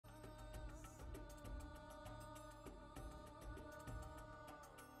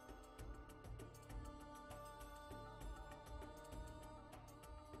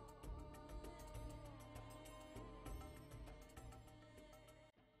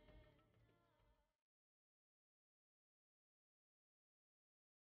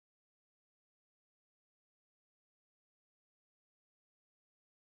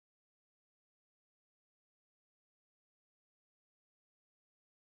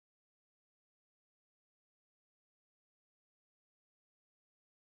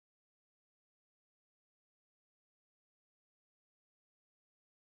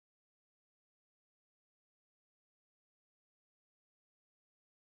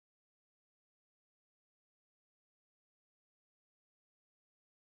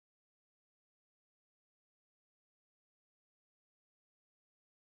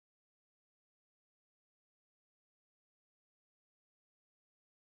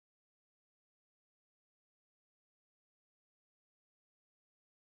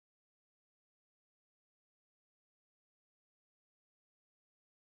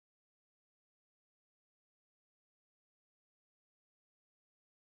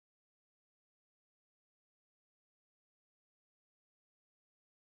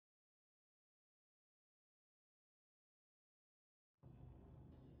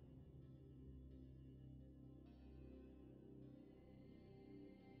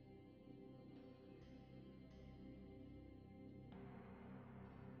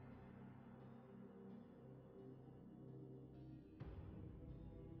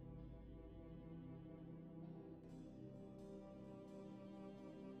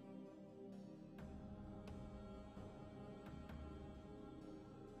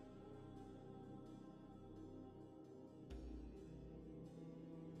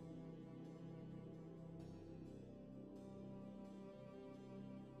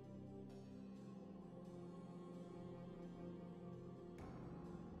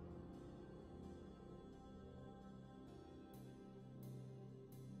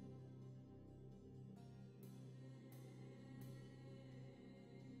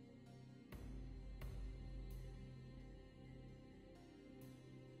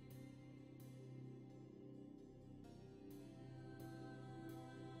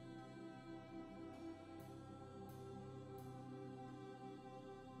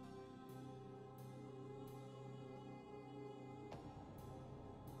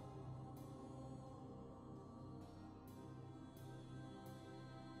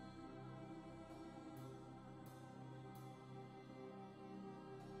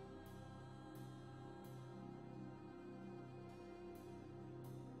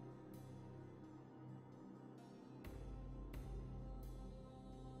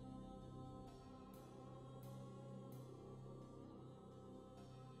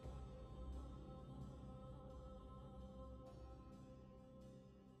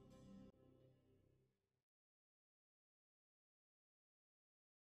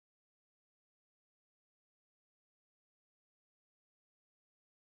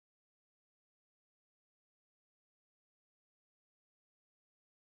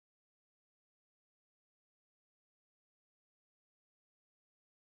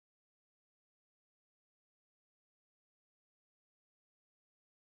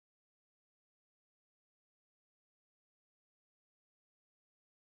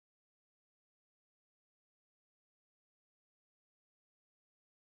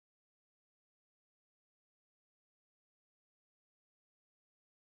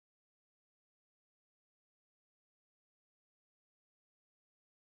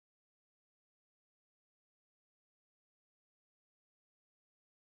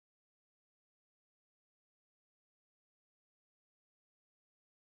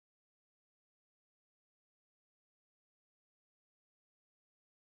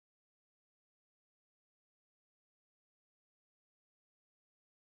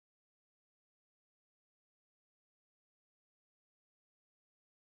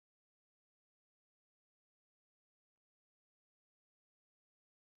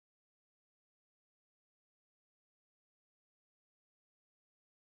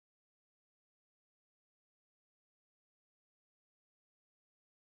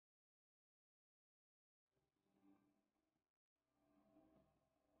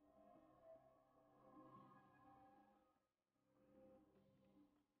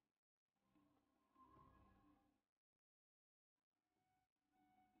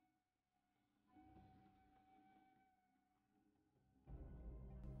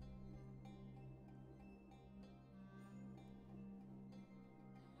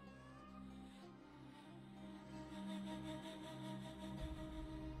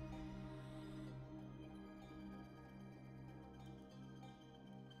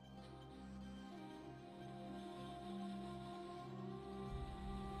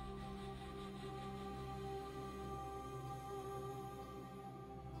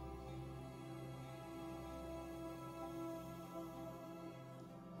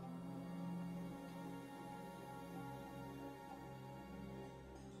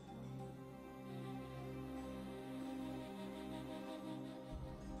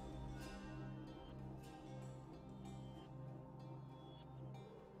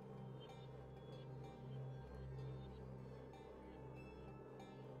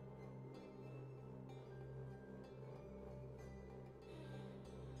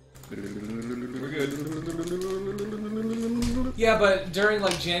We're good. Yeah, but during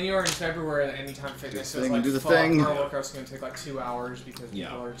like January and February at Anytime Fitness, it was like, fuck, our workout's gonna take like 2 hours because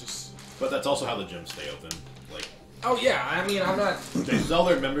people are just... But that's also how the gyms stay open. Like, oh yeah, I mean, I'm not... They sell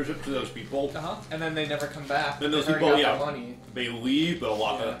their membership to those people. And then they never come back. Then those people, money. They leave, but a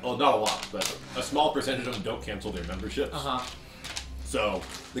lot, well, not a lot, but a small percentage of them don't cancel their memberships. So,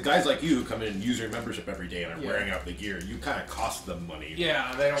 the guys like you who come in and use your membership every day and are wearing out the gear, you kind of cost them money.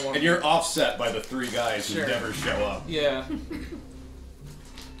 Yeah, they don't want And you're offset by the 3 guys who never show up. Yeah.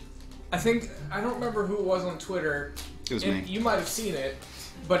 I don't remember who it was on Twitter. It was me. You might have seen it,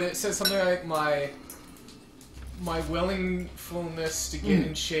 but it says something like my willingfulness to get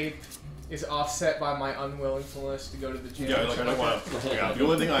in shape is offset by my unwillingness to go to the gym. Yeah, like I don't want to. Yeah, the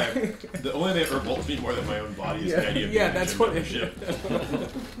only thing that revolts me more than my own body is the idea of that's what membership.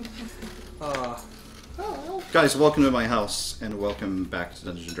 Guys, welcome to my house, and welcome back to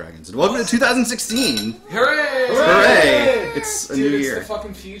Dungeons & Dragons, and welcome to 2016! Hooray! Hooray! It's a new year. It's the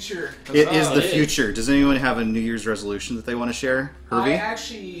fucking future. It is the future. Does anyone have a New Year's resolution that they want to share? Herbie?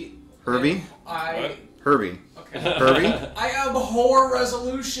 Herbie? Herbie. Okay. Herbie? I abhor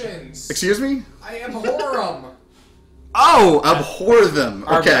resolutions. Excuse me? I abhor them. Oh, abhor them.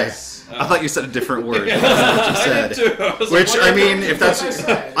 Okay. I thought you said a different word. That's what you said. Which, I mean, if that's...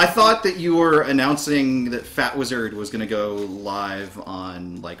 I thought that you were announcing that Fat Wizard was going to go live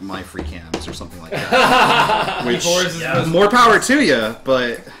on, like, My Free Cams or something like that. Which, more power to you,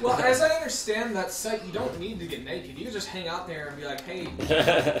 but... Well, as I understand that site, you don't need to get naked. You can just hang out there and be like, hey...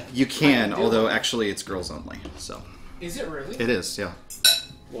 You can, although actually it's girls only, so... Is it really? It is, yeah.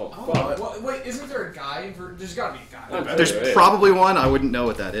 Well, wait, isn't there a guy? There's gotta be a guy. There's probably one. I wouldn't know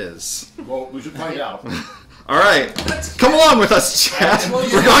what that is. Well, we should find out. All right, come along with us, Chad. We're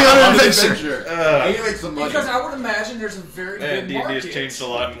going on an adventure. Because I would imagine there's a very good market. D&D's changed a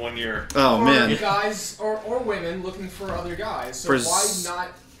lot in 1 year. Oh man. Guys or women looking for other guys. So why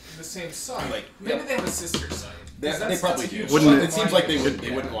not the same site? Like, maybe they have a sister site. They probably do. It seems like they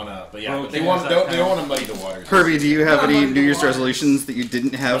wouldn't want to, but yeah, they don't want to muddy the waters. Herbie, do you have any New Year's resolutions that you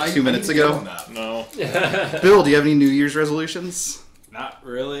didn't have 2 minutes ago? No. Bill, do you have any New Year's resolutions? Not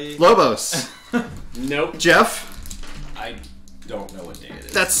really. Lobos. Nope. Jeff? I don't know what day it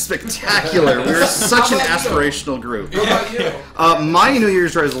is. That's spectacular. We're such an aspirational group. What about you? My New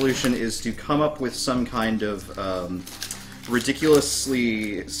Year's resolution is to come up with some kind of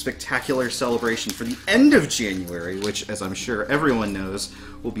ridiculously spectacular celebration for the end of January, which, as I'm sure everyone knows,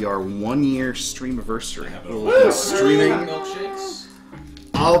 will be our 1 year streamiversary. We'll be streaming. Milkshakes?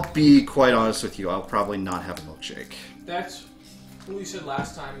 I'll be quite honest with you, I'll probably not have a milkshake. That's what you said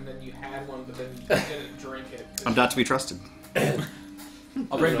last time, and then you had one, but then you didn't drink it. I'm not to be trusted.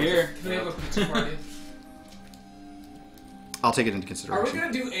 I'll bring beer. Can we have a pizza party? I'll take it into consideration. Are we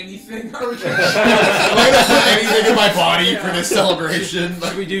gonna do anything? Are we gonna put anything in my body for this celebration?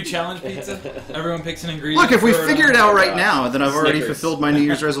 Should we do challenge pizza? Everyone picks an ingredient. Look, if we figure it out right now, then I've already fulfilled my New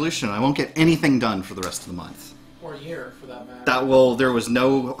Year's resolution. I won't get anything done for the rest of the month. Or year, for that matter. There was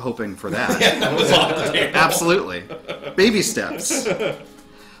no hoping for that. That was on the table. Absolutely. Baby steps.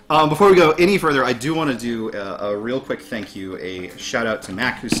 Before we go any further, I do want to do a real quick thank you, a shout out to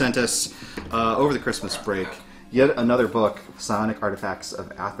Mac, who sent us over the Christmas break yet another book, Psionic Artifacts of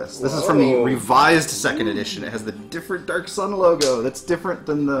Athos. This is from the revised 2nd edition. It has the different Dark Sun logo. That's different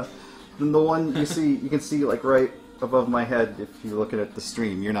than the one you see. You can see like right above my head if you're looking at the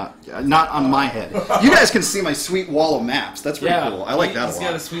stream. You're not on my head. You guys can see my sweet wall of maps. That's pretty cool. I like that a lot. He's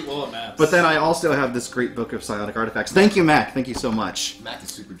got a sweet wall of maps. But then I also have this great book of Psionic Artifacts. Thank you, Mac. Thank you so much. Mac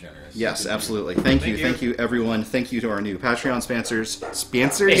is super generous. Yes, absolutely. Thank you, everyone. Thank you to our new Patreon sponsors.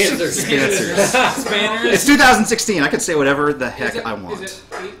 Spancers? It's 2016. I could say whatever the heck I want. Is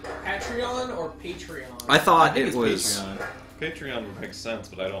it Patreon or Patreon? I thought it was... Patreon would make sense,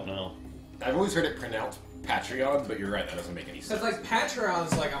 but I don't know. I've always heard it pronounced Patreon, but you're right, that doesn't make any sense. Because like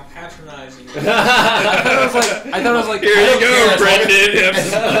Patreon's like I'm patronizing you. I thought it was like here you go, Brendan.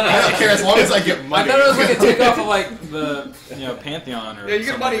 I don't care as long as I get money. I thought it was like a takeoff of like the Pantheon or you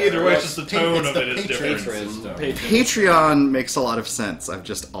get money either way. It's just the tone of it is different. Patreon makes a lot of sense. I've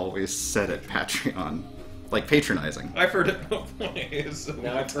just always said it Patreon. Like patronizing. I've heard it both ways.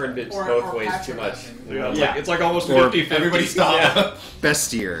 No, I've heard it both ways too much. Yeah, it's like almost 50-50. Everybody stop. Yeah.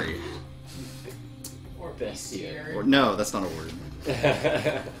 Bestiary. Bestiary. Or, no, that's not a word.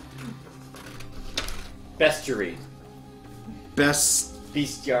 Bestiary.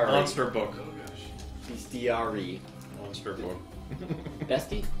 Bestiary. Monster book. Oh gosh. Bestiary. Monster book.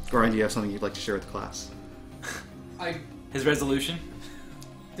 Bestie? Brian, do you have something you'd like to share with the class? His resolution?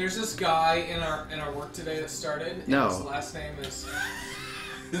 There's this guy in our work today that started. No. His last name is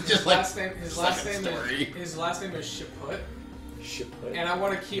It's just like his last name is Shiput. And I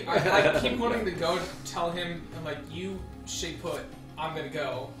want to keep. I keep wanting to go tell him. I'm like, you Shiput. I'm gonna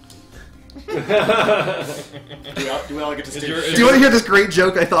go. Do we all get to stay? Do you want to hear this great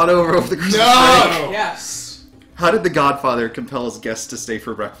joke I thought over the Christmas break? Yes. How did the Godfather compel his guests to stay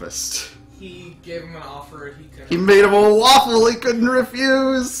for breakfast? He gave him an offer he couldn't. He made him a waffle he couldn't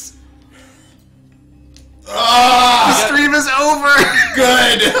refuse. The stream is over.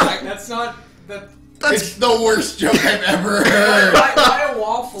 Good. That's not that. It's the worst joke I've ever heard. Why a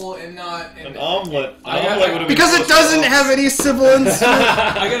waffle and not an omelet? An omelet would have because it doesn't have any sibilance.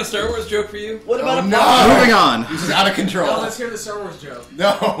 I got a Star Wars joke for you. What about a no. Moving on. This is out of control. No, let's hear the Star Wars joke.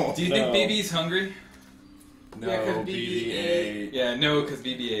 No. Do you think BB's hungry? No, Yeah, 'cause BB-8. Yeah, no, because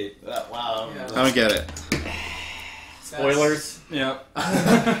BB-8. Wow. Yeah. I don't get it. Spoilers. Yep.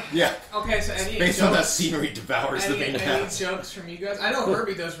 Yeah. Okay, so any Based jokes, on that scenery devours the main any cast. jokes from you guys? I know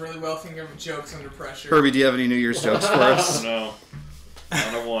Herbie does really well thinking of jokes under pressure. Herbie, do you have any New Year's jokes for us? No.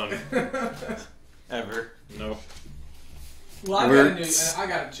 Not a one. Ever. No. Well, I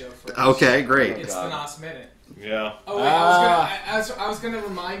got a joke for us. Okay, great. It's the last minute. Yeah. Oh wait, I was gonna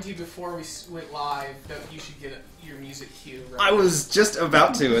remind you before we went live that you should get your music cue. Right? I was just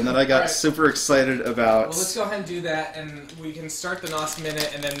about to, and then I got Alright. super excited about... Well, let's go ahead and do that, and we can start the NOS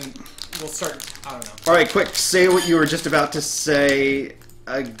minute, and then we'll start. I don't know. Alright, quick, say what you were just about to say.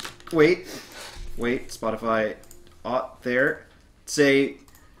 Wait, Spotify. There. Say,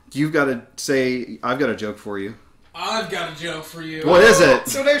 you've got to say, I've got a joke for you. I've got a joke for you. What is it?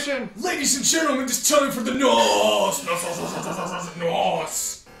 Donation! Ladies and gentlemen, it's time for the NOS!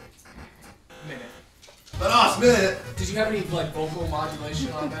 NOS! Minute. The last minute. Did you have any, like, vocal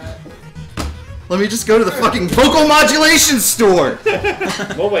modulation on that? Let me just go to the fucking vocal modulation store!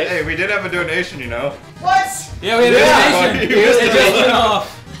 Well, wait. Hey, we did have a donation, you know. What? Yeah, we had a donation. It just went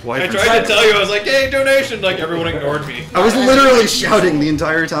off. I tried to tell you, I was like, hey, donation! Like, everyone ignored me. I was literally shouting the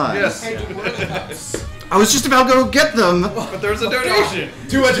entire time. Yes. Hey, dude, what are the cups? I was just about to go get them. But there's a donation!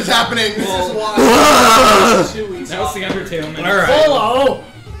 Too much is happening. This is why 2 weeks That was off. the undertale, man. Alright. Polo!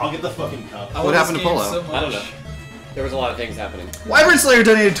 I'll get the fucking cup. I What love happened this to game Polo? so much. I don't know. There was a lot of things happening. Wyvern Slayer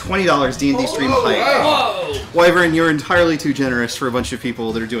donated $20 D&D stream hype. Whoa! Wyvern, you're entirely too generous for a bunch of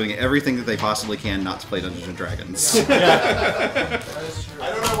people that are doing everything that they possibly can not to play Dungeons & Dragons. That is true. I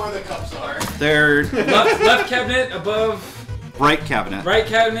don't know where the cups are. They're Left cabinet, above, right cabinet. right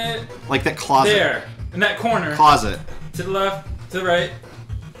cabinet, Like that closet. there. In that corner. Closet. To the left, to the right.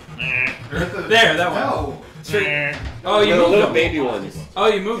 There, that one. No. Straight. Oh, you The moved little them. baby ones. Oh,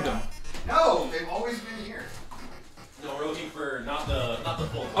 you moved them. No, they've always been here. No, we're looking for not the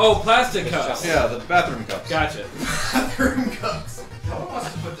full. Oh, plastic cups. Yeah, the bathroom cups. Gotcha. Bathroom cups. No one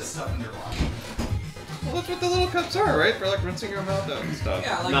wants to put this stuff in their pocket. Well, that's what the little cups are, right? For like rinsing your mouth out and stuff.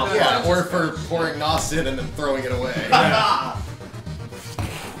 Yeah, like No. the Yeah, or for pouring NOS in and then throwing it away.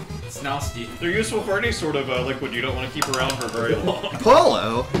 It's nasty. They're useful for any sort of liquid you don't want to keep around for very long.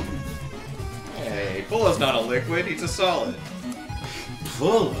 Polo? Hey, Polo's not a liquid, he's a solid.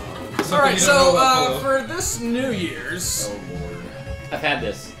 Full. Alright, You don't know so about for this New Year's, Oh lord. I've had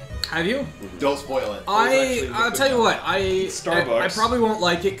this. have you? Don't spoil it. I'll tell you what, Starbucks. I probably won't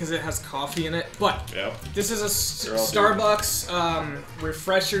like it because it has coffee in it, but Yep. this is a They're all Starbucks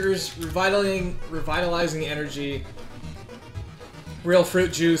refreshers, revitalizing energy, real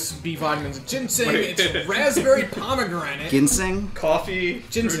fruit juice, B vitamins, and ginseng. Wait. It's raspberry pomegranate. Ginseng? Coffee,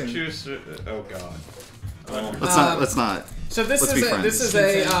 Ginseng. fruit juice. Oh god. Let's not. So this Let's is be a, friends. this is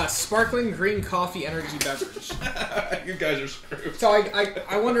a sparkling green coffee energy beverage. You guys are screwed. So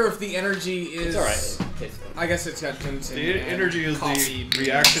I wonder if the energy is. It's alright. It tastes good. I guess it's got ginseng. The and energy is coffee the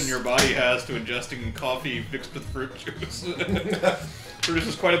reaction your body has to ingesting coffee mixed with fruit juice.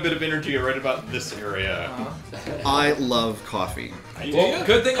 Produces quite a bit of energy right about this area. I love coffee. Well,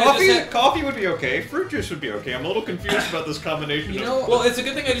 good thing I just had... Coffee would be okay. Fruit juice would be okay. I'm a little confused about this combination. You of know, Well, it's a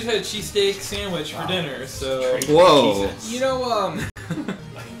good thing I just had a cheesesteak sandwich for dinner, so... Whoa. you know,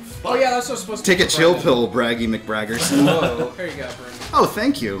 oh yeah, that's what I'm supposed to. Take a be for chill Brendan. pill, Braggy McBraggerson. Whoa. There you go, Brendan. Oh,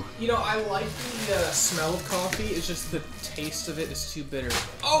 thank you. You know, I like the smell of coffee. It's just the taste of it is too bitter.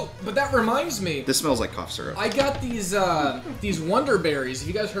 Oh, but that reminds me. This smells like cough syrup. I got these Wonder Berries. Have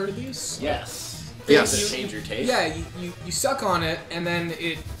you guys heard of these? Yes. Yes. Does it change your taste? Yeah, you suck on it and then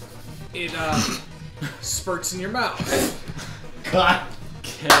it spurts in your mouth. God.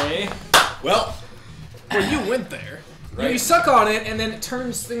 Okay. Well, Well, you went there. Right. You suck on it and then it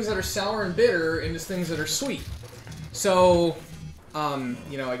turns things that are sour and bitter into things that are sweet. So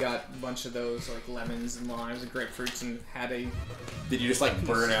You know, I got a bunch of those, like lemons and limes and grapefruits, and had a... Did you just like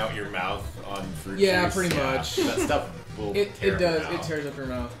burn out your mouth on fruit Yeah, juice? pretty much. That stuff will It tear does. your It mouth. tears up your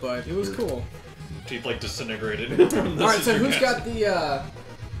mouth, but it was cool. Teeth like disintegrated. Alright, so who's got the,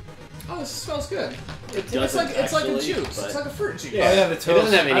 Oh, this smells good. It's like a juice. It's like a fruit juice. Yeah, yeah, the toast. It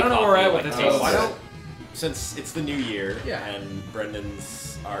doesn't have any I don't know where we're at with the coffee, toast. Why don't, since it's the new year Yeah. and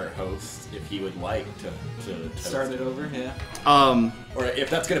Brendan's our host, if he would like to toast Start it over, yeah. or if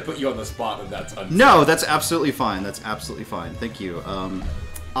that's going to put you on the spot, then that's unfair. No, that's absolutely fine. That's absolutely fine. Thank you.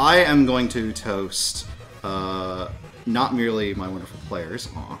 I am going to toast not merely my wonderful players,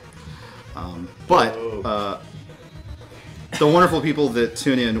 but the wonderful people that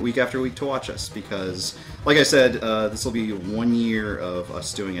tune in week after week to watch us. Because, like I said, this will be 1 year of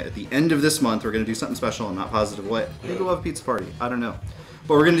us doing it. At the end of this month, we're going to do something special. I'm not positive what. Maybe we'll have a pizza party. I don't know.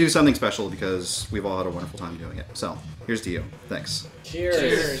 But we're going to do something special because we've all had a wonderful time doing it. So, here's to you. Thanks.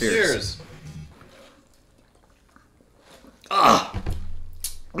 Cheers. Cheers. Cheers.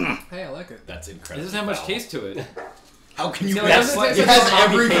 Hey, I like it. That's It incredible. doesn't have much taste to it. How can you? It's got That's, like a it slight- has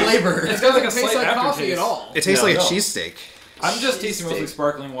every flavor. It's got like a It tastes slight like coffee aftertaste. at all. It tastes No, like no. a cheesesteak. I'm just tasting mostly Steak.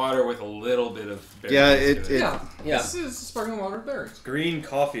 sparkling water with a little bit of berry Yeah, taste to Yeah. Yeah. This is sparkling water berries. Green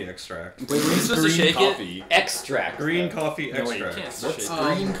coffee extract. Wait, were you supposed to Green shake coffee. Extract. Green coffee it? No, wait, you extract. can't still What's shake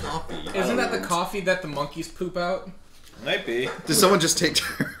green it. coffee? Isn't that the coffee that the monkeys poop out? Might be. Does someone just take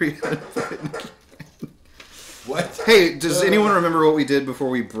Terry? What? Hey, does anyone remember what we did before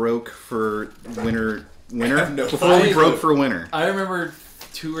we broke for winter? have no Before we idea. broke for winter. I remember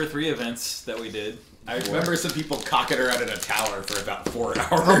 2 or 3 events that we did. I remember some people cocking around in a tower for about 4 hours.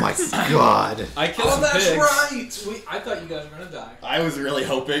 Oh my god. I killed Oh, some that's pigs. right! I thought you guys were gonna die. I was really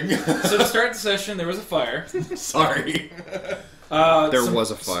hoping. So to start the session, there was a fire. Sorry. There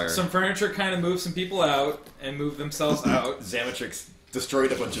was a fire. Some furniture kind of moved some people out and moved themselves out. Zamatrix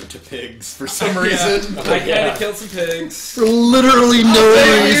destroyed a bunch of pigs for some Yeah. reason. I kind of killed some pigs. For literally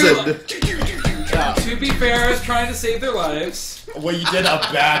no reason. To be fair, I was trying to save their lives. Well, you did a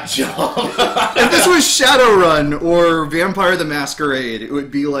bad job. If this was Shadowrun or Vampire the Masquerade, it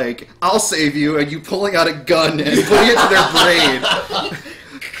would be like, I'll save you, and you pulling out a gun and putting it to their brain.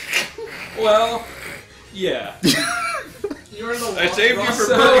 Well, yeah. You're in the I saved you from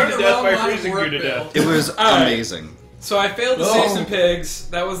So- burning to death wrong by line freezing work you to bill. death. It was Alright. amazing. So I failed to No. save some pigs.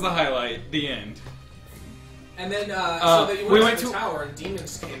 That was the highlight. The end. And then, so that you we went went to the to- tower and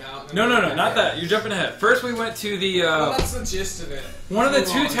demons came out. And No, then no, we no, went not back that. You're jumping ahead. First, we went to the Well, that's the gist of it. one of the Move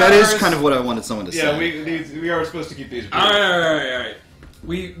 2 on. towers. That is kind of what I wanted someone to Yeah, say. we are supposed to keep these. All right.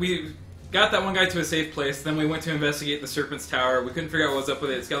 We got that one guy to a safe place. Then we went to investigate the Serpent's Tower. We couldn't figure out what was up with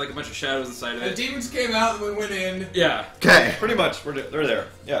it. It's got like a bunch of shadows inside of The it. demons came out and we went in. Yeah, Okay. Pretty much, they're there.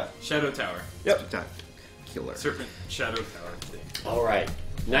 Yeah. Shadow Tower, Killer. Serpent Shadow Tower thing. All right.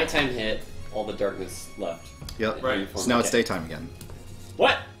 Nighttime hit. All the darkness left. Yep. Right. So now it's Okay. daytime again.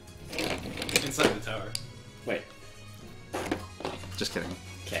 What? Inside the tower. Wait. Just kidding.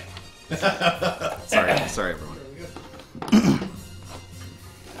 Okay. Sorry, everyone.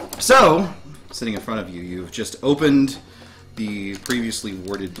 So, sitting in front of you, you've just opened the previously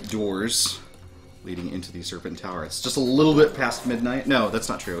warded doors leading into the Serpent Tower. It's just a little bit past midnight. No, that's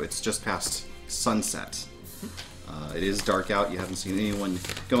not true. It's just past sunset. It is dark out. You haven't seen anyone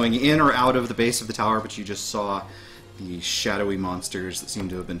going in or out of the base of the tower, but you just saw the shadowy monsters that seem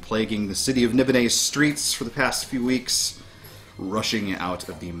to have been plaguing the city of Nibonet's streets for the past few weeks, rushing out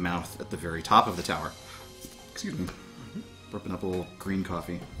of the mouth at the very top of the tower. Excuse me. Burping up a little green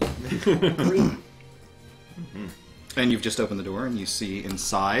coffee. And you've just opened the door and you see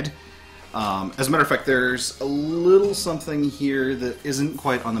inside. As a matter of fact, there's a little something here that isn't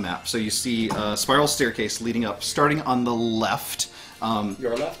quite on the map. So you see a spiral staircase leading up, starting on the left.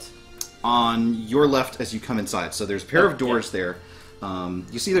 Your left? On your left as you come inside. So there's a pair of doors there.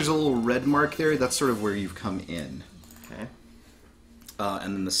 You see there's a little red mark there. That's sort of where you've come in. Okay.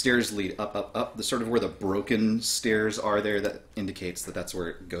 And then the stairs lead up, up, up. The sort of where the broken stairs are there, that indicates that that's where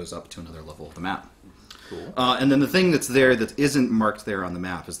it goes up to another level of the map. Cool. And then the thing that's there that isn't marked there on the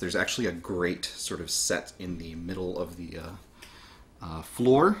map is there's actually a grate sort of set in the middle of the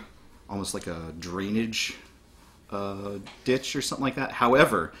floor, almost like a drainage ditch or something like that.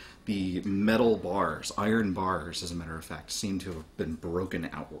 However, the metal bars, iron bars, as a matter of fact, seem to have been broken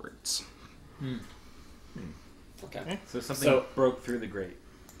outwards. Okay. So something So- broke through the grate.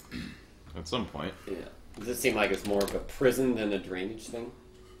 At some point. Yeah. Does it seem like it's more of a prison than a drainage thing?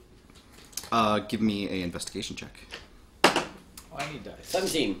 Give me a investigation check. Oh, I need dice.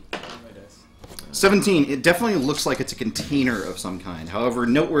 17. I need my dice. 17. It definitely looks like it's a container of some kind. However,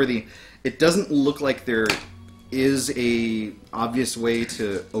 noteworthy, it doesn't look like there is a obvious way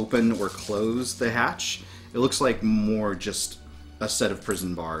to open or close the hatch. It looks like more just a set of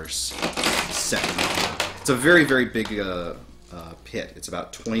prison bars set. It's a very, very big pit. It's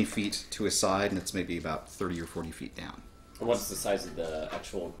about 20 feet to a side, and it's maybe about 30 or 40 feet down. And what's the size of the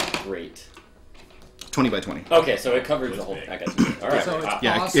actual grate? 20 by 20. Okay, so it covers the whole. I guess. All right. So it's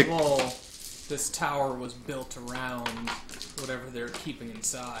Yeah, possible this tower was built around whatever they're keeping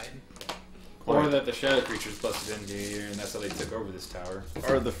inside. Or that the shadow creatures busted into here, and that's how they took over this tower.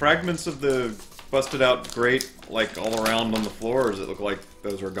 Are the fragments of the busted out grate like all around on the floor, or does it look like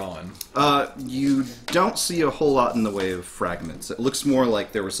those are gone? You don't see a whole lot in the way of fragments. It looks more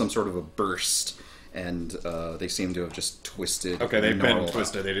like there was some sort of a burst, and they seem to have just twisted. Okay, they've been gnarled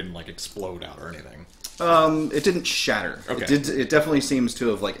twisted. out. They didn't like explode out or anything. It didn't shatter. Okay. It definitely seems to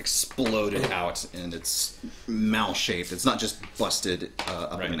have like exploded out, and it's mal-shaped. It's not just busted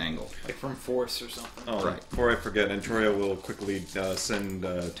up Right. at an angle. Like from force or something. Oh, Right. Before I forget, Antoria will quickly send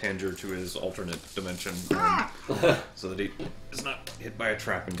Tanger to his alternate dimension so that he is not hit by a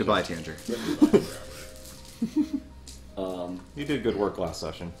trap. And Goodbye, Tanger. You did good work last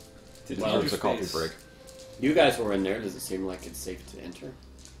session. Well, It was a coffee break. You guys were in there. Does it seem like it's safe to enter?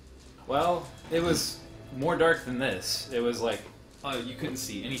 Well, it was more dark than this. It was like, you couldn't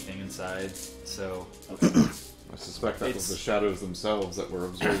see anything inside, so... I suspect that was It's- the shadows themselves that were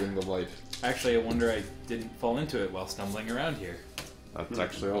absorbing the light. Actually, I wonder I didn't fall into it while stumbling around here. That's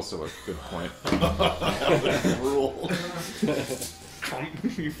actually also a good point. Rule.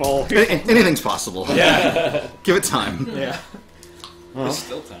 You fall. Anything's possible. Yeah. Give it time. Yeah. Well, There's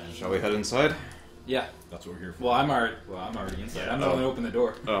still time. shall we head inside? Yeah. That's what we're here for. Well, I'm already inside. Yeah. I'm the one who opened the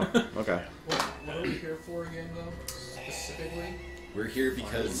door. Oh, okay. What are we here for again, though? Specifically? We're here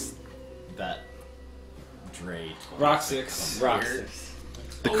because that Dre. Rock 6. Rock Here 6.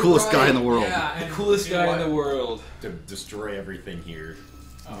 The coolest guy in the world. Yeah, The and coolest you know guy in what? the world. to destroy everything here.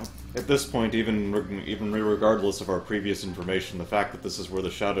 At this point, even regardless of our previous information, the fact that this is where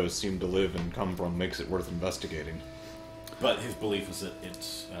the shadows seem to live and come from makes it worth investigating. But his belief was that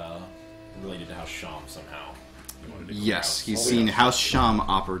it's related to House Sham somehow. He wanted to go Yes, out. he's seen House Sham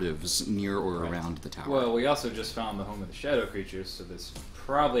operatives near or around the tower. Well, we also just found the home of the shadow creatures, so this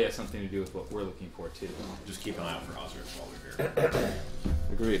probably has something to do with what we're looking for, too. Just keep an eye out for Ozark while we're here.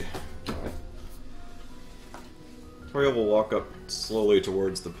 Agreed. Toria will walk up slowly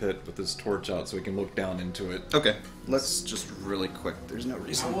towards the pit with his torch out so he can look down into it. Okay, let's just really quick. There's no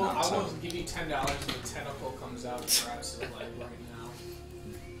reason not I to. will give you $10 and the tentacle comes out and grabs the leg right now.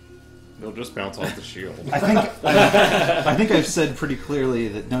 He'll just bounce off the shield. I think I've said pretty clearly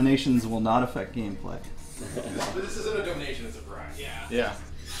that donations will not affect gameplay. But this isn't a donation, it's a prize. Yeah.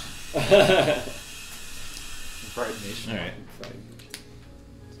 Yeah. Pride Nation. Alright.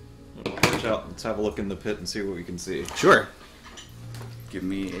 Torch out. Let's have a look in the pit and see what we can see. Sure. Give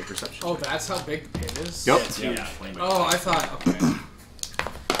me a perception. Oh, that's how big the pit is? Yep. It's huge. Flame Oh, I thought, okay.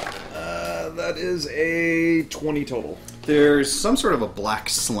 That is a 20 total. There's some sort of a black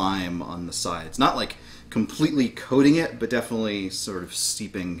slime on the sides. Not like completely coating it, but definitely sort of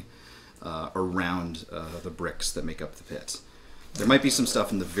steeping around the bricks that make up the pit. There might be some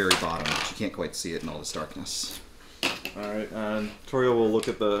stuff in the very bottom, but you can't quite see it in all this darkness. Alright, and Toria will look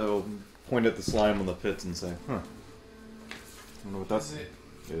at he'll point at the slime on the pits and say, huh. I don't know what that Is it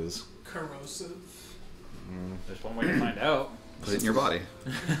is. corrosive? There's one way to find out. Put it in your body.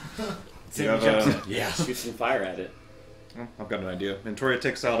 Do you have a... Yeah. Shoot some fire at it. Oh, I've got an idea. And Toria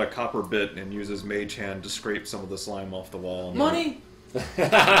takes out a copper bit and uses Mage Hand to scrape some of the slime off the wall. And Money!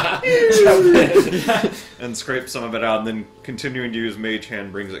 and scrape some of it out, and then continuing to use Mage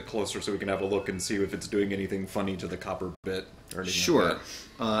Hand brings it closer so we can have a look and see if it's doing anything funny to the copper bit or anything Sure.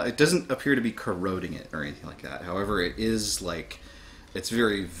 like It doesn't appear to be corroding it or anything like that. However, it is like... It's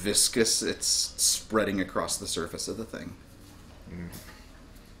very viscous. It's spreading across the surface of the thing.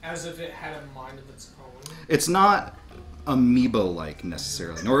 As if it had a mind of its own. It's not amoeba-like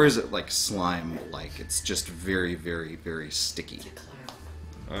necessarily, nor is it like slime-like. It's just very, very, very sticky.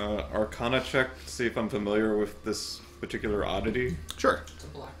 Arcana check to see if I'm familiar with this particular oddity. Sure. It's a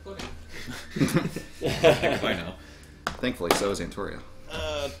black pudding. I think I know. Thankfully, so is Antoria.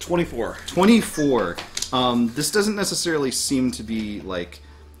 24. 24. This doesn't necessarily seem to be like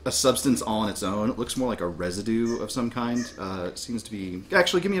a substance all on its own. It looks more like a residue of some kind. It seems to be...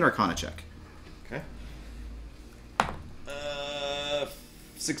 Actually, give me an Arcana check. Okay.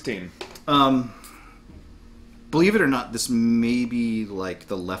 16. Believe it or not, this may be like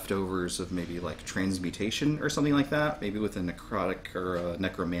the leftovers of maybe like transmutation or something like that. Maybe with a necrotic or a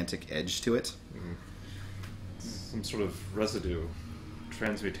necromantic edge to it. Some sort of residue.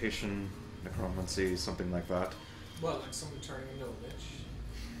 Transmutation. necromancy, something like that. Well, like someone turning into a witch.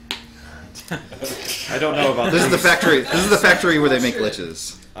 I don't know about This is the factory. This is the factory where they make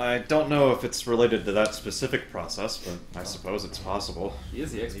liches. I don't know if it's related to that specific process, but I suppose it's possible. He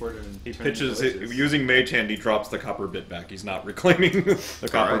is the exporter. And He turning pitches into it, witches. using Mage Hand. He drops the copper bit back. He's not reclaiming the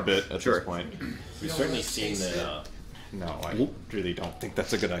copper Alright, bit at sure. this point. We've certainly seen the. No, I really don't think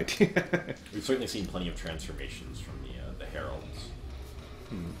that's a good idea. We've certainly seen plenty of transformations from the heralds.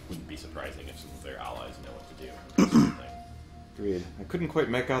 Wouldn't be surprising if some of their allies know what to do. Sort of thing. Agreed. I couldn't quite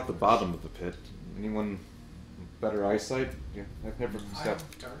make out the bottom of the pit. Anyone better eyesight? Yeah, I've never I got.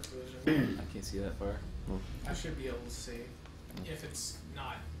 have dark vision. I can't see that far. I should be able to see if it's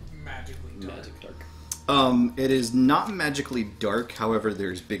not magically dark. Magic dark. It is not magically dark. However,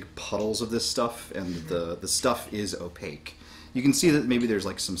 there's big puddles of this stuff, and the stuff is opaque. You can see that maybe there's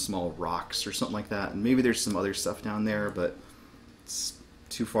like some small rocks or something like that, and maybe there's some other stuff down there, but it's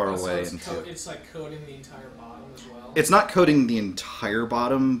too far Oh, so away. it's, into... it's like coating the entire bottom as well. It's not coating the entire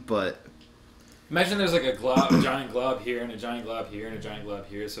bottom, but Imagine there's like a glob, a giant glob here, and a giant glob here, and a giant glob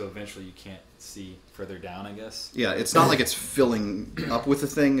here, so eventually you can't see further down, I guess. yeah, it's not like it's filling up with the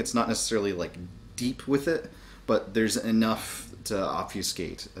thing. It's not necessarily like deep with it, but there's enough to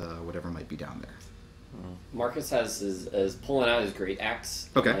obfuscate whatever might be down there. Marcus is pulling out his great axe,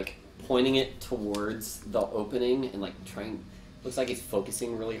 Okay. like pointing it towards the opening and like trying. Looks like he's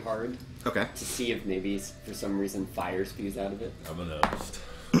focusing really hard Okay. to see if maybe for some reason fire spews out of it. I'm gonna.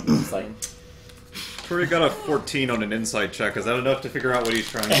 It's like Tori got a 14 on an insight check. Is that enough to figure out what he's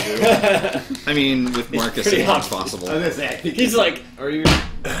trying to do? I mean, with Marcus, pretty anything's obvious. possible. he's like, Are you?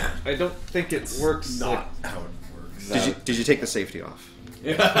 I don't think it works. Not how it works. Did you take the safety off?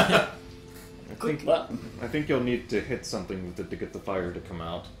 I think well, I think you'll need to hit something with it to get the fire to come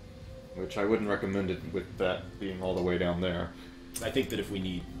out, which I wouldn't recommend it with that being all the way down there. I think that if we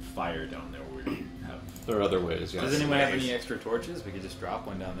need fire down there, we have. There are other ways. Yes. Does anyone have any extra torches? We could just drop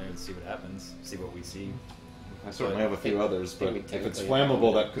one down there and see what happens. See what we see. I certainly have a few others, but we if it's technically-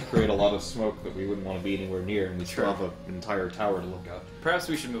 flammable, that could create a lot of smoke that we wouldn't want to be anywhere near, and we still have an entire tower to look at. Perhaps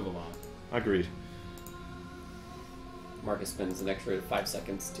we should move along. Agreed. Marcus spends an extra 5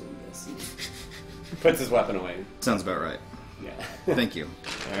 seconds doing this. And puts his weapon away. Sounds about right. Yeah. Thank you.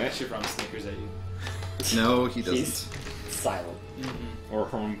 All right. Should run sneakers at you. No, he doesn't. He's silent. Or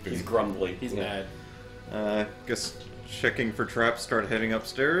home. He's grumbly. He's Yeah. mad. Guess checking for traps. Start heading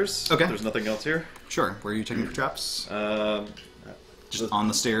upstairs. Okay. There's nothing else here. Sure. Where are you checking for traps? Just The- on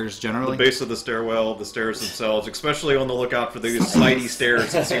the stairs, The generally? base of the stairwell, the stairs themselves, especially on the lookout for these slidey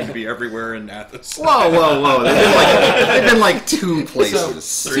stairs that seem to be everywhere in Athos. Whoa, whoa, whoa. They've been like 2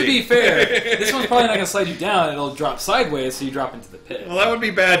 places. To be fair, this one's probably not going to slide you down. It'll drop sideways, so you drop into the pit. Well, that would be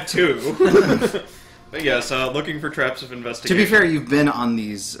bad too. But yes, looking for traps of To investigation. be fair, you've been on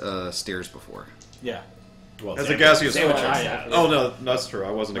these stairs before. Yeah. Well, As a Sam- gaseous Sam form. checks yeah. that. Oh no, that's true.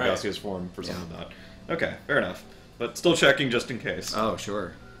 I wasn't a Right. gaseous form for some of that. Okay, fair enough. But still checking just in case. Oh,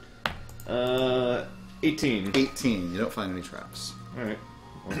 sure. 18. 18. You don't find any traps. All right.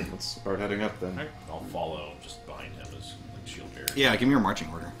 Well, let's start heading up then. I'll follow just behind him as like shield bearer. Yeah, give me your marching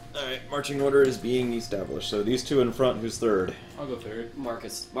order. All right. Marching order is being established. So these two in front. Who's third? I'll go third.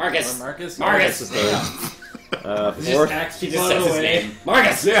 Marcus. Or Marcus. Marcus? Marcus. Is third. Just Fourth. axe He people just out of says the his way. name.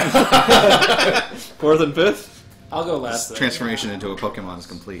 Marcus. Fourth and fifth. I'll go This last. then. transformation into a Pokemon is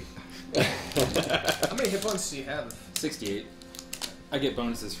complete. How many hit points do you have? 68. I get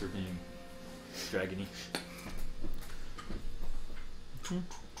bonuses for being dragony.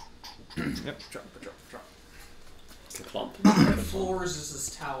 Yep. Drop. Clump. How many floors is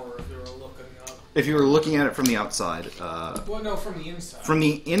this tower if you were looking up? If you were looking at it from the outside, Well, no, from the inside. from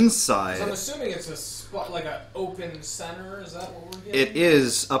the 'Cause I'm inside, assuming it's a spot, like an open center. Is that what we're getting? it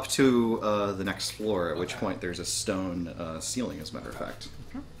is up to the next floor, at which point there's a stone ceiling, as a matter of fact.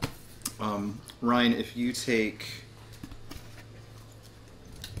 Ryan, if you take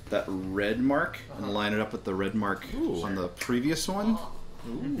that red mark and line it up with the red mark on the previous one,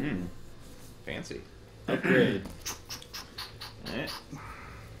 Ooh. Fancy. Upgrade. Alright.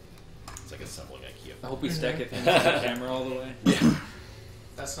 It's like assembling IKEA. I hope we stack it into the camera all the way.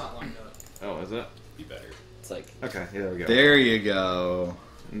 That's not lined up. Oh, is it? Be better. It's like Okay. Yeah, there we go. there you go.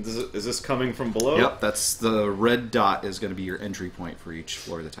 And is this coming from below? Yep, that's the red dot is going to be your entry point for each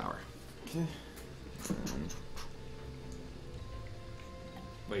floor of the tower.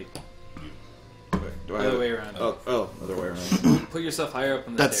 Wait, Do I other have way it? around. Oh, other way around. Put yourself higher up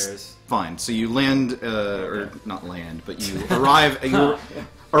on the That's stairs. fine. So you land, or not land, but you arrive. You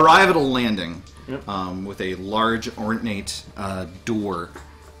arrive at a landing Yep. with a large, ornate door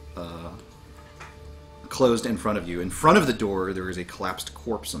closed in front of you. In front of the door, there is a collapsed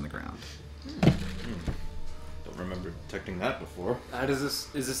corpse on the ground. Don't remember detecting that before. How does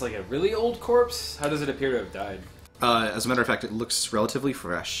this? Is this like a really old corpse? How does it appear to have died? As a matter of fact, it looks relatively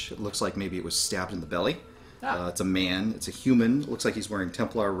fresh. It looks like maybe it was stabbed in the belly. It's a man. It's a human. It looks like he's wearing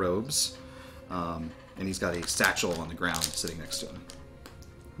Templar robes. And he's got a satchel on the ground sitting next to him.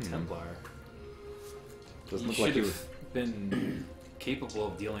 Templar. Doesn't You look like should he have been capable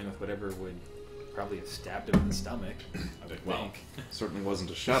of dealing with whatever would probably have stabbed him in the stomach. I would think. certainly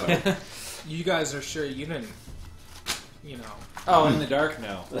wasn't a shadow. You guys are sure you didn't, Oh, in the dark?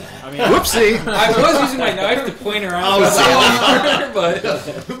 No. I mean, Whoopsie! I was using my knife to point around, but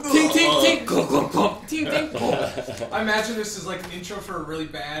tink tink tink, glunk glunk glunk, tink tink glunk. I imagine this is like an intro for a really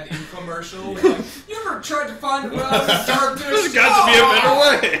bad infomercial. Like, you ever tried to find a well in the darkness? There's got to be a better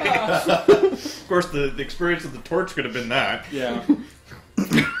way! Of course, the experience of the torch could have been that. Yeah.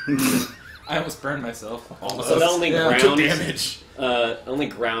 I almost burned myself. So the only ground damage. only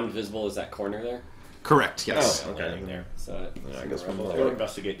ground visible is that corner there. Correct, yes. Oh, okay. There. So I guess We'll we'll go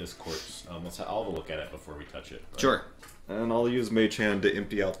investigate this corpse. I'll have a look at it before we touch it. Sure. And I'll use Mage Hand to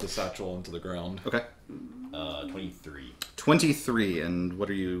empty out the satchel into the ground. Okay. 23. 23, and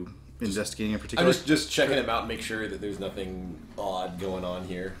what are you investigating in particular? I'm just checking him out and make sure that there's nothing odd going on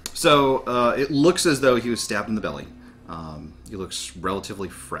here. So, it looks as though he was stabbed in the belly. He looks relatively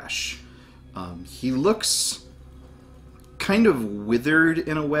fresh. He looks kind of withered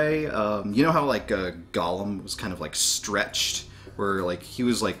in a way. You know how, like, Gollum was kind of, like, stretched? Where, like, he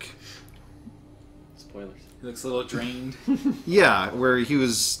was, like... spoilers. He looks a little drained. Yeah, where he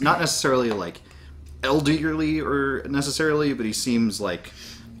was not necessarily, like, elderly or necessarily, but he seems, like,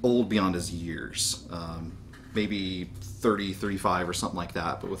 old beyond his years. Maybe 30, 35 or something like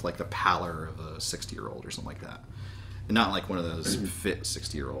that, but with, like, the pallor of a 60-year-old or something like that. And not like one of those fit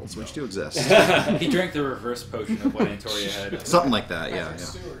 60-year-olds, which do exist. He drank the reverse potion of what Antoria had. Something like that, yeah.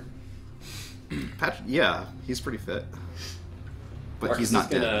 Stewart. Yeah, he's pretty fit. But Marcus he's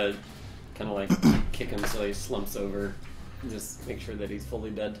not is gonna dead. kind of like kick him so he slumps over, and just make sure that he's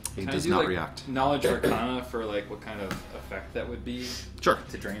fully dead. He Can I does do, not like, react. Knowledge Arcana for like what kind of effect that would be Sure.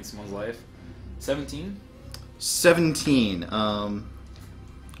 to drain someone's life. 17. 17.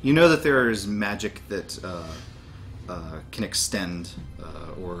 You know that there is magic that can extend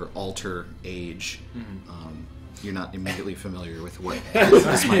or alter age. You're not immediately familiar with what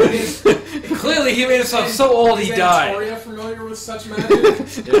this might be. Clearly, he made himself so old he Is died. Antoria familiar with such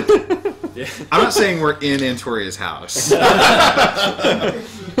magic? Yeah. I'm not saying we're in Antoria's house,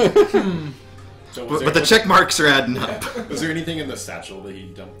 So but the check marks are adding up. Was there anything in the satchel that he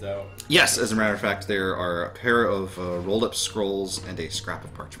dumped out? Yes, as a matter of fact, there are a pair of rolled-up scrolls and a scrap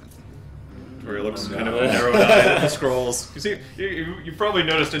of parchment. Antoria looks kind of narrowed-eyed at the scrolls. You see, you probably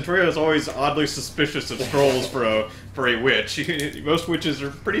noticed Antoria is always oddly suspicious of scrolls for a witch. Most witches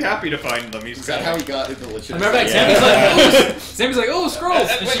are pretty happy to find them. Is that how he got into Lich? I remember that Sammy's like, oh, scrolls!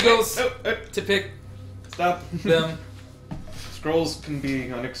 And she goes to pick Stop. them. Scrolls can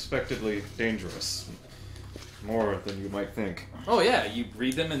be unexpectedly dangerous. More than you might think. Oh yeah, you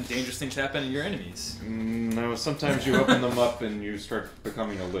read them and dangerous things happen to your enemies. No, sometimes you open them up and you start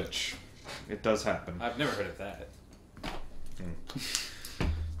becoming a lich. It does happen. I've never heard of that.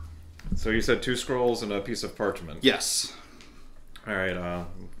 So you said 2 scrolls and a piece of parchment. Yes. Alright,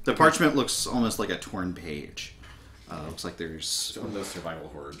 The parchment looks almost like a torn page. Looks like there's... It's one of those survival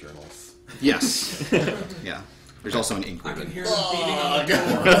horror journals. Yes. Yeah. There's also an ink I can ribbon. hear them beating on the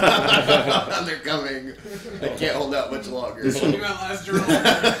floor. They're coming. They can't hold out much longer. Came out last journal.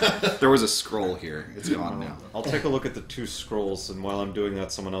 There was a scroll here. It's gone now. I'll take a look at the 2 scrolls, and while I'm doing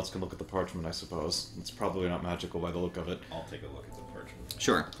that, someone else can look at the parchment, I suppose. It's probably not magical by the look of it. I'll take a look at the parchment.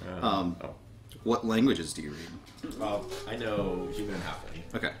 Sure. What languages do you read? Well, I know human and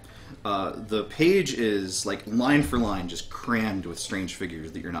halfling. Okay. The page is, like, line for line, just crammed with strange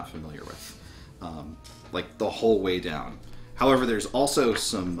figures that you're not familiar with. Like, the whole way down. However, there's also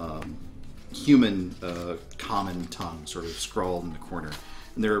some human common tongue sort of scrawled in the corner.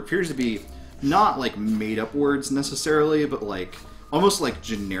 And there appears to be not, like, made-up words necessarily, but, like, almost like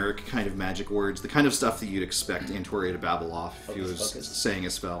generic kind of magic words. The kind of stuff that you'd expect Antoria to babble off if he was saying a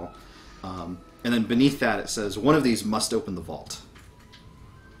spell. And then beneath that it says, one of these must open the vault.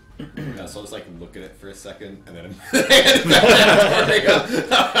 Yeah, so I'll just like look at it for a second and then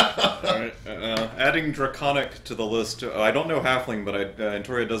Alright, adding Draconic to the list. I don't know Halfling, but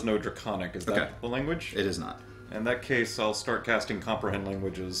Antoria does know Draconic. Is that Okay. the language? It is not. In that case, I'll start casting Comprehend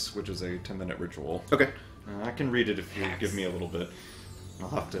Languages, which is a 10-minute ritual. Okay. I can read it if you give me a little bit. I'll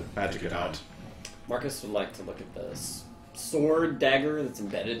have to magic it out. Marcus would like to look at the sword dagger that's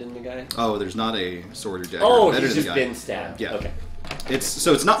embedded in the guy. Oh, there's not a sword or dagger. Oh, embedded he's in just the guy. been stabbed. Yeah. Okay.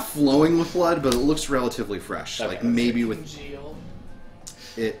 It's not flowing with blood, but it looks relatively fresh. Okay. Like maybe with Congealed.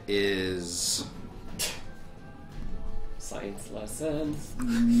 it is Science lessons.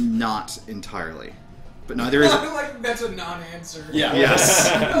 not entirely, but neither is I it. feel like that's a non-answer. Yeah.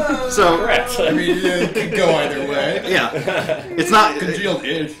 Yes. So Correct. I mean, it could go either way. yeah, it's not.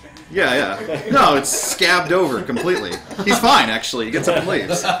 Congealed-ish. Yeah. No, it's scabbed over completely. He's fine actually. He gets up and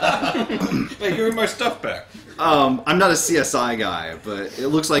leaves. Hey, give me my stuff back. I'm not a CSI guy, but it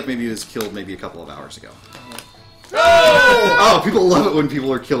looks like maybe he was killed maybe a couple of hours ago. Oh, people love it when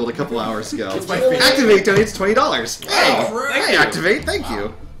people are killed a couple hours ago. Activate donates $20. Hey, hey, Activate, thank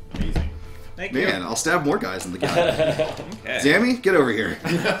you. Amazing. Thank you. Man, I'll stab more guys in the gun. Okay. Zammy, get over here.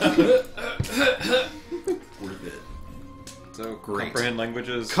 Worth it. So, Great. comprehend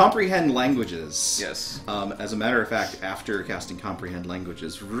languages. Comprehend languages. Yes. As a matter of fact, after casting Comprehend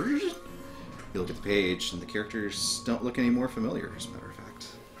Languages, you look at the page, and the characters don't look any more familiar, as a matter of fact.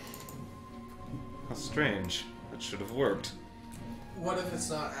 How strange. That should have worked. What if it's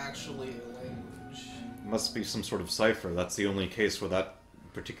not actually a language? Must be some sort of cipher. That's the only case where that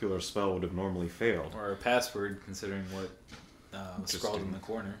particular spell would have normally failed. Or a password, considering what was scrawled in the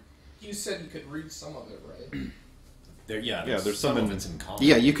corner. You said you could read some of it, right? There's some of in- it's in common.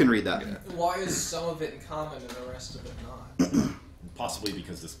 Yeah, you can read that. Why is some of it in common and the rest of it not? Possibly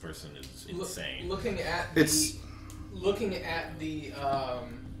because this person is insane. Looking at It's-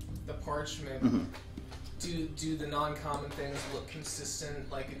 the parchment, Mm-hmm. do the non-common things look consistent?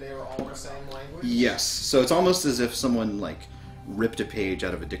 Like they are all the same language? Yes. So it's almost as if someone like ripped a page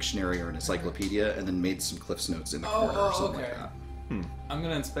out of a dictionary or an encyclopedia and then made some Cliff's Notes in the corner or something like that. I'm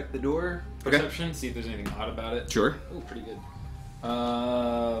gonna inspect the door. Okay. Perception, see if there's anything odd about it. Sure. Oh, pretty good.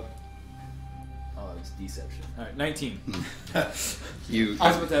 Oh, it's deception. All right, 19. You I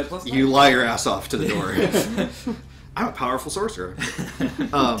was about to add plus you lie your ass off to the door. I'm a powerful sorcerer.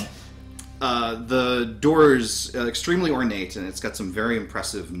 The door is extremely ornate, and it's got some very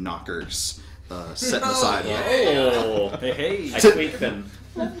impressive knockers set in the side of it. Oh, Hey. I tweak them.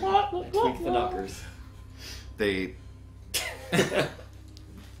 Tweak the knockers. They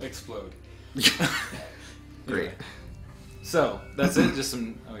Explode. great. So that's it. Just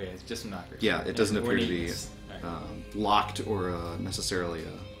some. Okay, just some knockers. Yeah, it doesn't We're appear to needing be this. All right. locked or necessarily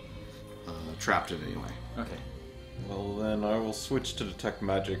trapped in any way. Okay. Well, then I will switch to detect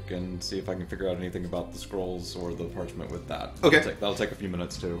magic and see if I can figure out anything about the scrolls or the parchment with that. Okay. That'll take a few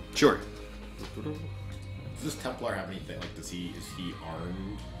minutes too. Sure. Does this Templar have anything? Like, is he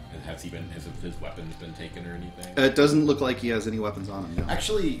armed? Has his weapons been taken or anything? It doesn't look like he has any weapons on him. No.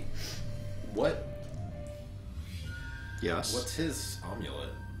 Actually, what's Yes. his amulet?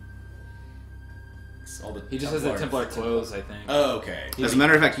 It's all the He just has the Templar clothes, I think. Oh, okay. As a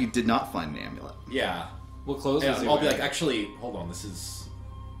matter of fact, you did not find an amulet. Yeah. What clothes Yeah, does he I'll be wear? like, actually, hold on. This is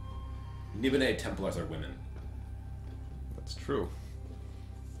Nibene Templars are women. That's true.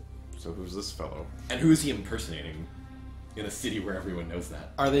 So who's this fellow? And who is he impersonating in a city where everyone knows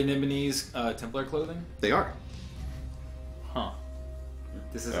that? Are they Nibonese Templar clothing? They are. Huh.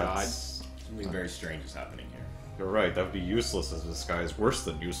 This is That's- Something very strange is happening here. You're right. That would be useless as a disguise. Worse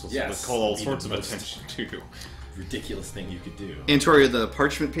than useless. Yes, It would call all be sorts the of most- attention to you. Ridiculous thing you could do. Antoria, the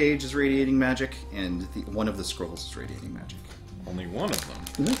parchment page is radiating magic, and one of the scrolls is radiating magic. Only one of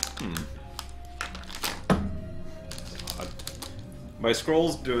them. Odd. My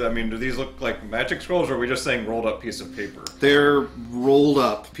scrolls, do these look like magic scrolls, or are we just saying rolled up piece of paper? They're rolled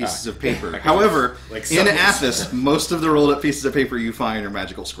up pieces of paper. However, like in summons. Athos, most of the rolled up pieces of paper you find are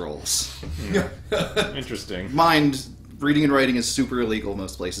magical scrolls. Interesting. Mind, reading and writing is super illegal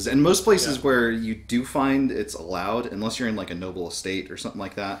most places. And most places where you do find it's allowed, unless you're in like a noble estate or something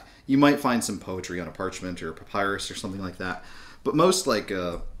like that, you might find some poetry on a parchment or a papyrus or something like that. But most like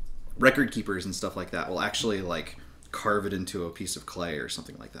record keepers and stuff like that will actually like carve it into a piece of clay or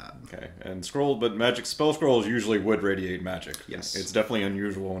something like that. Okay, and but magic spell scrolls usually would radiate magic. Yes. It's definitely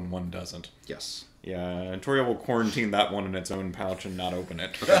unusual when one doesn't. Yes. Yeah, and Toria will quarantine that one in its own pouch and not open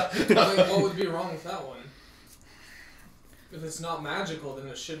it. What would be wrong with that one? If it's not magical, then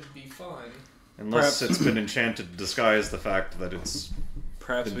it should be fine. Unless it's been enchanted to disguise the fact that it's...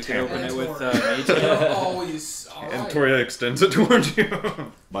 Perhaps Been we could open it tampered. with mage hand. You're always alright. And Toria extends it towards you.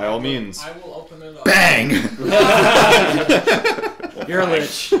 By all means. I will open it up. Bang! You're a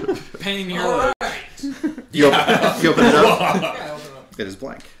lich. Pain your lich. Alright! You open it up. Yeah, I open it up. It is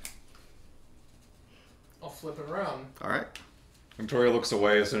blank. I'll flip it around. All right. And Toria looks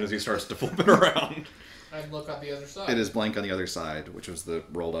away as soon as he starts to flip it around. I'd look on the other side. It is blank on the other side, which was the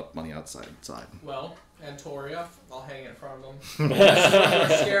rolled up on the outside side. Well, Antoria, I'll hang it in front of them.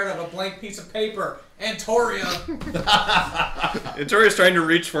 You're scared of a blank piece of paper. Antoria! Antoria's trying to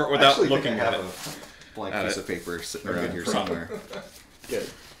reach for it without Actually, looking I at have it. a blank piece of paper sitting around here somewhere. Good.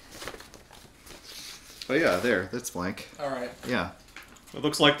 Oh yeah, there. That's blank. Alright. Yeah. It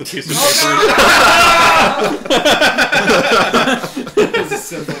looks like the piece of paper. It's a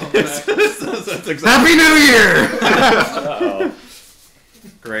simple That's exactly. Happy New Year! Uh-oh.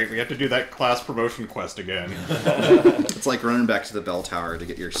 Great, we have to do that class promotion quest again. It's like running back to the bell tower to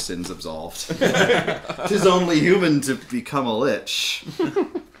get your sins absolved. 'Tis only human to become a lich.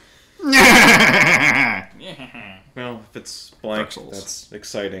 Well, if it's blank, Dark Souls. that's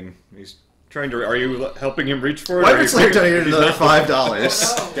exciting. He's trying to. Are you helping him reach for it? Wyvern Slayer donated He's another not- $5.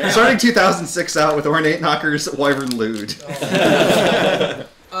 Oh, no. Starting 2006 out with Ornate Knocker's Wyvern Lewd. No,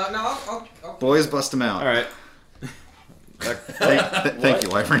 I'll Boys, bust him out. All right. Thank you,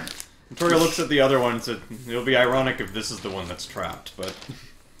 Wyvern. Victoria looks at the other one and said, "It'll be ironic if this is the one that's trapped," but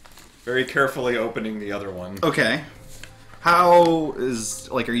very carefully opening the other one. Okay. How is,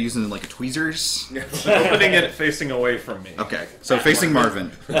 like, are you using, like, a tweezers? Opening it facing away from me. Okay, so facing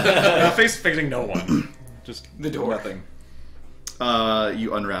Marvin. Facing no one. Just The door. Nothing.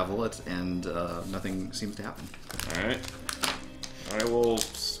 You unravel it, and nothing seems to happen. Alright. I will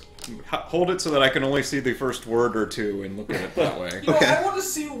hold it so that I can only see the first word or two and look at it that way. You know, Okay. I want to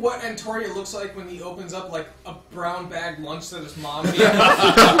see what Antoria looks like when he opens up like a brown bag lunch that his mom gave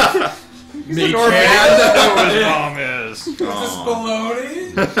him. Mage hand. His mom is. Is this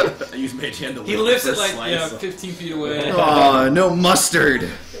baloney? I use Mage Hand to He lift lifts the it like, first slice. 15 feet away. Aw, no mustard.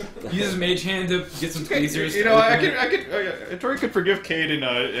 Uses mage hand to get some tweezers. You know, I could Tori could forgive Cade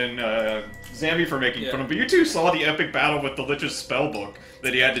and Zambi for making fun of him, but you two saw the epic battle with the Lich's spell book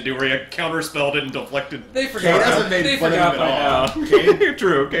that he had to do where he had counterspelled it and deflected. They forgot. hasn't made They fun of forgot him by at now. Cade,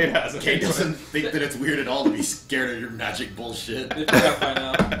 true, Cade hasn't. Kate doesn't think that it's weird at all to be scared of your magic bullshit. They forgot by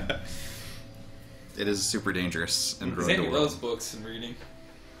now. It is super dangerous and ruined the Sandy world. loves books and reading.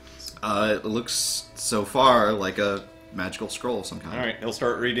 It looks so far like a magical scroll of some kind. Alright, he'll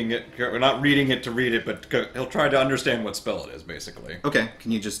start reading it. We're not reading it to read it, but he'll try to understand what spell it is, basically. Okay,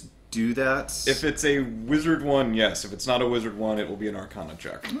 can you just do that? If it's a wizard one, yes. If it's not a wizard one, it will be an arcana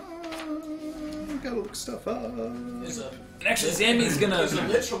check. Gotta look stuff up. Is a And actually, Zambi's gonna. is a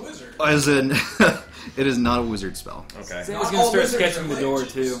lich a wizard? As in, it is not a wizard spell. Okay. Zambi's Not gonna all start wizards sketching are the door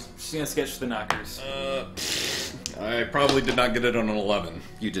witches. too. She's gonna sketch the knockers. I probably did not get it on an 11.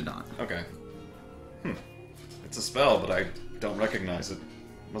 You did not. Okay. It's a spell, but I don't recognize it.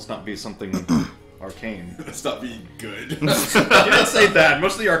 Must not be something arcane. That's not being good. You didn't say that.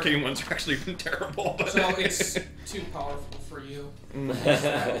 Most of the arcane ones are actually terrible. But So it's too powerful for you.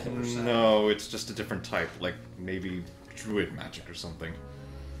 no, it's just a different type, like maybe druid magic or something.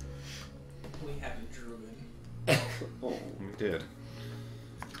 We have a druid. We did.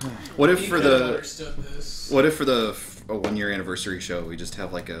 What if He for could have the understood this. What if for the a 1 year anniversary show we just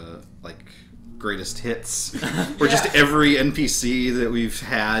have like greatest hits, where just every NPC that we've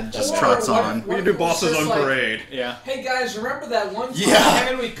had just Or trots what- on. We can do bosses Just on like- parade. Yeah. Hey guys, remember that one time Yeah.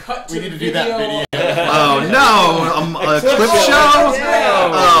 and we cut to We the need to do that video. Oh no, a clip show.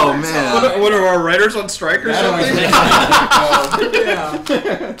 Yeah. Oh man. What are our writers on strike or something? Yeah.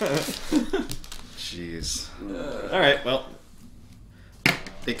 Jeez. Alright, well.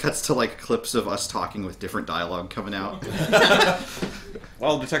 It cuts to like clips of us talking with different dialogue coming out.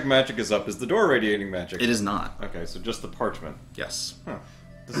 While detect magic is up, is the door radiating magic? It is not. Okay, so just the parchment. Yes. Huh.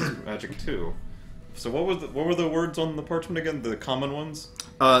 This is magic too. So what were the words on the parchment again? The common ones?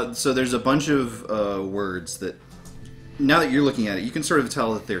 So there's a bunch of words that, now that you're looking at it, you can sort of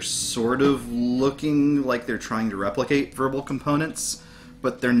tell that they're sort of looking like they're trying to replicate verbal components,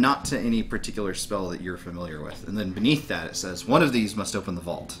 but they're not to any particular spell that you're familiar with. And then beneath that it says, one of these must open the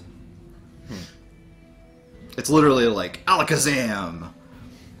vault. It's literally like, Alakazam!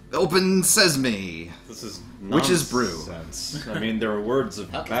 Open Sesame! This is Witch's brew. nonsense. I mean, there are words of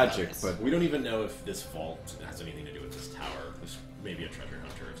magic, but We don't even know if this vault has anything to do with this tower. This may be a treasure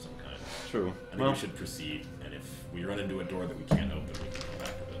hunter of some kind. true. I think we should proceed, and if we run into a door that we can't open, we can come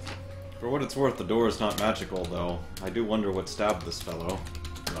back to this. For what it's worth, the door is not magical, though. I do wonder what stabbed this fellow.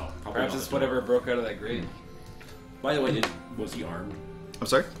 Well, probably Perhaps not it's the door. whatever broke out of that grate. By the way, was he armed? I'm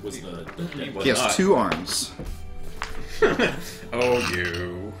sorry? Was the was He has not. 2 arms. Oh,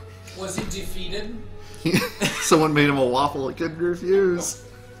 you. Was he defeated? Someone made him a waffle he couldn't refuse.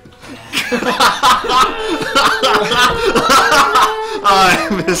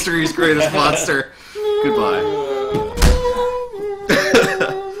 I'm history's greatest monster. Goodbye.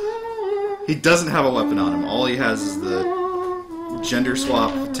 He doesn't have a weapon on him. All he has is the gender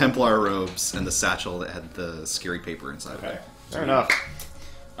swap Templar robes and the satchel that had the scary paper inside of it. Fair enough.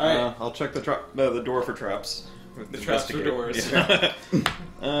 Alright. I'll check the door for traps. The traps for doors. Yeah.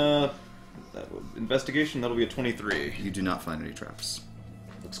 Investigation, that'll be a 23. You do not find any traps.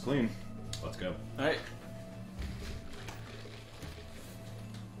 Looks clean. Let's go. Alright.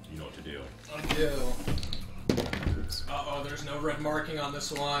 You know what to do. I do. Uh-oh, there's no red marking on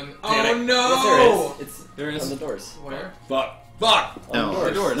this one. Damn Oh it. no! Yes, there is. It's There it is. on the doors. Where? Fuck! No,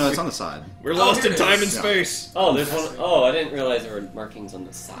 the doors. no, it's on the side. We're lost here in it time is. and space. Oh, there's one. Oh, I didn't realize there were markings on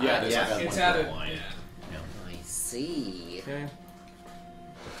the side. Yeah, there's Yeah, like it's one added. line. I see. Okay.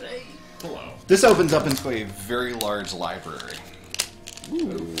 Hello. This opens up into a very large library.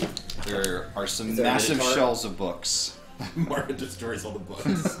 Ooh. There are some Is there a massive minotaur? shelves of books. Martin destroys all the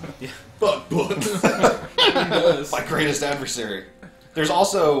books. Fuck books. My greatest adversary. There's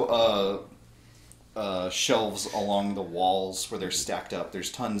also shelves along the walls where they're stacked up.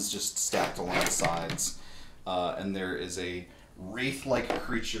 There's tons just stacked along the sides. And there is a wraith-like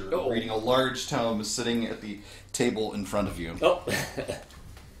creature reading a large tome sitting at the table in front of you. Oh.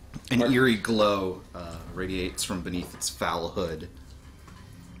 An eerie glow radiates from beneath its foul hood.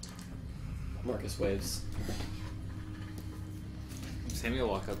 Marcus waves. Sammy will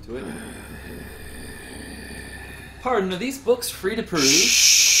walk up to it. Pardon, are these books free to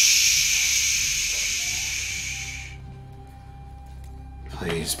peruse?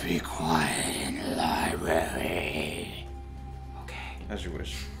 Please be quiet in the library. Okay. As you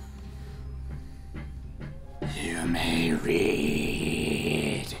wish. You may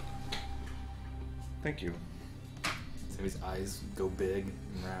read. Thank you. Sammy's eyes go big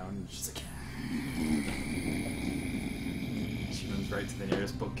and round, and she's like, she moves right to the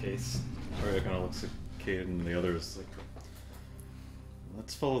nearest bookcase. Arya kind of looks at Cade and the others like,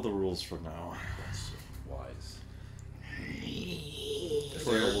 let's follow the rules for now. That's wise.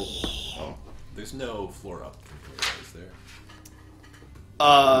 Oh. There's no floor up from here, is there?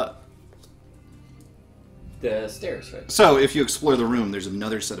 The stairs, right? So, if you explore the room, there's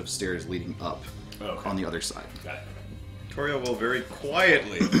another set of stairs leading up Okay. on the other side. Got it. Toria will very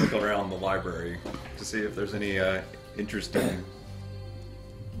quietly look around the library to see if there's any interesting...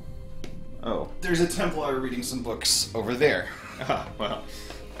 Oh. There's a Templar reading some books over there. Ah, well,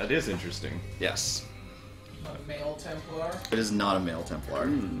 that is interesting. Yes. A male Templar. It is not a male Templar.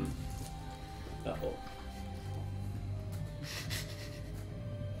 Uh-oh.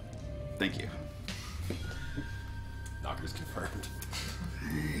 Thank you. Knocker's confirmed.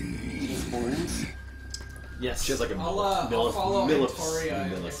 Horns? Yes. She has like a I'll follow Victoria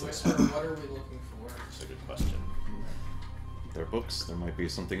and Millicent. whisper, what are we looking for? That's a good question. They're books. There might be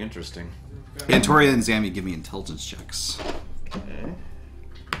something interesting. Antoria and Zammy give me intelligence checks. Okay.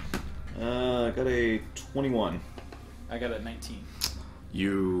 I got a 21. I got a 19.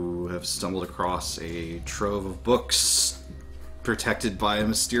 You have stumbled across a trove of books protected by a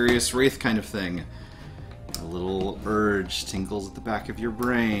mysterious wraith kind of thing. A little urge tinkles at the back of your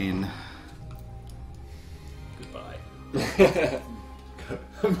brain. Goodbye.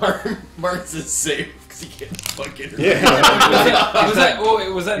 Martin's is safe because he can't fucking.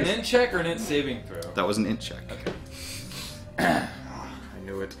 was that an int check or an int saving throw? That was an int check. Okay. I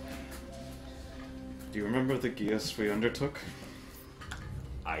knew it. Do you remember the Gias we undertook?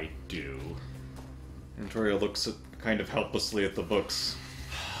 I do. Antoria looks kind of helplessly at the books.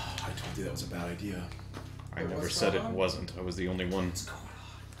 I told you that was a bad idea. I never What's said going it on? wasn't. I was the only one. What's going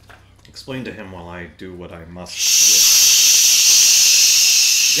on? Explain to him while I do what I must.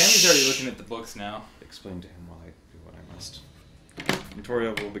 Sammy's already looking at the books now. Explain to him while I do what I must.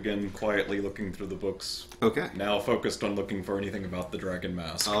 Antoria will begin quietly looking through the books. Okay. Now focused on looking for anything about the dragon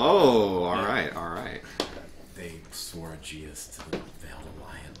mask. Oh, alright, alright. They swore Aegeus to the Veiled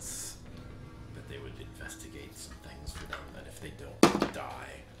Alliance, but they would investigate some things for them, and if they don't, they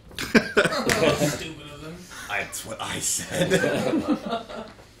die. Stupid of them. That's what I said.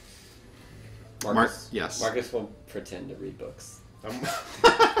 Marcus, yes. Marcus will pretend to read books. I'm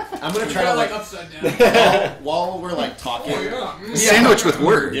gonna try to Kinda like upside down. while we're like talking. Oh, yeah. Sandwich with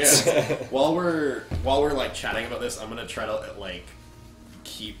words. Yeah. while we're like chatting about this, I'm gonna try to like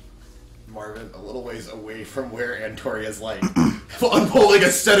keep Marvin a little ways away from where Antoria's like unpulling a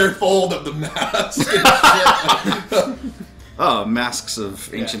centerfold of the mask. Oh, masks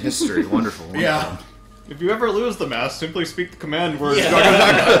of ancient history. Wonderful. Wonderful. Yeah. If you ever lose the mask, simply speak the command word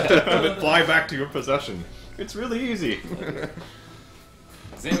Yeah. and it fly back to your possession. It's really easy.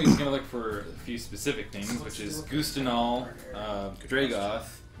 Sammy's gonna look for a few specific things, which is Gustanal, Dragoth,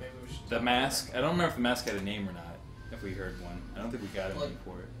 Maybe we should the mask. I don't remember if the mask had a name or not, if we heard one. I don't think we got a name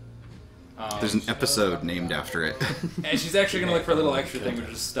for it. There's an episode named after it. And she's actually going to look for a little extra thing, which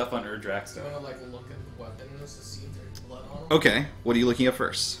is stuff on Erdrak's. I'm gonna like look at the weapons to see if there's blood on them. Okay, what are you looking at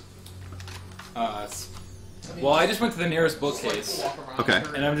first? Well, I just went to the nearest bookcase. Okay.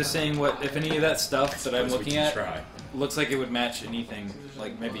 And I'm just saying what if any of that stuff that I'm Suppose we looking can at try. looks like it would match anything,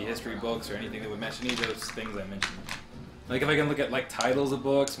 like maybe history books or anything that would match any of those things I mentioned. Like if I can look at like titles of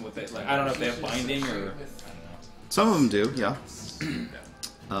books and what they like, I don't know if they have binding or I don't know. Some of them do, yeah.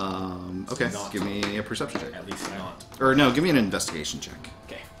 Okay, Not. give me a perception check. At least not. Or no, give me an investigation check.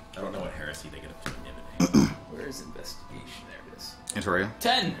 Okay. I don't know what heresy they get up to in Divinity. Where is investigation? There it is. Antoria?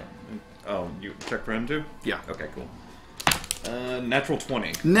 10. Oh, you check for him too? Yeah. Okay, cool. Natural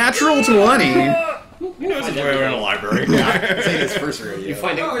 20. Natural 20! He knows his way around a library. It's like his first radio. You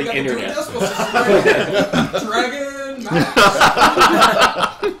find Oh, it I the got the internet. Dragon Mask.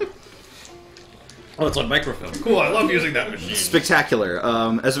 Oh, it's on microfilm. Cool, I love using that machine. Spectacular.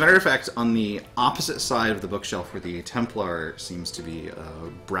 As a matter of fact, on the opposite side of the bookshelf where the Templar seems to be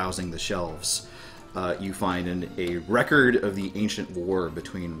browsing the shelves, you find a record of the ancient war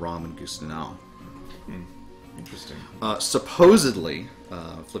between Rom and Gustanao. Interesting. Supposedly,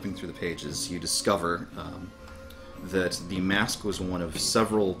 flipping through the pages, you discover that the mask was one of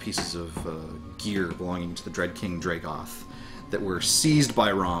several pieces of gear belonging to the Dread King Dragoth that were seized by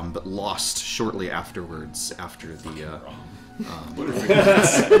Rom but lost shortly afterwards after the...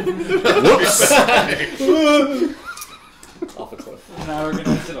 Whoops! Off a cliff. Now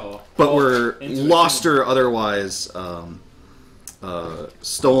organized it all. But were lost or otherwise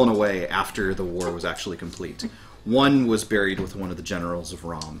stolen away after the war was actually complete. One was buried with one of the generals of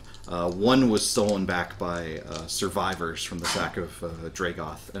Rom. One was stolen back by survivors from the sack of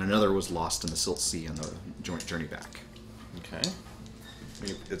Dragoth, and another was lost in the Silt Sea on the joint journey back. Okay.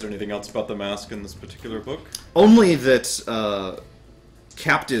 Is there anything else about the mask in this particular book? Only that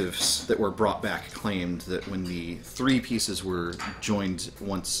captives that were brought back claimed that when the three pieces were joined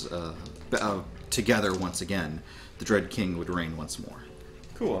once together once again, the Dread King would reign once more.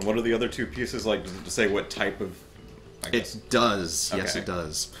 Cool. And what are the other two pieces like? Does it say what type of? I guess. It does. Yes, Okay. it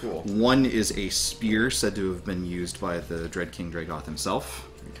does. Cool. One is a spear said to have been used by the Dread King Dragoth himself,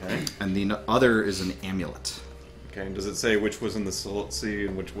 Okay. and the other is an amulet. Okay. And does it say which was in the Silt Sea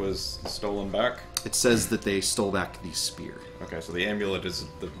and which was stolen back? It says that they stole back the spear. Okay. So the amulet is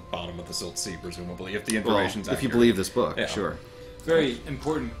at the bottom of the Silt Sea, presumably, if the Well, information's if you accurate. believe this book, Yeah. sure. Very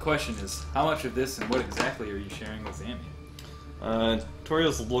important question is, how much of this and what exactly are you sharing with Zammy?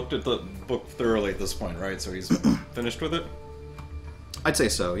 Toriel's looked at the book thoroughly at this point, right? So he's finished with it? I'd say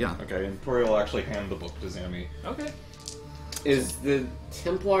so, yeah. Okay, and Toriel will actually hand the book to Zammy. Okay. Is the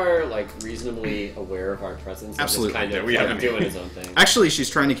Templar like reasonably aware of our presence? Or Absolutely. Just kind Yeah, of we like, haven't- doing his own thing. Actually, she's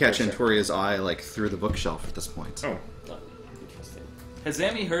trying to catch For sure. Antoria's eye like through the bookshelf at this point. Oh, Oh, interesting. Has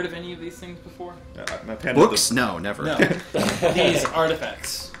Zammy heard of any of these things before? I handed Books? No, never. No. These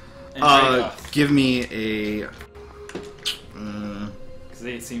artifacts. And Dragoth. Give me a... Because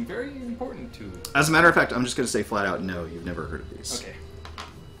they seem very important to... As a matter of fact, I'm just going to say flat out, no, you've never heard of these. Okay.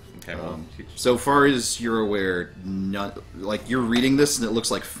 Okay, well, So far as you're aware, like you're reading this and it looks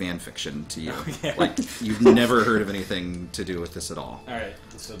like fan fiction to you. Yeah. Like you've never heard of anything to do with this at all. Alright.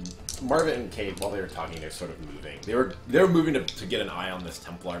 So Marvin and Kate, while they were talking, they're sort of moving. They were moving to get an eye on this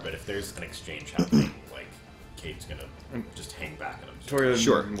Templar, but if there's an exchange happening, like Kate's gonna just hang back at him. Toriel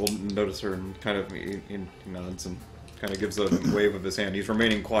Sure. will notice her and kind of he nods and kind of gives a wave of his hand. He's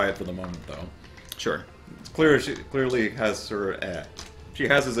remaining quiet for the moment, though. Sure. It's clear she clearly has her. She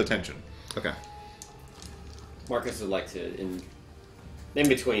has his attention. Okay. Marcus would like to, in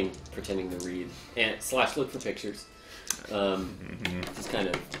between pretending to read and / look for pictures, just kind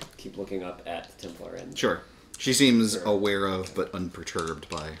of keep looking up at the Templar and Sure. She seems Sure. aware of but unperturbed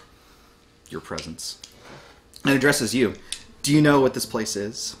by your presence. And addresses you. Do you know what this place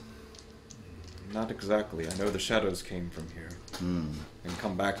is? Not exactly. I know the shadows came from here and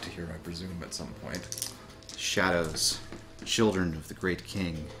come back to here, I presume, at some point. Shadows. Children of the great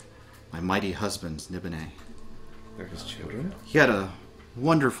king. My mighty husband, Nibene. They're his children. He had a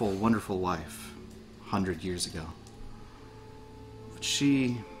wonderful, wonderful wife 100 years ago. But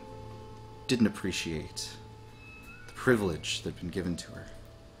she didn't appreciate the privilege that had been given to her.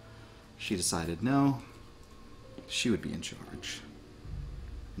 She decided, no, she would be in charge.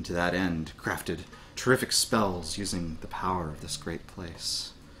 And to that end, crafted terrific spells using the power of this great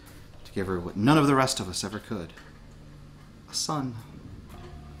place to give her what none of the rest of us ever could. A son.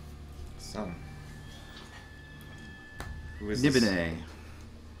 Son. Who is this? Nibene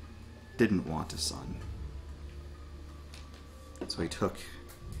didn't want a son. So he took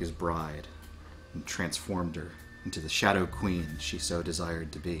his bride and transformed her into the Shadow Queen she so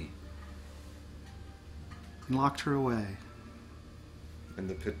desired to be. and locked her away. In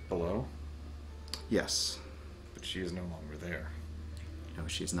the pit below? Yes. But she is no longer there. No,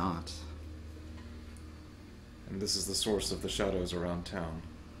 she's not. And this is the source of the shadows around town.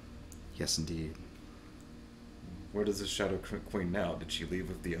 Yes, indeed. Where does the Shadow Queen now? Did she leave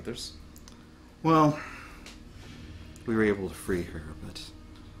with the others? Well, we were able to free her, but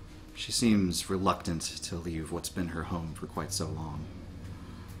she seems reluctant to leave what's been her home for quite so long.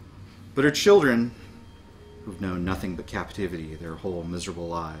 But her children, who've known nothing but captivity their whole miserable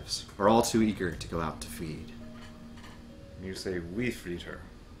lives, are all too eager to go out to feed. You say we freed her.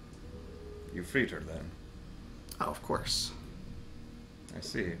 You freed her then? Oh, of course. I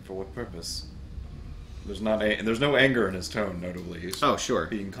see. For what purpose? There's no anger in his tone, notably. He's sure.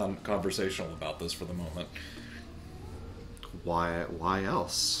 Being conversational about this for the moment. Why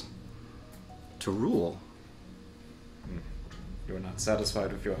else? To rule. You're not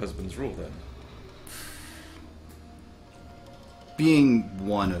satisfied with your husband's rule, then? Being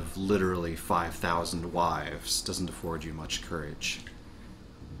one of literally 5,000 wives doesn't afford you much courage.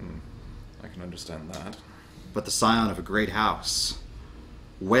 I can understand that. But the scion of a great house,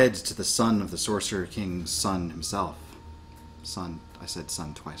 wed to the son of the Sorcerer King's son himself. Son, I said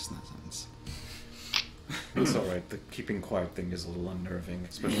son twice in that sentence. It's alright, the keeping quiet thing is a little unnerving,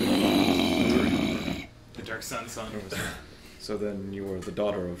 especially The Dark Sun's son. So then you are the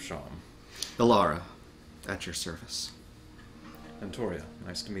daughter of Sham. Ilara, at your service. Antoria,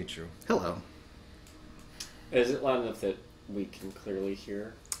 nice to meet you. Hello. Is it loud enough that we can clearly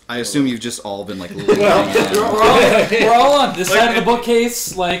hear? I assume you've just all been like... we're all on this side of the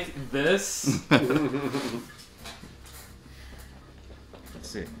bookcase, like this. Let's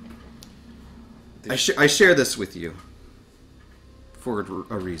see. I share this with you for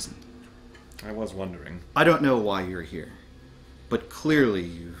a reason. I was wondering. I don't know why you're here, but clearly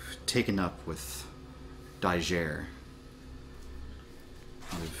you've taken up with Daiger.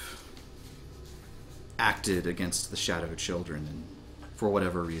 You've acted against the Shadow Children, and for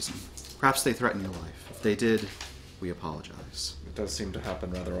whatever reason. Perhaps they threatened your life. If they did, we apologize. It does seem to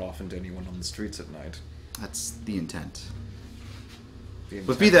happen rather often to anyone on the streets at night. That's the intent. The intent.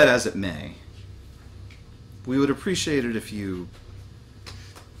 But be that as it may, we would appreciate it if you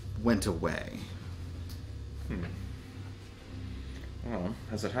went away. Well,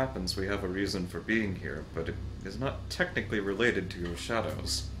 as it happens, we have a reason for being here, but it is not technically related to your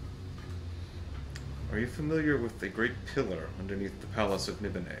shadows. Are you familiar with the great pillar underneath the Palace of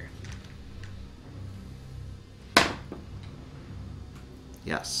Nibene?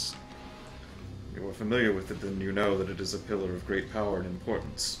 Yes. You are familiar with it, then you know that it is a pillar of great power and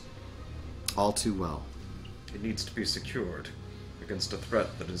importance. All too well. It needs to be secured against a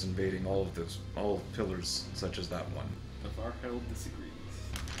threat that is invading all pillars such as that one. The Far Herald disagrees.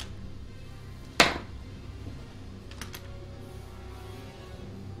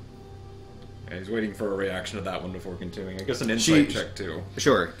 Yeah, he's waiting for a reaction to that one before continuing. I guess an insight check too.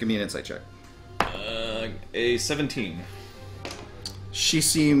 Sure, give me an insight check. A 17. She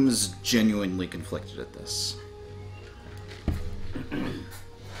seems genuinely conflicted at this.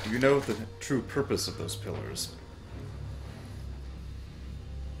 Do you know the true purpose of those pillars?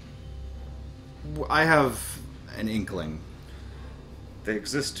 I have an inkling. They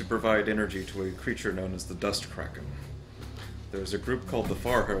exist to provide energy to a creature known as the Dust Kraken. There is a group called the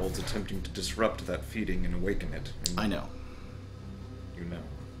Far Heralds attempting to disrupt that feeding and awaken it. And I know. You know.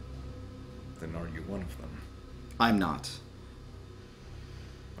 Then are you one of them? I'm not.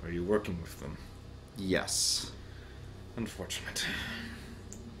 Are you working with them? Yes. Unfortunate.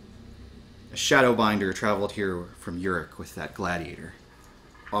 A Shadowbinder traveled here from Uruk with that gladiator,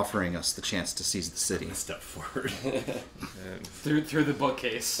 offering us the chance to seize the city. Step forward. Through the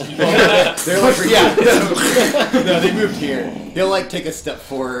bookcase. They're like, yeah. No, they moved here. They'll like take a step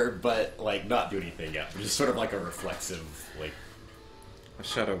forward, but like not do anything yet. Just sort of like a reflexive, like a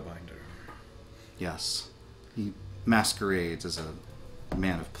Shadowbinder. Yes. He masquerades as a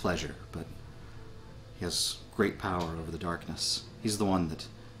man of pleasure, but he has great power over the darkness. He's the one that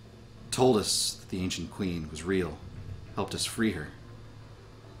told us that the ancient queen was real, helped us free her.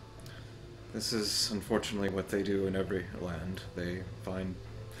 This is unfortunately what they do in every land. They find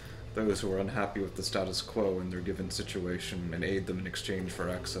those who are unhappy with the status quo in their given situation and aid them in exchange for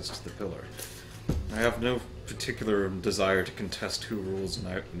access to the pillar. I have no particular desire to contest who rules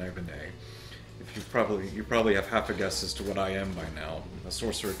Nibene. You probably have half a guess as to what I am by now. A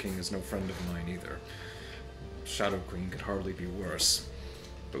Sorcerer King is no friend of mine either. Shadow Queen could hardly be worse.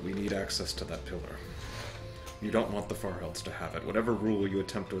 But we need access to that pillar. You don't want the Far Heralds to have it. Whatever rule you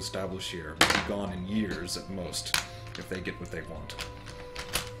attempt to establish here will be gone in years at most, if they get what they want.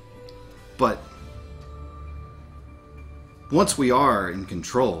 But once we are in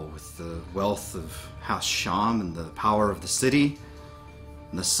control with the wealth of House Sham and the power of the city,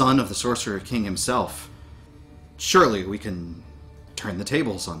 and the son of the Sorcerer King himself, surely we can turn the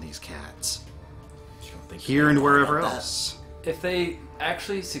tables on these cats. Here and wherever else. If they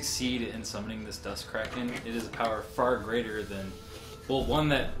actually succeed in summoning this Dust Kraken, it is a power far greater than, well, one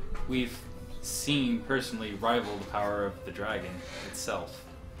that we've seen personally rival the power of the dragon itself.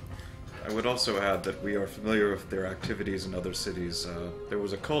 I would also add that we are familiar with their activities in other cities. There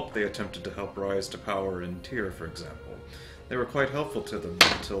was a cult they attempted to help rise to power in Tyr, for example. They were quite helpful to them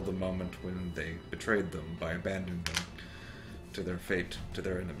until the moment when they betrayed them by abandoning them to their fate, to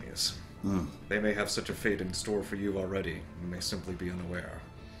their enemies. They may have such a fate in store for you already. You may simply be unaware.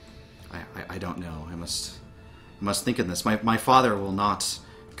 I don't know. I must think in this. My father will not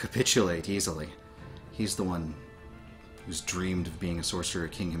capitulate easily. He's the one who's dreamed of being a Sorcerer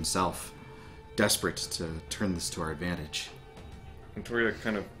King himself, desperate to turn this to our advantage. Antoria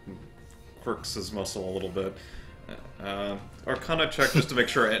kind of quirks his muscle a little bit. Arcana check just to make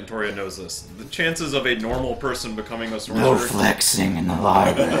sure Antoria knows this. The chances of a normal person becoming a sorcerer... No flexing in the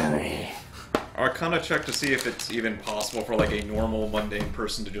library. Arcana check to see if it's even possible for like a normal, mundane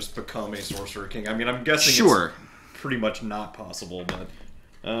person to just become a Sorcerer King. I mean, I'm guessing Sure. It's pretty much not possible,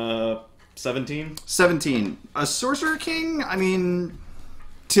 but... 17? 17. A Sorcerer King? I mean,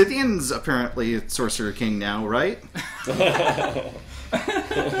 Tithian's apparently a Sorcerer King now, right?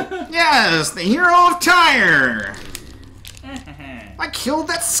 Yes, the hero of Tyre! I killed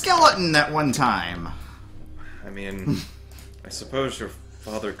that skeleton that one time. I mean, I suppose your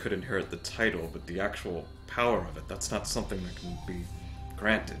father could inherit the title, but the actual power of it, that's not something that can be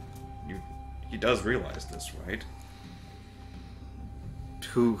granted. He does realize this, right?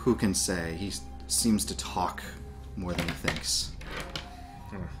 Who can say? He seems to talk more than he thinks.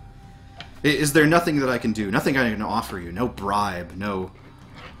 Is there nothing that I can do? Nothing I can offer you? No bribe? No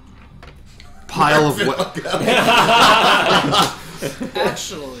pile of what?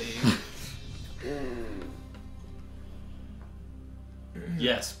 Actually,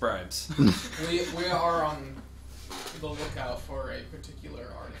 Yes, bribes. we are on the lookout for a particular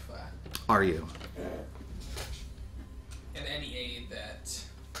artifact, Are you? and any aid that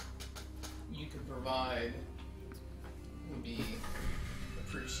you could provide would be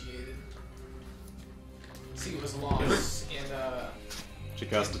appreciated. See, it was lost in She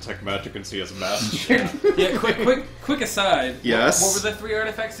casts Detect Magic and see his mask. Yeah, quick aside. Yes? What were the 3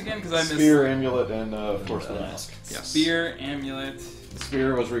 artifacts again? Because I missed... Spear, Amulet, and of course the mask. Yes. Spear, amulet... The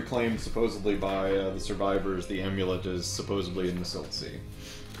spear was reclaimed supposedly by the survivors. The amulet is supposedly in the Silt Sea.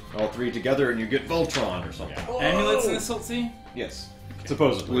 All 3 together and you get Voltron or something. Amulets in the Silt Sea? Yes.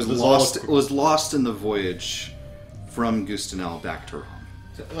 Supposedly. It was lost in the voyage from Gustanel back to Rome.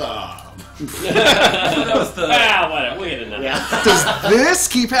 Ah. That was the... whatever. We had enough. Does this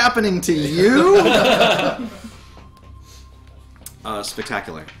keep happening to you?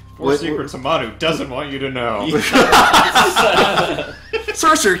 Spectacular. Four secrets Amadu doesn't want you to know.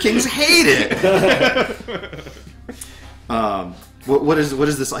 Sorcerer Kings hate it. What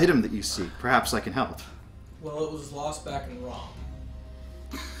is this item that you seek? Perhaps I can help. well, it was lost back in Rome.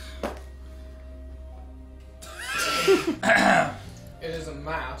 It is a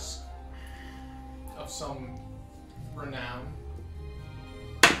mask of some renown.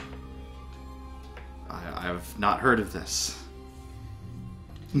 I've not heard of this.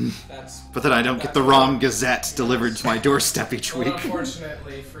 That's But then I don't get the Rom Gazette delivered to my doorstep each well, week.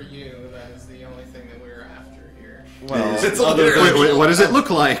 unfortunately for you, that is the only thing that we're after here. Well, It's Wait, what does it look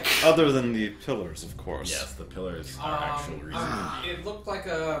like? other than the pillars, of course. Yes, the pillars are actual reason. It looked like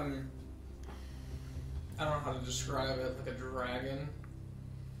I don't know how to describe it, like a dragon.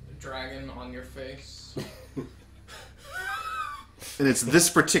 A dragon on your face. And it's this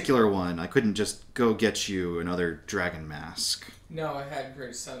particular one. I couldn't just go get you another dragon mask. No, it had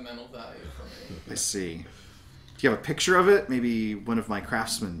great sentimental value for me. I see. Do you have a picture of it? Maybe one of my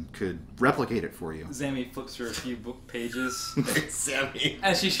craftsmen could replicate it for you. Zammy flips through a few book pages Sammy.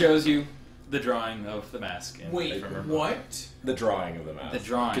 as she shows you the drawing of the mask. Wait, from her book. what? The drawing of the mask. The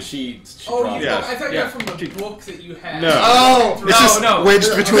drawing. Because she Oh, draws you yeah. I thought you Yeah. got from the book that you had. No. Oh! It's just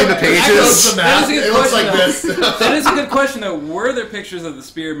wedged between the pages. That is a good It looks question, like this. That is a good question, though. Were there pictures of the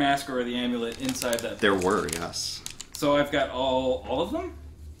spear, mask, or the amulet inside that? There were, yes. So I've got all of them?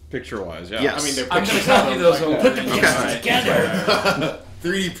 Picture-wise, yeah. Yes. I mean, they're I'm going to pictures copy of those them over. like and Okay. get Together.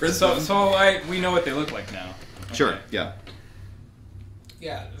 3D print. So we know what they look like now. Sure, Okay. yeah.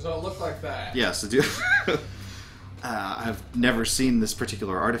 Yeah, so it looked like that. Yes, I do. I've never seen this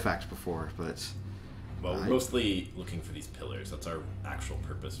particular artifact before, but Well, we're mostly looking for these pillars. That's our actual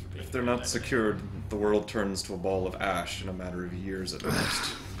purpose for being. If they're not secured, the world turns to a ball of ash in a matter of years at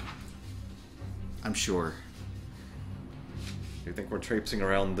most. I'm sure. Do you think we're traipsing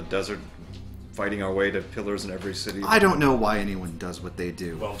around the desert, fighting our way to pillars in every city? I don't know why anyone does what they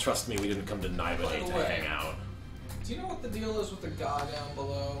do. Well, trust me, we didn't come to Nibelheim to hang out. Do you know what the deal is with the god down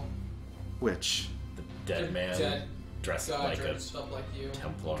below? Which? The dead man Dead dressed god like a dressed up like you.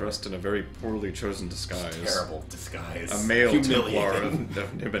 Templar. Dressed in a very poorly chosen disguise. Terrible disguise. A male Templar Humiliating.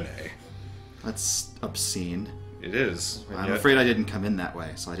 of Nibene. That's obscene. It is. and I'm yet- afraid I didn't come in that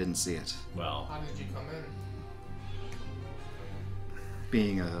way, so I didn't see it. Well, How did you come in?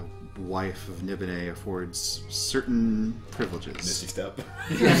 Being a wife of Nibene affords certain privileges. Misty Step.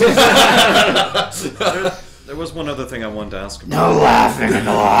 There was one other thing I wanted to ask about. No laughing in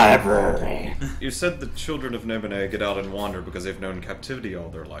the library. You said the children of Nibene get out and wander because they've known captivity all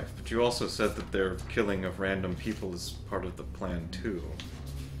their life, but you also said that their killing of random people is part of the plan too.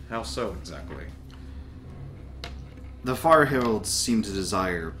 How so, exactly? The Far Heralds seem to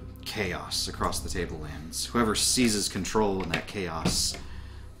desire chaos across the Tablelands. Whoever seizes control in that chaos,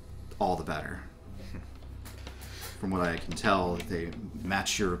 all the better. From what I can tell, they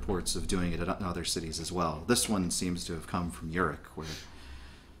match your reports of doing it in other cities as well. This one seems to have come from Uruk, where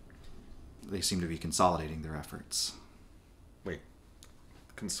they seem to be consolidating their efforts. Wait,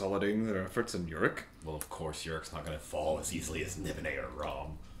 consolidating their efforts in Uruk? Well, of course, Uruk's not going to fall as easily as Nibene or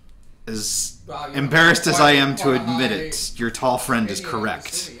Rom. As Well, you know, embarrassed as I am to quite a admit high it, your tall friend is opinion of the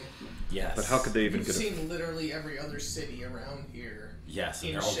correct. city. Yes. But how could they even You've get seen literally every other city around here. Yes, and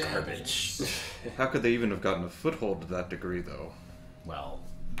in they're all shambles. garbage. How could they even have gotten a foothold to that degree, though? Well,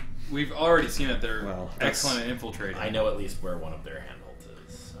 We've already seen that they're Well, excellent at infiltrating. I know at least where one of their handholds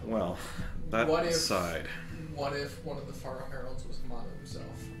is. So. Well, that What if- aside, What if one of the Far Heralds was Mono himself?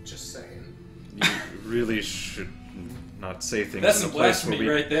 Just saying. you really should not say things That's in a a place where blasphemy we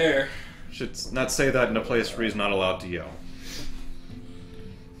right there. should not say that in a place where he's not allowed to yell.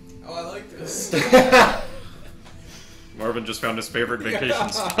 Oh, I like this. Marvin just found his favorite vacation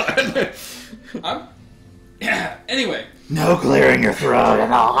spot. I'm. Anyway, No clearing your throat in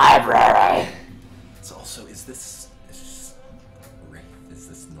the library. It's also, is this Wraith? Is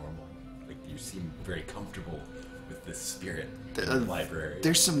this normal? Like, you seem very comfortable with this spirit in the library.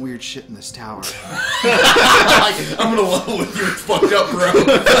 There's some weird shit in this tower. I'm gonna level with you. It's fucked up, bro.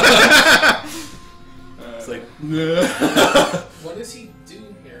 It's like, What does he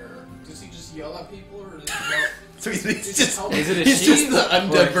do here? Does he just yell at people, or does he yell? so he's Does just. he help? is it a He's she just the or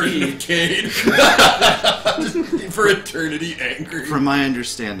undead a version he? of Cade. Just for eternity angry. From my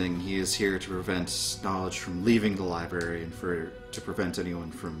understanding, he is here to prevent knowledge from leaving the library and to prevent anyone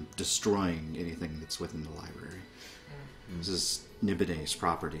from destroying anything that's within the library. This is Nibene's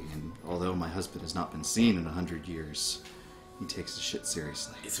property, and although my husband has not been seen in 100 years, he takes his shit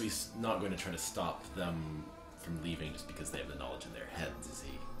seriously. So he's not going to try to stop them from leaving just because they have the knowledge in their heads, is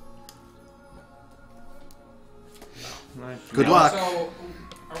he? Good luck. So,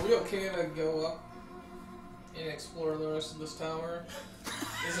 are we okay to go up and explore the rest of this tower?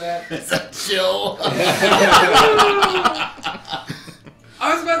 Is that? Is that chill?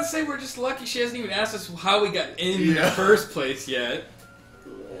 I was about to say we're just lucky she hasn't even asked us how we got in the first place yet.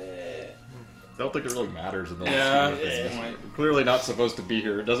 I don't think it really matters in the Yeah, last at this point. We're clearly not supposed to be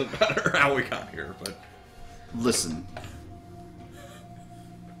here. It doesn't matter how we got here, but Listen.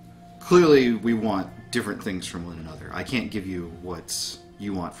 Clearly, we want different things from one another. I can't give you what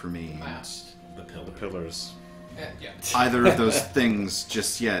you want from me, and The pillar. the pillars. Yeah. either of those things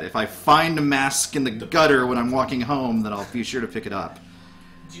just yet. If I find a mask in the gutter when I'm walking home, then I'll be sure to pick it up.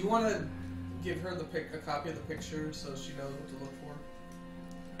 Do you want to give her a copy of the picture so she knows what to look for?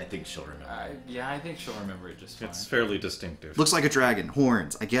 I think she'll remember. I think she'll remember it just fine. It's fairly distinctive. Looks like a dragon.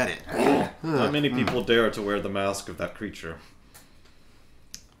 Horns. I get it. Not many people dare to wear the mask of that creature.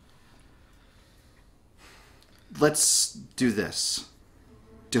 Let's do this.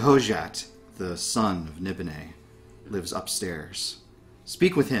 Dehojat, the son of Nibene, lives upstairs.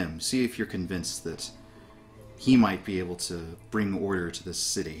 Speak with him. See if you're convinced that he might be able to bring order to this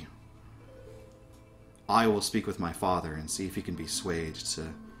city. I will speak with my father and see if he can be swayed to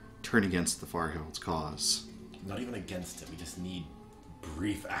turn against the Farhild's cause. Not even against it. We just need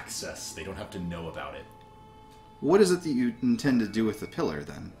brief access. They don't have to know about it. What is it that you intend to do with the pillar,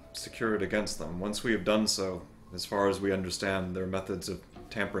 then? Secure it against them. Once we have done so, as far as we understand, their methods of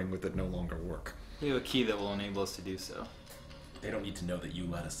tampering with it no longer work. We have a key that will enable us to do so. They don't need to know that you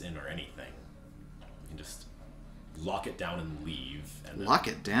let us in or anything. You can just lock it down and leave. And then Lock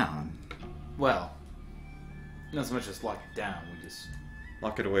it down. Well, not so much as lock it down. We just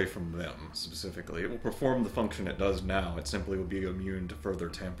Lock it away from them, specifically. It will perform the function it does now. It simply will be immune to further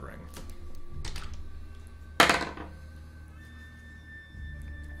tampering.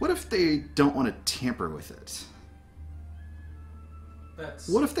 What if they don't want to tamper with it?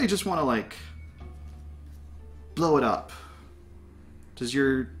 What if they just want to, like, blow it up? Does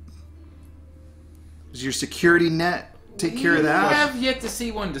your security net take care of that? I have yet to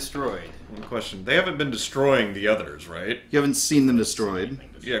see one destroyed. One question. They haven't been destroying the others, right? You haven't seen them destroyed.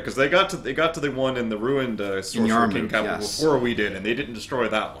 Yeah, because they got to the one in the ruined Sorcerer King capital before we did, and they didn't destroy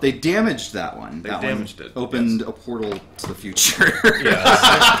that one. They damaged that one. They damaged it. Opened a portal to the future.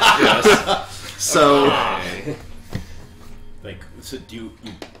 Yes. So, like, so do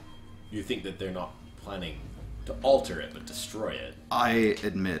you think that they're not planning to alter it, but destroy it? I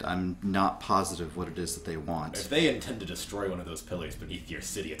admit I'm not positive what it is that they want. If they intend to destroy one of those pillars beneath your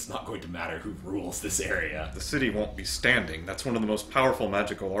city, it's not going to matter who rules this area. The city won't be standing. That's one of the most powerful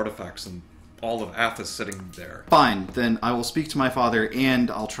magical artifacts in all of Athos sitting there. Fine, then I will speak to my father and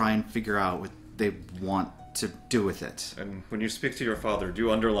I'll try and figure out what they want to do with it. And when you speak to your father,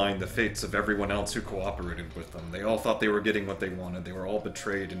 do underline the fates of everyone else who cooperated with them. They all thought they were getting what they wanted. They were all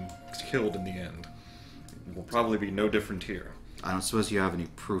betrayed and killed in the end. It will probably be no different here. I don't suppose you have any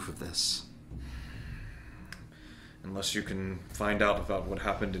proof of this. Unless you can find out about what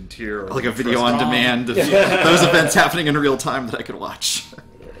happened in Tyr. Or like a video on demand of those events happening in real time that I could watch.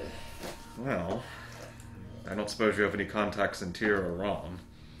 Well, I don't suppose you have any contacts in Tyr or Rom.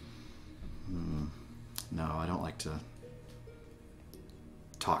 No, I don't like to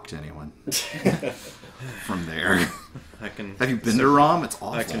talk to anyone from there. Have you been to Rom? It's awful.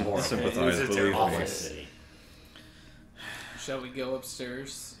 I can sympathize, believe me. City. Shall we go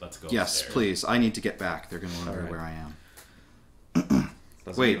upstairs? Let's go Yes, upstairs. please. I need to get back. They're going to wonder where I am.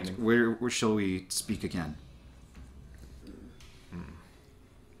 Wait, where shall we speak again?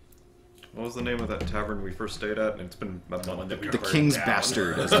 What was the name of that tavern we first stayed at? It's been about The one that we The burned King's down.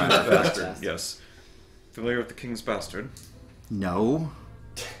 Bastard, as a matter of fact. Bastard. Yes. Familiar with the King's Bastard? No.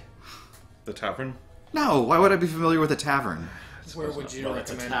 The tavern? No, why would I be familiar with a tavern? Where would you No,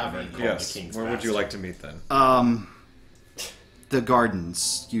 it's a recommend? tavern called Yes. the King's Where would you Bastard. like to meet then? The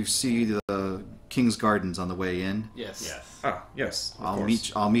gardens. You see the King's Gardens on the way in? Yes. Yes. Ah, yes. Of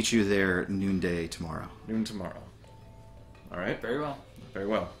course. I'll meet you there at noonday tomorrow. Noon tomorrow. All right. Very well. Very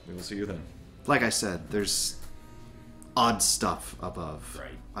well. We will see you then. Like I said, there's odd stuff above.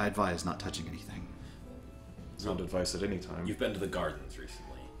 Right. I advise not touching anything. Sound advice at any time. You've been to the gardens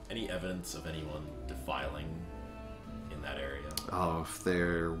recently. Any evidence of anyone defiling in that area? Oh, if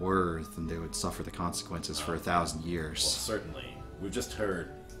there were, then they would suffer the consequences for 1,000 years. Well, certainly. We've just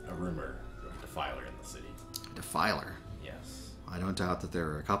heard a rumor of a defiler in the city. Defiler. Yes. I don't doubt that there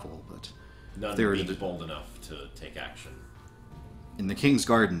are a couple, but None They were being the- bold enough to take action. in the King's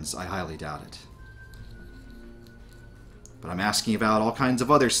Gardens, I highly doubt it. But I'm asking about all kinds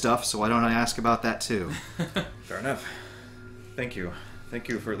of other stuff, so why don't I ask about that too? Fair enough. Thank you. Thank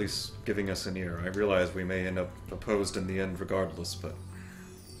you for at least giving us an ear. I realize we may end up opposed in the end regardless, but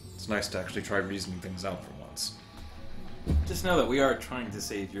it's nice to actually try reasoning things out for once. Just know that we are trying to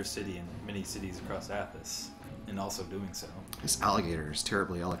save your city and many cities across Athos, and also doing so. This alligator is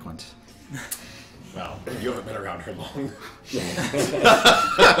terribly eloquent. Well, you haven't been around her long.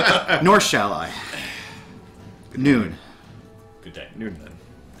 Nor shall I. Noon. Good day. Noon then.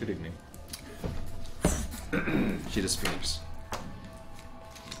 Good evening. She disappears.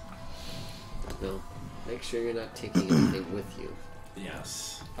 No. Make sure you're not taking anything with you.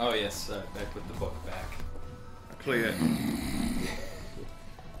 Yes. Oh yes, I put the book back. Actually,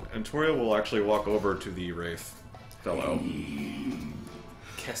 Antoria will actually walk over to the Wraith fellow.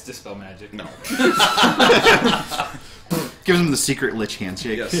 Cast Dispel Magic. No. Gives him the secret lich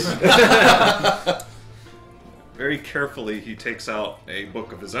handshake. Yes. Very carefully, he takes out a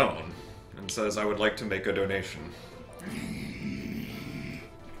book of his own and says, I would like to make a donation.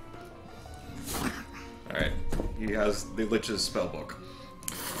 Alright. He has the Lich's spellbook.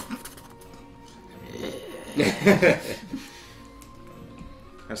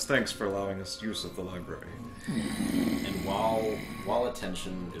 As thanks for allowing us use of the library. And while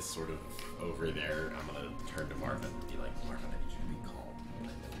attention is sort of over there, I'm gonna turn to Marvin and be like, Marvin, I need you to be calm. I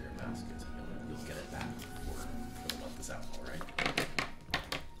know your mask is. You'll get it back before the month is out. All right?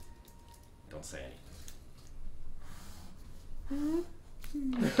 Don't say anything.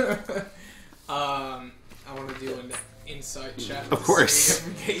 I want to do an insight check. Of course.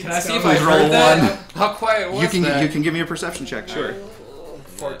 Can I see if Please I roll heard that? one. How quiet was that? You can give me a perception check, sure.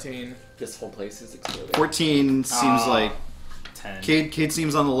 14. This whole place is exploding. 14 seems like 10. Cade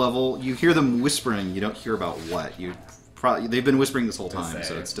seems on the level. You hear them whispering. You don't hear about what. You they've been whispering this whole time, Say.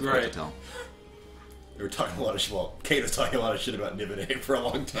 so it's difficult to Right. tell. We were talking a lot of shit. Well, Kate was talking a lot of shit about Nibide for a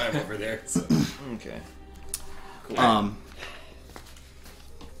long time over there. So. Okay. Cool. And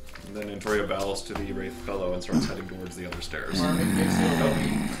then Antoria bows to the Wraith fellow and starts heading towards the other stairs. Marvin gives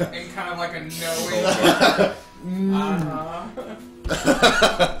it in kind of like a knowing.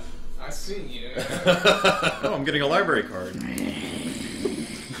 I see you. Oh, I'm getting a library card.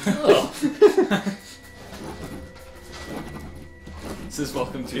 This is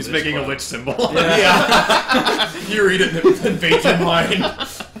welcome to He's Lich making a Club. lich symbol. Yeah. You read it and bait in mine.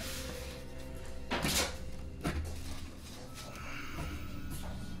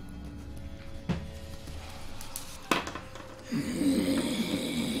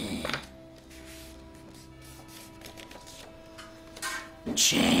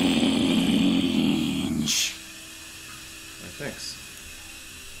 Change. Thanks.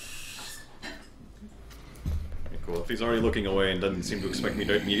 Okay, cool. If he's already looking away and doesn't seem to expect me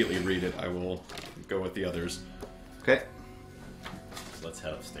to immediately read it, I will go with the others. Okay. Let's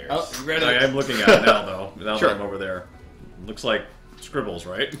head upstairs. Oh, you read I it. am looking at it now, though. Now Sure. that I'm over there. Looks like scribbles,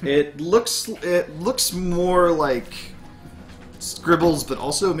 right? It looks more like scribbles, but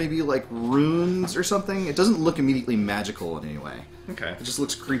also maybe like runes or something. It doesn't look immediately magical in any way. Okay. It just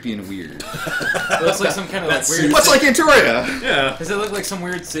looks creepy and weird. It looks like some kind of like weird. Much like Antoria! Yeah. Does it look like some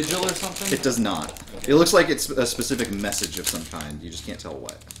weird sigil or something? It does not. It looks like it's a specific message of some kind. You just can't tell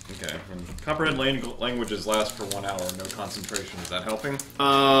what. Okay. And comprehend languages last for 1 hour. No concentration. Is that helping?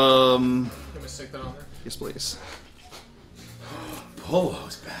 Can we stick that on there? Yes, please.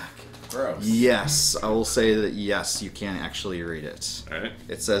 Polo's back. Gross. Yes, I will say that yes, you can actually read it. Alright.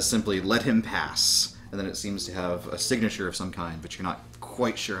 It says simply, let him pass. And then it seems to have a signature of some kind, but you're not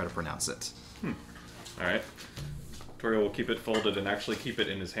quite sure how to pronounce it. Alright. Tori will keep it folded and actually keep it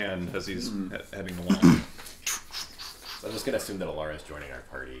in his hand as he's heading along. So I'm just gonna assume that Alara is joining our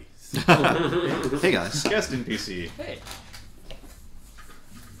party. Hey guys. Guest NPC. Hey.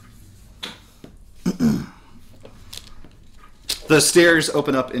 The stairs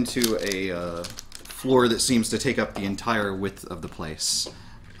open up into a floor that seems to take up the entire width of the place.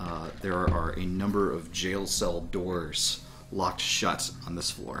 There are a number of jail cell doors locked shut on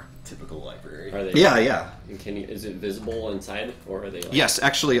this floor. Typical library. Are they? Yeah. And is it visible inside, or are they? Like, Yes,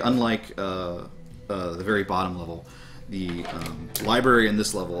 actually, unlike the very bottom level, the library and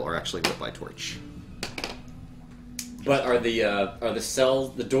this level are actually lit by torch. But are the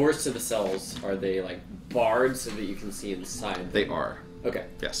cells, the doors to the cells, are they like barred so that you can see inside? They are. Okay.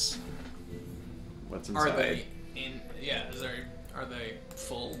 Yes. What's inside? Are they in? Yeah. Are they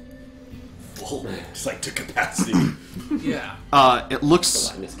full? Full, just like to capacity. Yeah. It looks.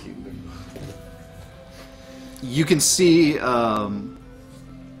 The line is cute. You can see.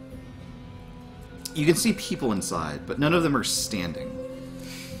 You can see people inside, but none of them are standing.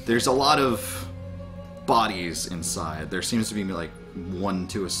 There's a lot of bodies inside. There seems to be like 1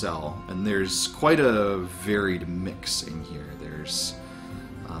 to a cell, and there's quite a varied mix in here. There's,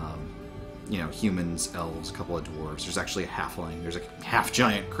 humans, elves, a couple of dwarves. There's actually a halfling. There's a half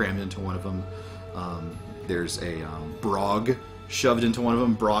giant crammed into one of them. There's a brog shoved into one of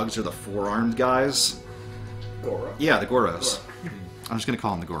them. Brogs are the 4-armed guys. Gora. Yeah, the Goros. I'm just gonna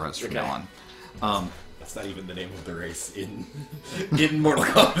call them the Goros from Okay. now on. That's not even the name of the race in Mortal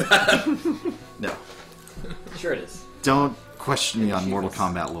Kombat. No. Sure it is. Don't question me on Mortal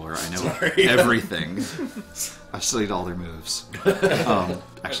Kombat lore. I know Sorry. everything. I've studied all their moves.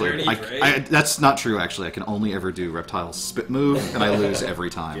 Actually, Attorneys, right? that's not true. Actually, I can only ever do Reptile's spit move, and I lose every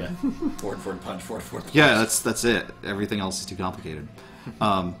time. Yeah. Forward punch, forward punch. Yeah, that's it. Everything else is too complicated.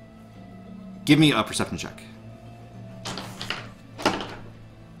 Give me a perception check.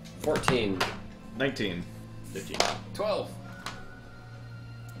 14. 19. 15. 12.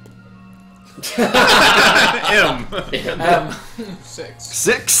 M. 6.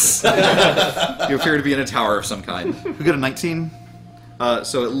 6. You appear to be in a tower of some kind. Who got a 19?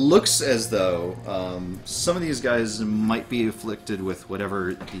 So it looks as though some of these guys might be afflicted with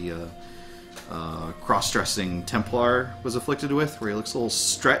whatever the cross-dressing Templar was afflicted with, where he looks a little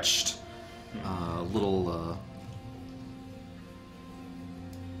stretched, a little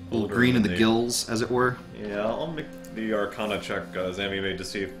Older green in than the they- gills, as it were. Yeah, I'll make the Arcana check Zammy made to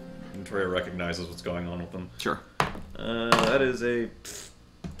see if Antoria recognizes what's going on with them. Sure. That is a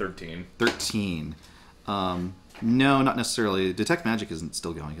 13. 13. No, not necessarily. Detect magic isn't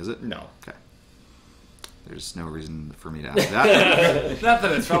still going, is it? No. Okay. There's no reason for me to ask that. Not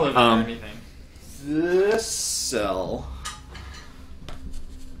that it's relevant or anything. This cell,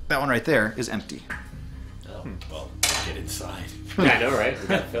 that one right there, is empty. Oh, well, get inside. Yeah, I know, right? We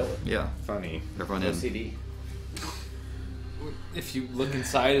gotta fill it. Yeah, Funny. everyone in. OCD. If you look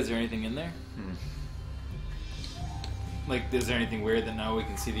inside, is there anything in there? Like, is there anything weird that now we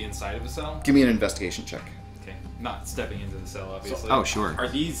can see the inside of a cell? Give me an investigation check. Okay, not stepping into the cell, obviously. Oh, sure. Are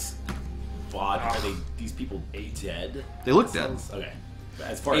these these people dead? They look dead. Okay.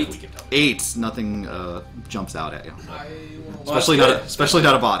 As far as we can tell. 8, nothing jumps out at you. Especially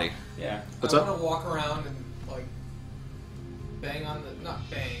not a body. Yeah. What's I up? want to walk around and like bang on the not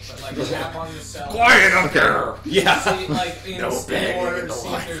bang, but like tap on the cell. Quiet up there! Yeah. See, like in No banging order in to the see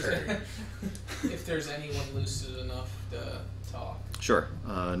library. if there's anyone lucid enough to talk. Sure.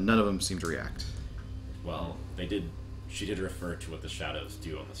 None of them seem to react. Well, she did refer to what the shadows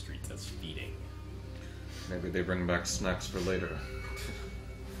do on the streets as feeding. Maybe they bring back snacks for later.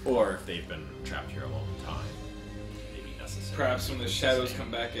 Or if they've been trapped here a long time. Maybe necessary. Perhaps when the shadows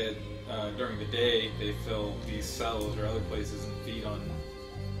come back during the day, they fill these cells or other places and feed on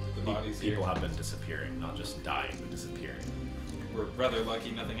the bodies here. People have been disappearing, not just dying, but disappearing. We're rather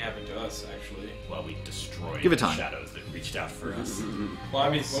lucky nothing happened to us, actually. Well, we destroyed Give it the time. shadows that reached out for us. Well, I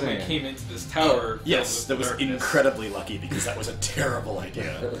mean, when we came into this tower... Yes, that filled with was darkness. incredibly lucky because that was a terrible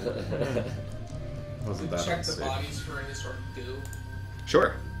idea. Wasn't that Check the unsafe? bodies for any sort of goo.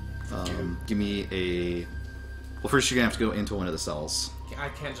 Sure. Give me a... Well, first you're going to have to go into one of the cells. I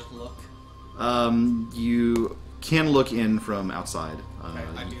can't just look. You can look in from outside.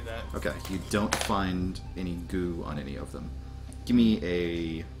 I do that. Okay, you don't find any goo on any of them. Give me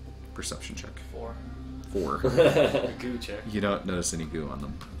a perception check. 4. 4. A goo check. You don't notice any goo on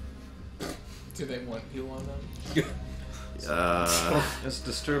them. Do they want goo on them? As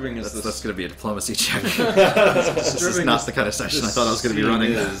disturbing as That's going to be a diplomacy check. This is disturbing not as the kind of session I this thought I was going to be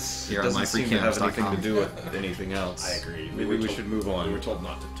running is, here it on my doesn't seem to have anything freecams.com. to do with anything else. I agree. Maybe we should move on. We were told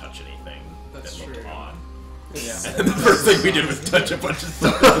not to touch anything That's that looked true. odd. Yeah. And the first thing we did was touch a bunch of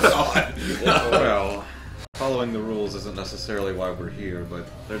stuff that was odd. Well, following the rules isn't necessarily why we're here, but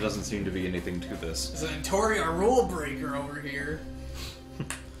there doesn't seem to be anything to this. Is it Tori, a rule breaker over here?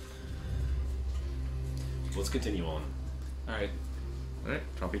 Let's continue on. Alright. Alright,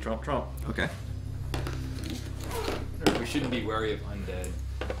 trumpy trump trump. Okay. We shouldn't be wary of undead.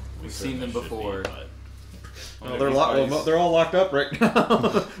 We've seen them certainly should before. be, but Oh, they're all locked up right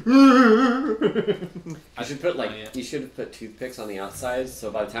now. I should put you should have put toothpicks on the outside, so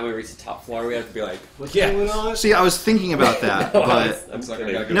by the time we reach the top floor, we have to be like, what's going on? See, I was thinking about that, but I'm like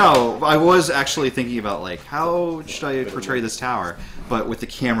kidding. I got no, I was actually thinking about like how should I portray this tower, but with the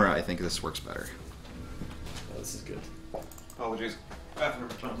camera, I think this works better. Oh, this is good. Apologies.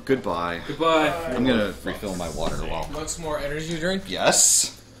 Goodbye. Goodbye. I'm gonna refill my water while. Want some more energy drink?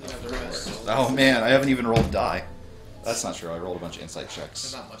 Yes. You have the rest. Oh man, I haven't even rolled die. That's not true. I rolled a bunch of insight There's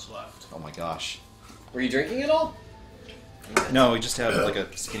checks. not much left. Oh my gosh. Were you drinking it all? No, we just had like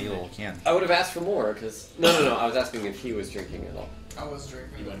a skinny little can. I would have asked for more, because... No, I was asking if he was drinking it all. I was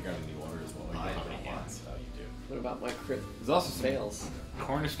drinking. you went grabbing the water as well. You don't have any hands. How you do? What about my crit There's also some fails?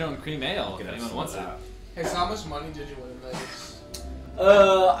 Cornerstone cream ale, if Get anyone some wants of it. that. Hey, so how much money did you win in Vegas?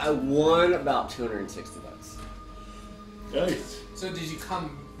 I won about $260. Nice. So did you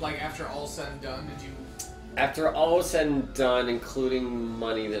come, like, after all said and done, did you... After all was said and done, including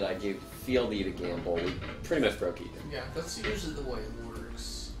money that I gave Fieldy to gamble, we pretty much broke even. Yeah, that's usually the way it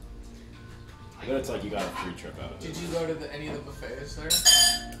works. Then it's like you got a free trip out of it. Did you go to any of the buffets there?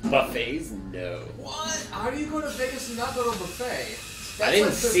 Buffets? No. What? How do you go to Vegas and not go to a buffet? I didn't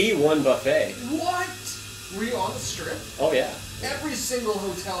like the- see one buffet. What? Were you on the strip? Oh, yeah. Every single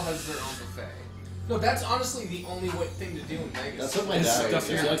hotel has their own buffet. No, that's honestly the only thing to do in Vegas. That's what my dad does.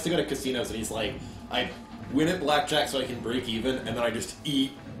 He likes to go to casinos and he's like, I win at blackjack so I can break even, and then I just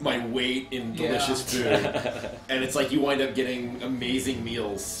eat my weight in delicious food. And it's like you wind up getting amazing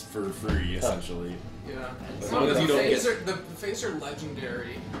meals for free, essentially. Yeah. As No, long the, as you don't buffets get- are, the buffets are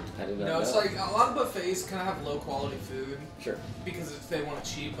legendary. I did not No, know. it's like a lot of buffets kind of have low quality food Sure. because they want it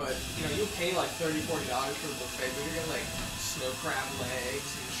cheap, but you know, you'll pay like $30, $40 for a buffet, but you're getting like snow crab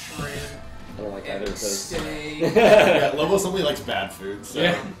legs and shrimp I don't like either and of those. steak. Yeah, Lobos only likes bad food, so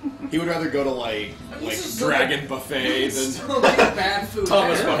he would rather go to like this is still Dragon like- Buffet than Still like bad food.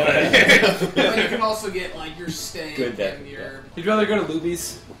 Thomas there. Buffet. But you can also get like your steak Good then, and your. You'd rather go to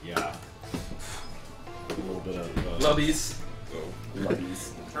Luby's? Yeah. A little bit of Lubbies. Lubbies.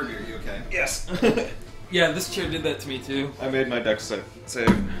 Fergie, are you okay? Yes. Yeah, this chair did that to me too. I made my deck save.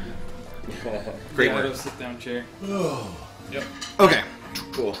 Great yeah, work. little sit-down chair. Yep. Okay.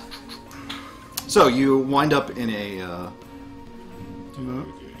 Cool. So you wind up in a.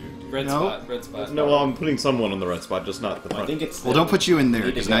 Red No. spot, red spot. No, well, I'm putting someone on the right spot, just not the I front. think it's. Well, don't put you in there Need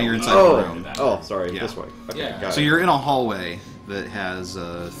to because go. now you're inside Oh, the room. oh, sorry, Yeah. this way. Okay, Yeah. got So it. you're in a hallway that has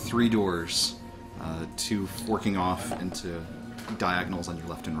 3 doors, 2 forking off into diagonals on your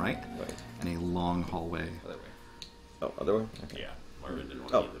left and right, Right. and a long hallway Oh, other one? Okay. Yeah, Marvin didn't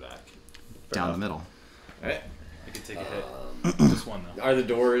want Oh. to be in the back. down the middle. Alright. I could take a hit. Just one though. Are the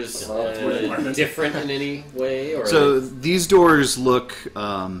doors different in any way? Or So these doors look.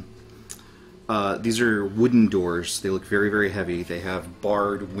 These are wooden doors. They look very, very heavy. They have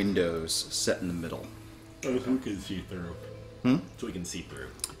barred windows set in the middle. Oh, so we can see through. So we can see through.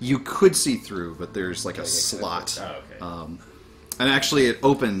 You could see through, but there's like a slot. Oh, okay. And actually, it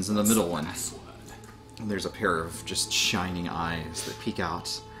opens in the middle one. And there's a pair of just shining eyes that peek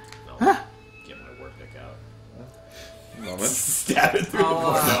out. Get my work pick out. Moment. Stab it through the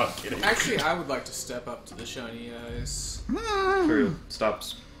door. No, I'm kidding. Actually, I would like to step up to the shiny eyes. Kiryu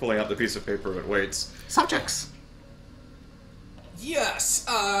stops pulling out the piece of paper but waits. Subjects. Yes,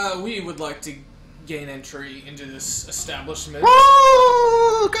 we would like to gain entry into this establishment.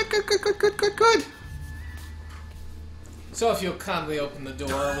 Woo! Good. So if you'll kindly open the door,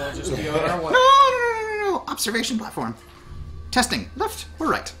 we'll just be on our way. No. Observation platform. Testing. Left or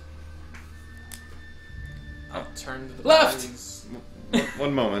right? I'll turn to the Left! bodies.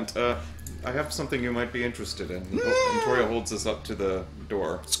 One moment. I have something you might be interested in. And Toria holds this up to the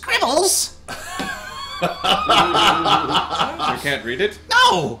door. Scribbles? You can't read it?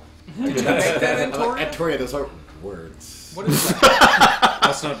 No! Did you make that in Toria? Toria, those are words. What is that?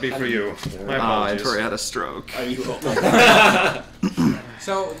 Must not be for you. My apologies. Tori had a stroke.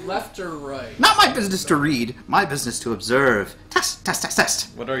 So, left or right? Not my business to read. My business to observe. Test.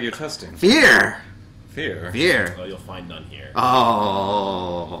 What are you testing? Fear. Fear. Well, you'll find none here.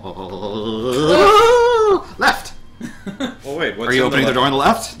 Oh. Left. Well, wait. What's Are you in opening the door on the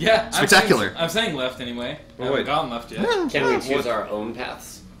left? Yeah, Spectacular. I'm saying left anyway. I Oh, haven't wait. gone left yet. Can we choose our own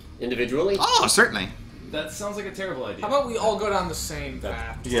paths individually? Oh, certainly. That sounds like a terrible idea. How about we all go down the same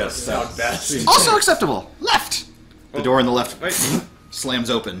path? Yes. Sound best. Also acceptable. Left. The door on the left Wait. slams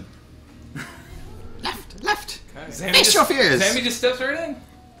open. Left. Okay. Face your fears. Sammy just steps right in.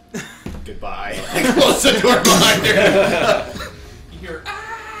 Goodbye. Close the door behind her. You hear,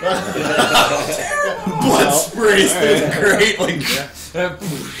 Blood sprays through the grate. Like,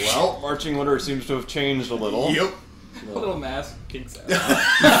 Well, marching order seems to have changed a little. yep. A little mask kicks out. And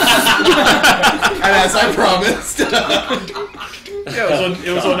as I promised. Yeah,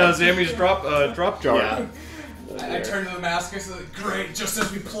 it was on Zami's drop jar. Yeah. I turn to the mask and say, great, just as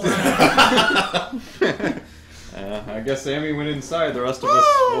we planned. I guess Sammy went inside. The rest of us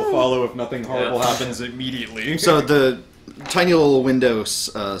will follow if nothing horrible happens immediately. So the tiny little window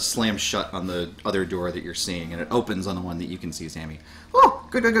slams shut on the other door that you're seeing, and it opens on the one that you can see, Sammy. Oh,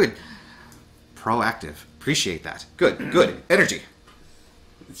 good. Proactive. Appreciate that. Good. Energy.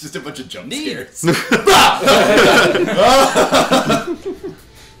 It's just a bunch of jump scares.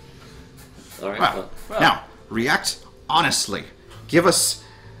 All right. Wow. Now, react honestly. Give us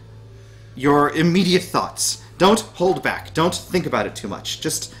your immediate thoughts. Don't hold back. Don't think about it too much.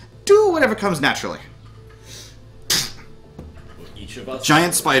 Just do whatever comes naturally. Each of us.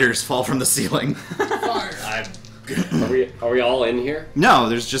 Giant spiders fall from the ceiling. I'm Are we all in here? No,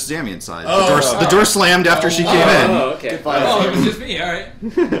 there's just Zammy inside. Oh, the door slammed after she came in. Oh, okay. Oh, it was just me. All right.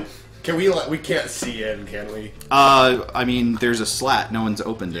 Can we? We can't see in, can we? I mean, there's a slat. No one's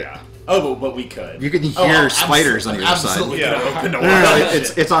opened it. Yeah. Oh, but we could. You can hear spiders on the other side. Absolutely. Yeah. Open the No,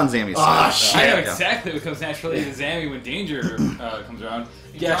 window. it's on Zammy's Ah, side. I know shit. exactly what comes naturally to Zammy when danger comes around.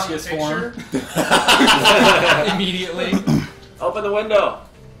 Gaseous You draw form. the Immediately. Open the window.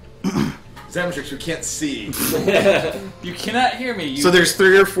 Zamatrix, we can't see. You cannot hear me. So there's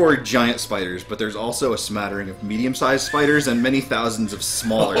 3 or 4 giant spiders, but there's also a smattering of medium-sized spiders and many thousands of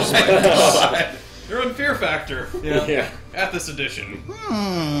smaller spiders. You're on Fear Factor. Yeah. At this edition.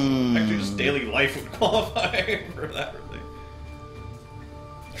 Actually, just daily life would qualify for that,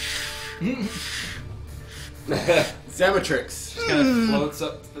 really. Zamatrix. Just kind of floats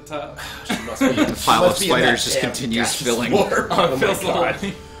up to the top. The pile of spiders just continues filling. Oh, it feels the whole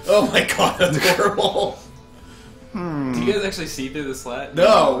thing. Oh my god, that's horrible. Do you guys actually see through the slat?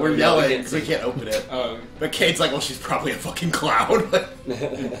 No, we're yelling because we can't open it. Oh. But Kate's like, well, she's probably a fucking clown.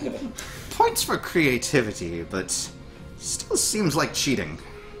 Points for creativity, but still seems like cheating.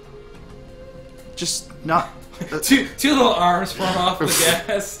 Just not... Two little arms form off the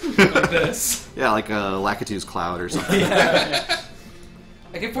gas like this. Yeah, like a Lakitu's cloud or something. Yeah.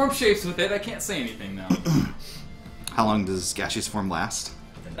 I can form shapes with it. I can't say anything now. How long does gaseous form last?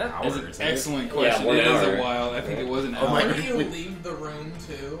 That is an isn't it? excellent question. 1 It is hour. a while. I think it was an Oh hour. my When God. do you leave the room,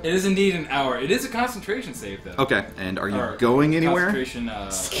 too? It is indeed an hour. It is a concentration save, though. Okay, and are you Or going anywhere? Concentration.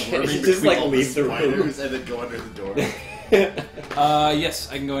 You just like leave the room. Spiders and then go under the door. Yes,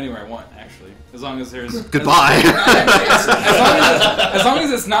 I can go anywhere I want, actually. As long as there's... Goodbye. As long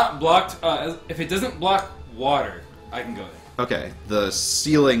as it's not blocked... if it doesn't block water, I can go there. Okay, the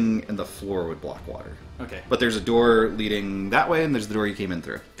ceiling and the floor would block water. Okay. But there's a door leading that way, and there's the door you came in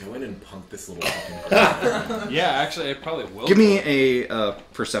through. Go in and punk this little fucking girl. Yeah, actually, I probably will. Give me a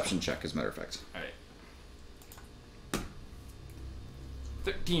perception check, as a matter of fact. Alright.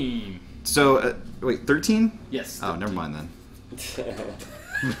 13. So, wait, 13? Yes. Oh, never mind then.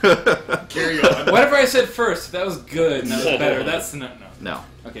 Carry on. Whatever I said first, if that was good and that was better, that's no. No.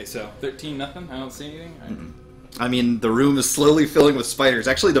 Okay, so 13, nothing? I don't see anything? All right. I mean, the room is slowly filling with spiders.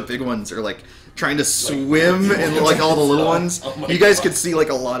 Actually, the big ones are, like, trying to swim in, like, all the little ones. Oh my you guys God. could see, like,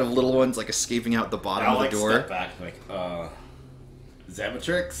 a lot of little ones, like, escaping out the bottom I'll, of like, the door. step back, like,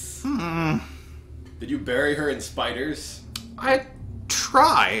 Zamatrix? Did you bury her in spiders? I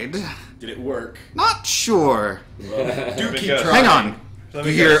tried. Did it work? Not sure. Do me keep guess. trying. Hang on. Let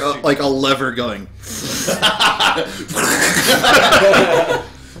You me hear, guess. like, a lever going.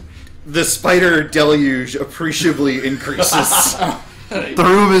 The spider deluge appreciably increases. The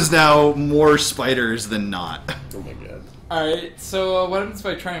room is now more spiders than not. Oh my god. Alright, so what happens if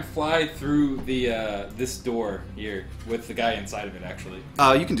I try and fly through the this door here with the guy inside of it, actually?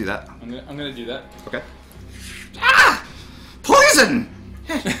 You can do that. I'm gonna do that. Okay. Ah! Poison!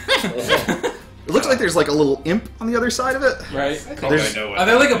 It looks like there's like a little imp on the other side of it. Right? I think There's- I know what Are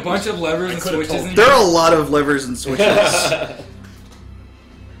there like a bunch of levers I and could've switches told in There here? are a lot of levers and switches.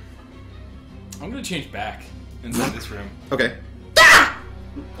 I'm gonna change back inside this room. Okay.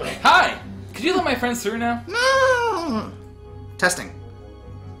 Hi! Could you let my friends through now? No. Testing.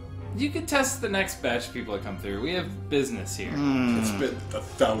 You could test the next batch of people that come through. We have business here. It's been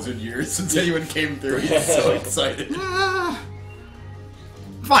 1,000 years since anyone came through. He's so excited.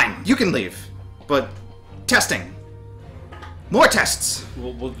 Fine, you can leave. But testing. More tests.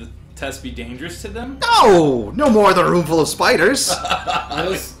 Will the test be dangerous to them? No! No more than a room full of spiders. So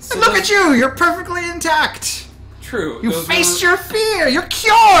Look those- at you! You're perfectly intact! True. You those faced were, your fear! You're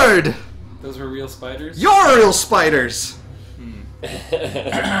cured! Those were real spiders? You're real spiders!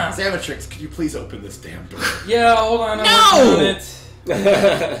 Zamatrix, can you please open this damn door? Yeah, hold on. I'm No! working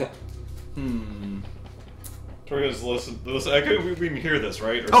on it. Toria's listen. I could, we can hear this,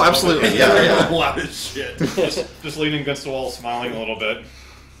 right? Or Oh, absolutely, yeah. Loud as shit. Just leaning against the wall, smiling a little bit.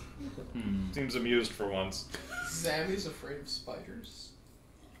 Seems amused for once. Zammy's afraid of spiders.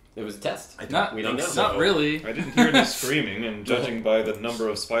 It was a test. Not, We don't know. not really. I didn't hear any screaming, and judging by the number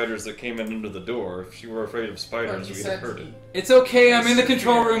of spiders that came in under the door, if she were afraid of spiders, He we'd said have heard it. It's okay. I'm in the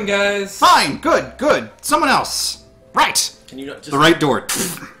control room, guys. Fine, good. Someone else. Right. Can you not just The right door.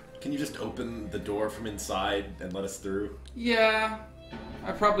 Can you just open the door from inside and let us through? Yeah,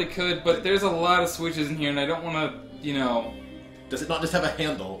 I probably could, but there's a lot of switches in here, and I don't want to, Does it not just have a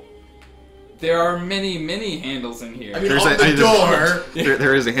handle? There are many, many handles in here. I mean, There's on a- the door.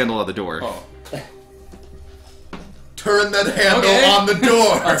 There is a handle at the door. Oh. Turn that handle Okay. on the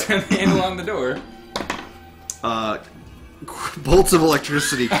door. I'll turn the handle on the door. Bolts of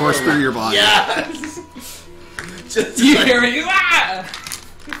electricity course through your body. Yes. Just You like- hear me? Ah!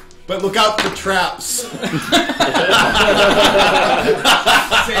 But look out for traps.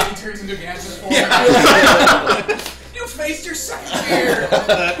 Sammy turns into Gans's form. You faced your second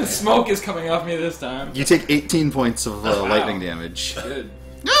fear. Smoke is coming off me this time. You take 18 points of lightning damage. Good.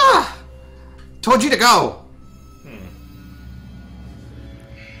 Ah! Told you to go!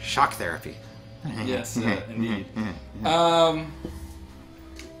 Shock therapy. Yes, indeed.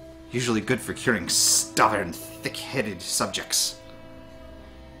 Usually good for curing stubborn, thick-headed subjects.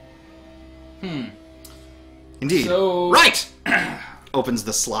 Indeed. So- Right! Opens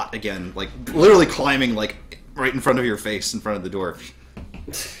the slot again, like, literally climbing, like, right in front of your face, in front of the door.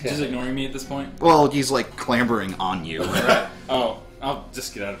 Just ignoring me at this point. Well, he's, like, clambering on you. Oh, I'll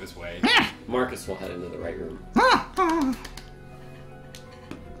just get out of his way. Marcus will head into the right room.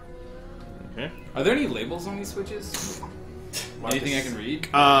 Are there any labels on these switches? Anything I can read?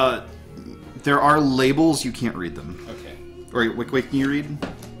 There are labels, you can't read them. Okay. Wait, can you read?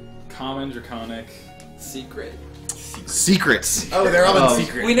 Common, draconic, secret. Secrets. Oh, they're all in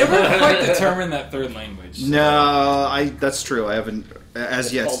secret. We never quite determined that third language. No, that's true. I haven't,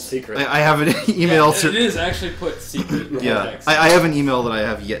 as yet. called secret. I have an email It to. is actually put secret. in Yeah, text. I have an email that I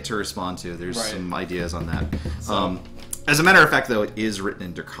have yet to respond to. There's Right. some ideas on that. As a matter of fact, though, it is written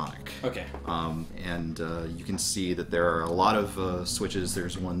in Draconic. Okay. And you can see that there are a lot of switches.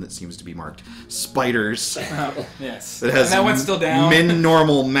 There's one that seems to be marked spiders. Yes. That has and that one's still down. min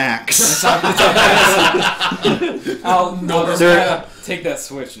normal max. I'll just There- kinda take that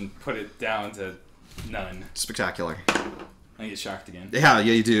switch and put it down to None. Spectacular. I get shocked again. Yeah,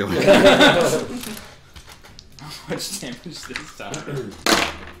 you do. How much damage this time?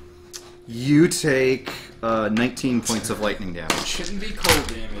 You take 19 points of lightning damage. Shouldn't be cold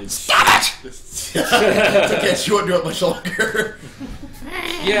damage. Stop it! It's okay, she won't do it much longer.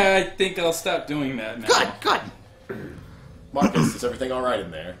 Yeah, I think I'll stop doing that now. Good. Marcus, is everything alright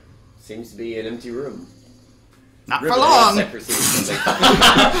in there? Seems to be an empty room. Not for long. That's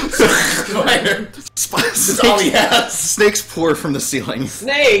all he has. Snakes pour from the ceiling.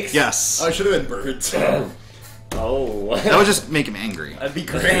 Snakes! Yes. Oh, it should have been birds. Oh. That would just make him angry. That'd be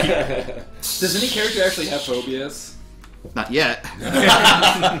great. Does any character actually have phobias? Not yet.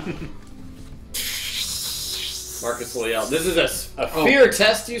 Marcus will yell. This is a fear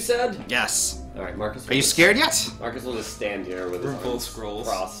test, you said? Yes. Alright, Marcus. Are you scared yet? Marcus will just stand here with his Full arms scrolls.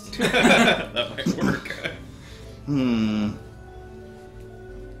 crossed. That might work.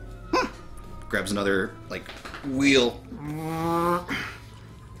 Grabs another, wheel.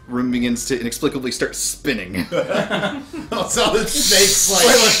 Room begins to inexplicably start spinning. Oh, so the snake's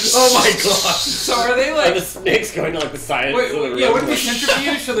oh my god. So are they Are the snakes going to the sides of the room? Yeah, what are they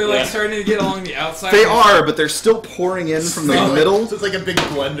centrifuge? So they're starting to get along the outside? They are, but they're still pouring in from the middle. So it's like a big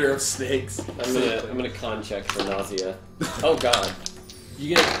blender of snakes. I'm gonna con check for nausea. Oh god.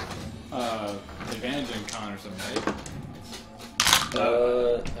 You get advantage in con or something, right?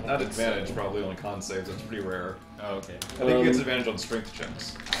 Not advantage, probably only con saves. That's pretty rare. Oh, okay. I think he gets advantage on strength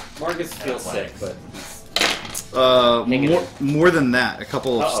checks. Marcus feels sick, but More than that, a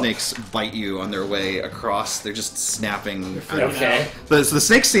couple of Uh-oh. snakes bite you on their way across. They're just snapping. okay. So the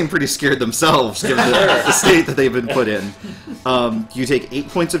snakes seem pretty scared themselves, given the state that they've been put in. You take 8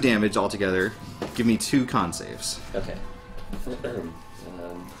 points of damage altogether. Give me 2 con saves. Okay.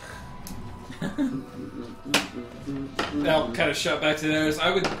 I'll kind of shut back to those.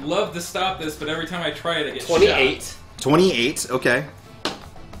 I would love to stop this, but every time I try it, I get 28 shot. 28, okay.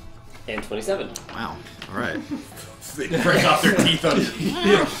 and 27. Wow, alright. They break off their teeth on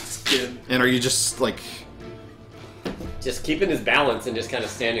his skin. And are you just, Just keeping his balance and just kind of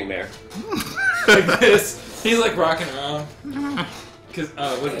standing there. Like this. He's rocking around. Cause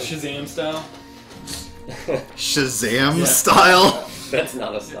with Shazam style. Shazam style? That's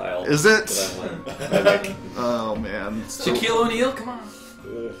not a style. Is it? that I like. Oh, man. Shaquille O'Neal, come on.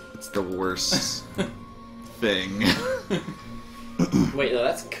 It's the worst thing. Wait, no,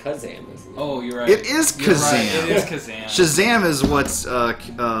 that's Kazam, isn't it? Oh, you're right. It is You're Kazam. right, it is Kazam. Shazam is what's,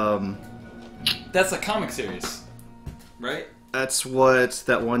 That's a comic series, right? that's what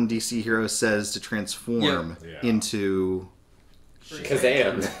that one DC hero says to transform Yeah. into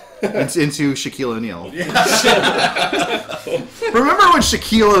Kazam. into Shaquille O'Neal. Remember when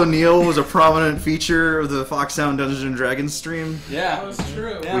Shaquille O'Neal was a prominent feature of the FOXHOUND Dungeons and Dragons stream? Yeah, that was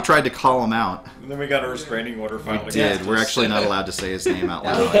true. Yeah. We tried to call him out. And then we got a restraining order finally. We did. We're actually not allowed to say his name out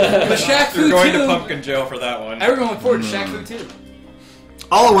loud. But Shaq You're Fu going to 2. pumpkin jail for that one. Everyone look forward to Shaq Fu 2.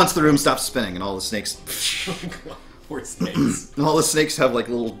 All at once, the room stops spinning, and all the snakes. Poor snakes. All the snakes have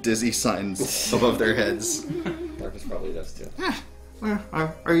little dizzy signs above their heads. Marcus probably does too.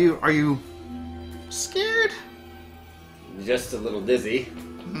 Are you scared? Just a little dizzy.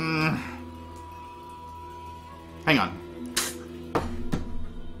 Hang on.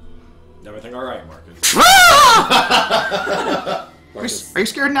 Everything alright, Marcus? Marcus Are you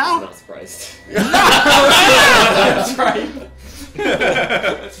scared is now? not surprised. That's right.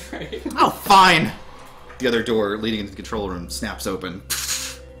 That's right. Oh, fine. The other door leading into the control room snaps open.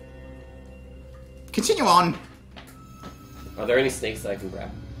 Continue on. Are there any snakes that I can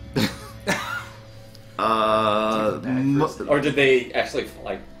grab? Or Or did they actually,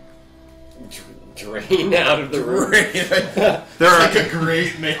 drain out of the room? there are Like a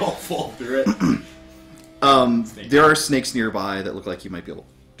great male fall through it. there are snakes nearby that look like you might be able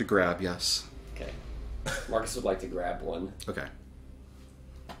to grab. Yes. Okay. Marcus would like to grab one. Okay.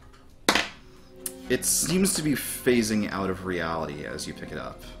 It seems to be phasing out of reality as you pick it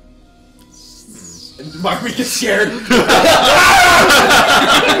up. And Marcus gets scared.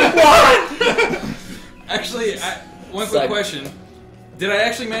 Actually, one quick question. Did I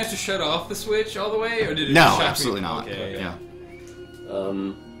actually manage to shut off the switch all the way, or did it No, just shock absolutely me? not. Okay. Yeah.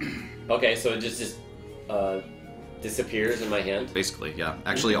 Okay, so it just disappears in my hand. Basically, yeah.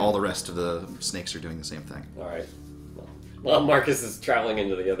 Actually, all the rest of the snakes are doing the same thing. Alright. Well, Marcus is traveling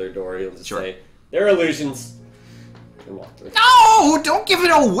into the other door. He'll just Sure. say, "They're illusions." And walk through. No! Don't give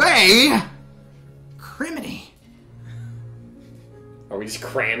it away! Criminy. Are we just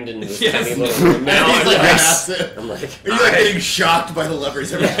crammed into this tiny little room now? I'm like, are you like getting shocked by the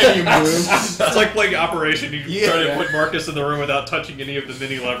levers every time you move? It's like playing Operation. You try to put Marcus in the room without touching any of the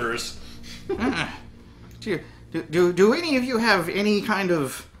mini levers. Do any of you have any kind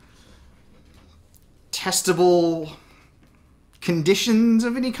of testable conditions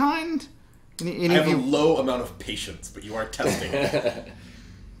of any kind? Any I have of you? a low amount of patience, but you are testing it.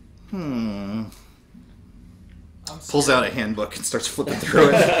 Pulls out a handbook and starts flipping through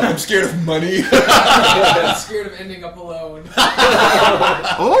it. I'm scared of money. I'm scared of ending up alone.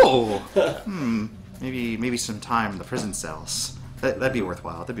 Oh! Maybe some time in the prison cells. That'd be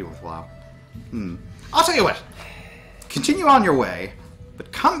worthwhile. I'll tell you what. Continue on your way,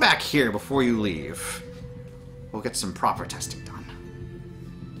 but come back here before you leave. We'll get some proper testing done.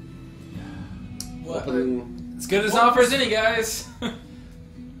 What? As good as offer as any, guys.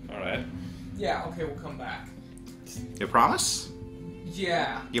 Alright. Yeah, okay, we'll come back. You promise?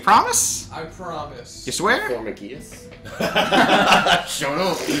 Yeah, You promise? I promise. You swear? Formacius? Shut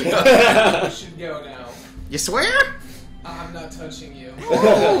up. We should go now. You swear? I'm not touching you.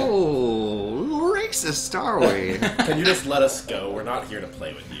 Oh, racist, are we? Can you just let us go? We're not here to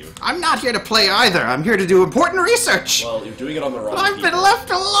play with you. I'm not here to play either. I'm here to do important research. Well, you're doing it on the wrong I've been people. left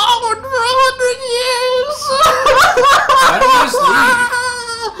alone for 100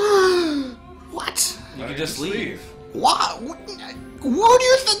 years. What? You can just leave. What? Who do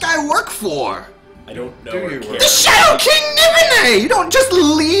you think I work for? I don't know. Do or you care. work? The Shadow King Nibene! You don't just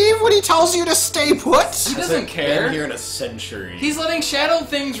leave when he tells you to stay put? He doesn't Been care. here in a century. He's letting shadow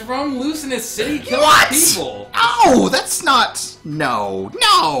things roam loose in his city, killing What? people. Oh, that's not... No.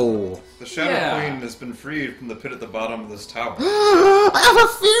 The Shadow Yeah. Queen has been freed from the pit at the bottom of this tower. I have a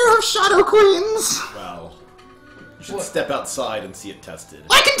fear of Shadow Queens. Well, you should step outside and see it tested.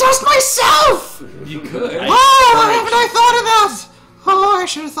 I can test myself! You could. Oh, why haven't I thought of that? Oh, I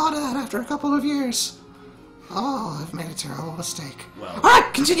should have thought of that after a couple of years. Oh, I've made a terrible mistake. Well,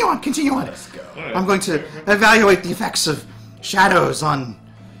 Alright, continue on. let's go. I'm going to evaluate the effects of shadows on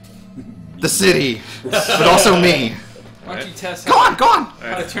the city, but also me. Why don't you test Go on!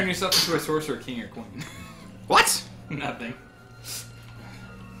 how to turn yourself into a sorcerer, king, or queen? What? Nothing.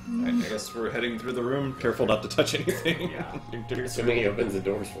 I guess we're heading through the room. Careful not to touch anything. Assuming he opens the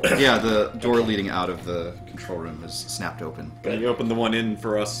doors for us. Yeah, the door leading out of the control room is snapped open. Can you open the one in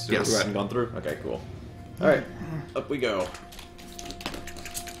for us Yes. who hadn't gone through? Okay, cool. Alright, up we go.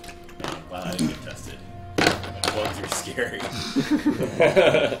 I'm glad I didn't get tested. Bugs are scary.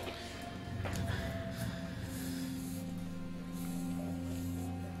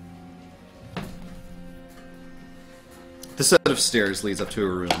 The set of stairs leads up to a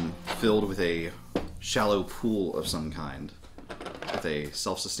room filled with a shallow pool of some kind, with a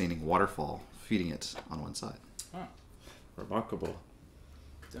self-sustaining waterfall feeding it on one side. Remarkable.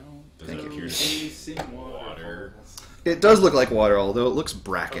 Thank you. Water. It does look like water, although it looks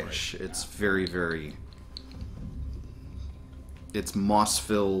brackish. It's very, very... It's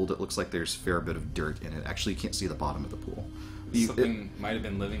moss-filled. It looks like there's a fair bit of dirt in it. Actually, you can't see the bottom of the pool. Something might have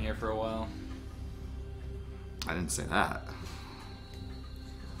been living here for a while. I didn't say that.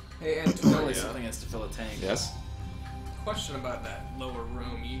 Hey, Only Antonio, something has to fill a tank. Yes? question about that lower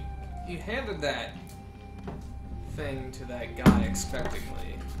room. You handed that thing to that guy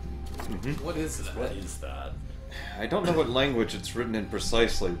expectingly. What is that? What is that? I don't know what language it's written in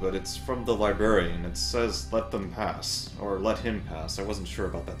precisely, but it's from the librarian. It says, let them pass, or let him pass. I wasn't sure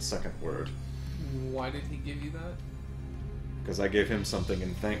about that second word. Why did he give you that? Because I gave him something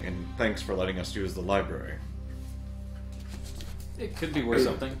in thanks for letting us use the library. It could be worth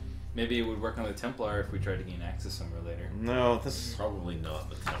something. Maybe it would work on the Templar if we try to gain access somewhere later. No, this Probably not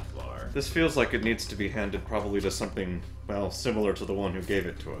the Templar. this feels like it needs to be handed probably to something, well, similar to the one who gave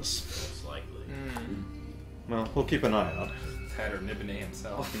it to us. Most likely. Well, we'll keep an eye out. Tatter Nibene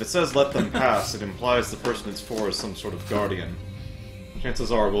himself. If it says let them pass, it implies the person it's for is some sort of guardian. Chances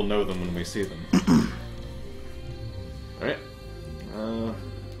are we'll know them when we see them. Alright. Well,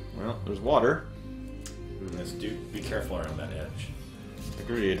 there's water. Yes, dude, be careful around that edge.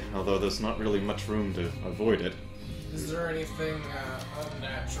 Agreed, although there's not really much room to avoid it. Is there anything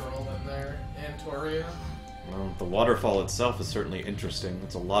unnatural in there, Antoria? Well, the waterfall itself is certainly interesting.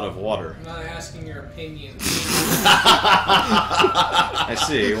 It's a lot of water. I'm not asking your opinion. I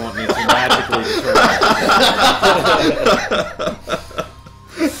see, you want me to magically determine.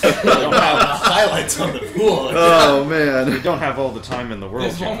 Don't have highlights on the pool. Oh man. We don't have all the time in the world.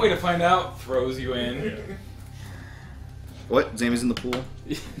 There's one way to find out. Throws you in. What? Zamy's in the pool?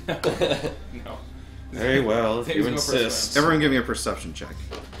 No. Very well, if Things you go insist. Everyone give me a perception check.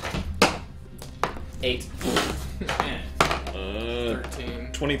 8. Man. 13.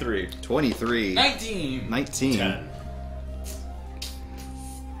 23. 23. 19. 19. 10.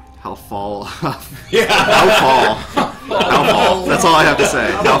 How fall? Yeah. How fall? How fall? That's all I have to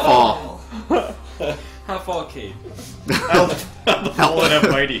say. How fall? How fall, Kate? How fallen and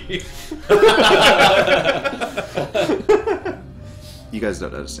mighty. You guys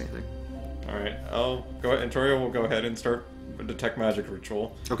don't notice anything. Alright, I'll go ahead. Antorio will go ahead and start a detect magic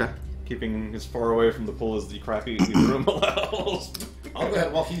ritual. Okay. Keeping as far away from the pool as the crappy room allows. I'll go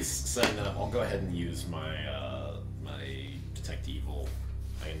ahead, while he's setting that up, I'll go ahead and use my my detect evil.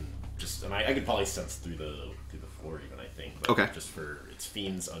 I could probably sense through the floor even, I think. But Okay. Just for it's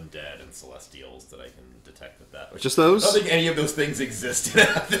fiends, undead, and celestials that I can detect with that. Just those? I don't think any of those things exist in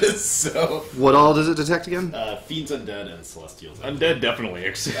this, so What all does it detect again? fiends, undead, and celestials. Undead definitely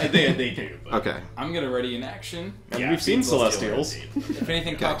exists. They do. But Okay. I'm gonna ready an action. And we've seen fiends, celestials. If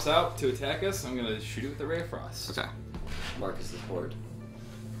anything pops out to attack us, I'm gonna shoot it with the Ray of Frost. Okay. Marcus is bored.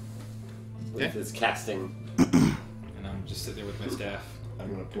 With Yeah. his casting. And I'm just sitting there with my staff. I'm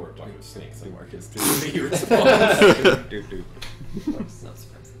gonna pour a bucket of snakes on Marcus to see he responds. Doop. Marcus is not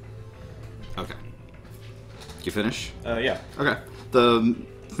surprised. Okay. You finish? Yeah. Okay. The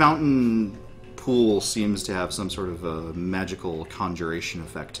fountain pool seems to have some sort of a magical conjuration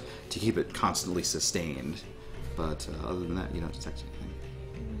effect to keep it constantly sustained. But other than that, you don't detect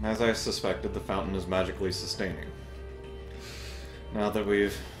anything. As I suspected, the fountain is magically sustaining. Now that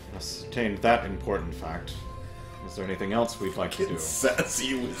we've ascertained that important fact, is there anything else we'd like to do?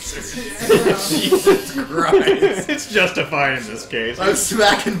 Sassy wizard. Jesus Christ. It's justified in this case. I'm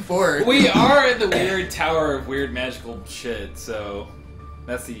smacking forward. We are in the weird tower of weird magical shit, so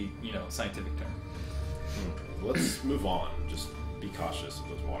that's the, scientific term. Let's move on. Just be cautious of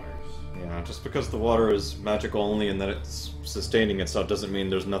those waters. Yeah, just because the water is magical only and that it's sustaining itself doesn't mean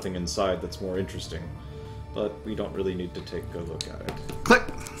there's nothing inside that's more interesting. But we don't really need to take a look at it. Click!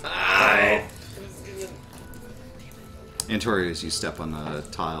 Oh. Antorio, as you step on the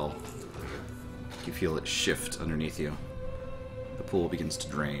tile, you feel it shift underneath you. The pool begins to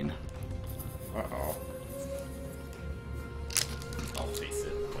drain. Uh-oh. I'll face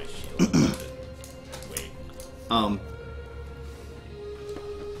it. My shield. Wait.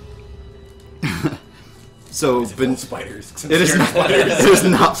 So, Is it full of spiders? It is not. It is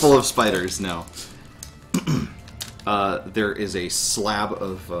not full of spiders. No. There is a slab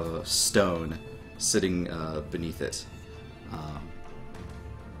of stone sitting beneath it.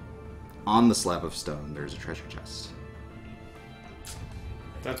 On the slab of stone, there's a treasure chest.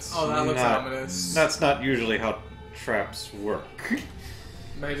 That's that looks not, ominous. That's not usually how traps work.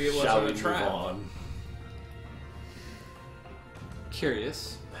 Maybe it Shall wasn't we a move trap. on?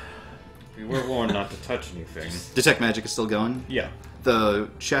 Curious. We were warned not to touch anything. Detect magic is still going. Yeah, The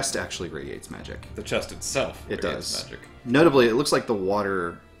chest actually radiates magic. the chest itself. It radiates does. Magic. Notably, it looks like the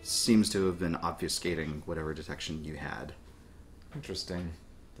water seems to have been obfuscating whatever detection you had. Interesting.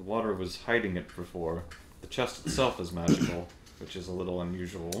 The water was hiding it before. The chest itself is magical, which is a little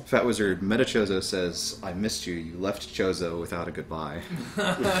unusual. Fat Wizard Meta Chozo says, "I missed you. You left Chozo without a goodbye."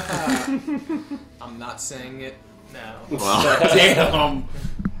 I'm not saying it now. Well, Damn.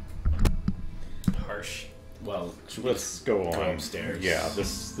 Harsh. Well, Let's go on. upstairs. Yeah,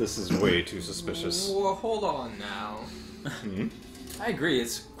 this is way too suspicious. Well, hold on now. I agree,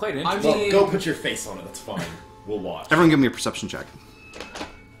 it's quite I interesting. mean- Well, go put your face on it. That's fine. We'll watch. everyone, give me a perception check.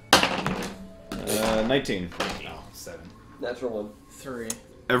 19. Oh, 7. Natural one. 3.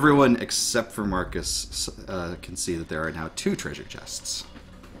 Everyone except for Marcus can see that there are now 2 treasure chests.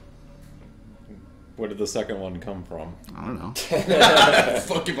 Where did the second one come from? I don't know.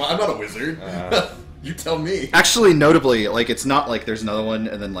 Fuck you, I'm not a wizard. You tell me. Actually, notably, like, it's not like there's another one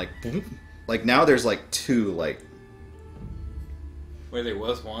and then, like now there's, 2, Where there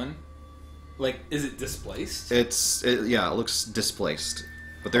was one? Like, is it displaced? it looks displaced.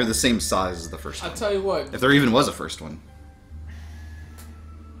 But they're the same size as the first I'll one. tell you what. If there even was a first one.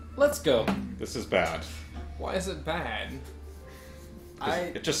 Let's go. This is bad. Why is it bad? 'Cause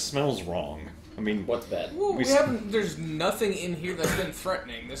it just smells wrong. I mean, What's bad? Well, We we s- haven't. There's nothing in here that's been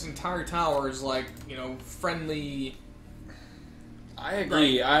threatening. This entire tower is friendly. I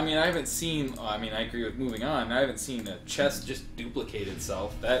agree. I mean, I haven't seen... I agree with moving on. I haven't seen a chest just duplicate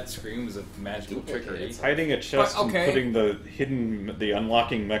itself. That screams of magical trickery. hiding a chest But, okay. and putting the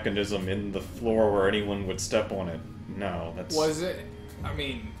unlocking mechanism in the floor where anyone would step on it. No, that's... Was it? I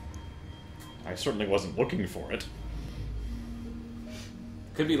mean, I certainly wasn't looking for it.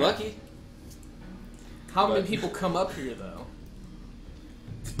 Could be lucky. how many But- people come up here though?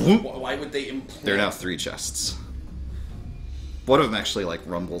 Why would they implant? There are now 3 chests. One of them actually,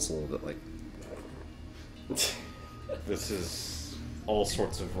 rumbles a little bit, This is all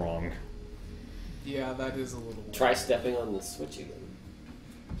sorts of wrong. Yeah, that is a little weird. Try stepping on the switch again.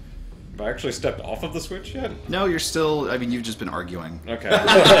 Have I actually stepped off of the switch yet? No, you're still. I mean, you've just been arguing. Okay.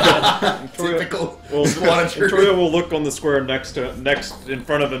 Typical. Victoria will look on the square next in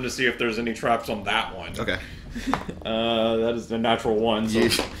front of him to see if there's any traps on that one. Okay. That is the natural one.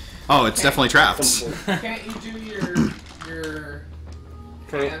 So. Oh, it's definitely traps. Can't you do your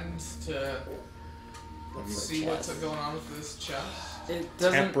hand to see what's going on with this chest? It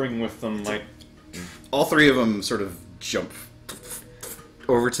doesn't. Tampering with them might. All three of them sort of jump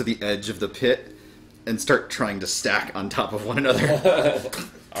over to the edge of the pit and start trying to stack on top of one another.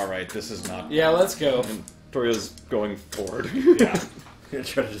 Alright, this is not. Yeah, let's go. Victoria's going forward. Yeah. I'm gonna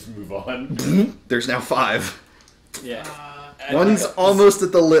try to just move on. There's now 5. Yeah. One's almost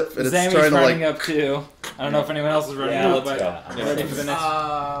at the lip, and it's Zammy's trying to running like. up too. I don't know if anyone else is running Yeah, up, let's but go. I'm ready for the next.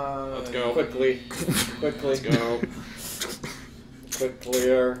 Let's go. Quickly. Let's go.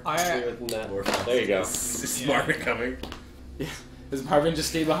 Clear than that. There you go. Is Marvin coming? Does Marvin just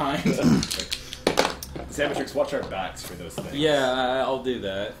stay behind? Samatrix, watch our backs for those things. Yeah, I'll do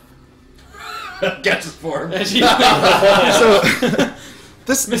that. Catch his form. So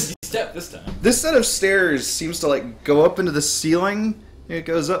this Misty step this time. this set of stairs seems to like go up into the ceiling. And it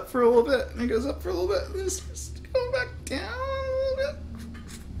goes up for a little bit, and it goes up for a little bit, and then it starts to go back down a little bit.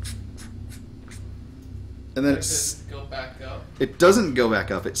 And then Does it go back up? it doesn't go back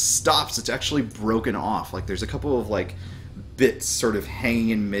up. It stops. It's actually broken off. Like there's a couple of like bits sort of hanging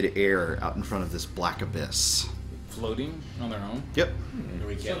in midair out in front of this black abyss. Floating on their own. Yep. And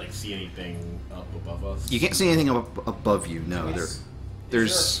we can't like see anything up above us. You can't see anything up above you. No, Is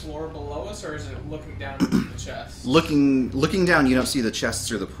there's there a floor below us, or is it looking down into the chest? looking down. You don't see the chests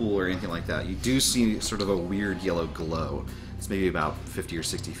or the pool or anything like that. You do see sort of a weird yellow glow. It's maybe about 50 or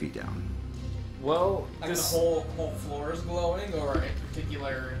 60 feet down. Well, Like this the whole floor is glowing, or a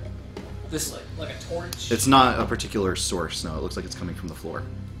particular, this like a torch? It's not a particular source. No, it looks like it's coming from the floor.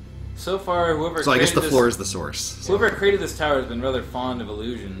 so far whoever. So I guess created the floor is the source. Whoever created this tower has been rather fond of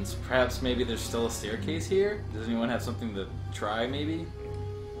illusions. Perhaps maybe there's still a staircase here. Does anyone have something to try? Maybe.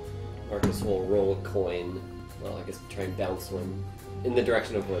 Marcus will roll a coin. Well, I guess try and bounce one in the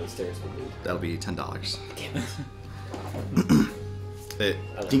direction of where the stairs would lead. That'll be $10. Damn it. It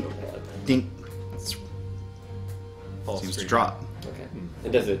I like dink, rolling like that. dink. Falls Seems to straight. drop. Okay.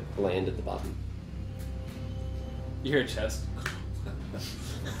 And does it land at the bottom? You hear a chest.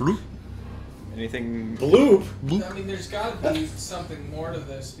 Anything? Bloop! I mean, there's got to be something more to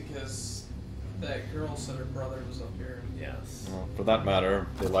this, because that girl said her brother was up here. Yes. Well, for that matter,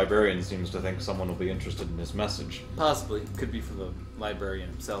 the librarian seems to think someone will be interested in his message. Possibly. Could be for the librarian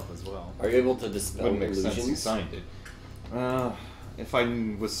himself as well. Are you able to dispel Wouldn't make illusions? sense he signed it. If I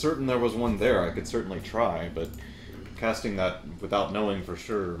was certain there was one there, I could certainly try, but casting that without knowing for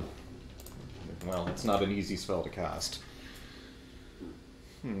sure, well, it's not an easy spell to cast.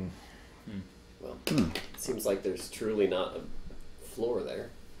 Well, seems like there's truly not a floor there.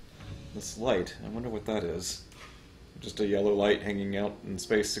 This light, I wonder what that is. Just a yellow light hanging out in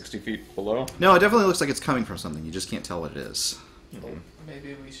space 60 feet below? No, it definitely looks like it's coming from something. You just can't tell what it is.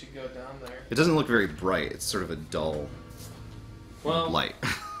 Maybe we should go down there. It doesn't look very bright. It's sort of a dull Well, light.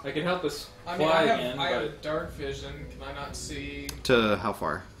 I can help us I mean, fly I again, have but dark vision. Can I not see To how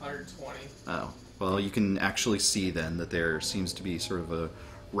far? 120? Oh. Well, you can actually see then that there seems to be sort of a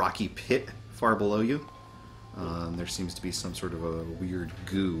rocky pit far below you. There seems to be some sort of a weird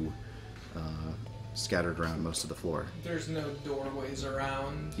goo scattered around most of the floor. There's no doorways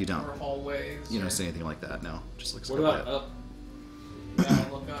around. You don't. Or hallways. You or... don't see anything like that, no. Just looks what like about that. up? Yeah,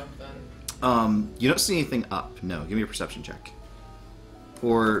 I'll look up then. You don't see anything up, no. Give me a perception check.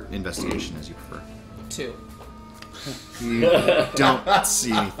 Or investigation, as you prefer. 2. You don't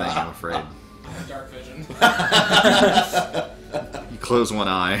see anything, I'm afraid. I have dark vision. You close one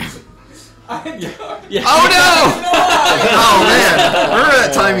eye. Yeah. Oh no! Oh man! Remember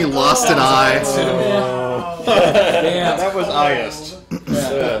that time you lost an eye? Damn. That was highest.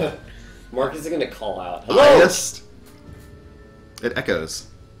 Marcus is going to call out. Hello! Highest. It echoes.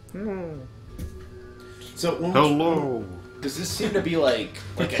 So when Hello. does this seem to be like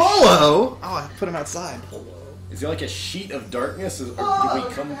a Hello. Oh, I put him outside. is there like a sheet of darkness? Or do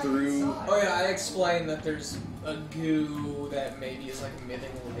we come through? Oh yeah, I explained that there's a goo that maybe is like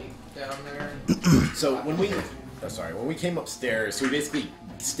emitting light down there. So when we came upstairs, so we basically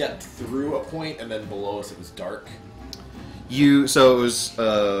stepped through a point, and then below us it was dark. So it was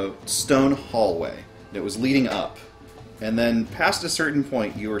a stone hallway. And it was leading up, and then past a certain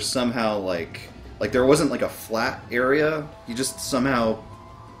point, you were somehow like there wasn't like a flat area. You just somehow,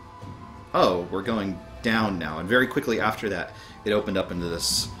 oh, we're going down now, and very quickly after that, it opened up into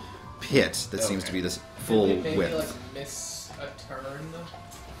this pit that seems to be this full Maybe width. like miss a turn.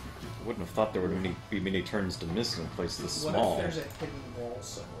 I wouldn't have thought there would be many turns to miss in a place this What small. if there's a hidden wall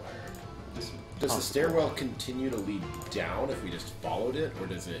somewhere? Does the stairwell continue to lead down if we just followed it,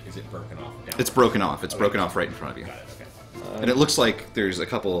 or is it broken off down? It's broken off. It's broken off right in front of you. Got it, okay. And it looks like there's a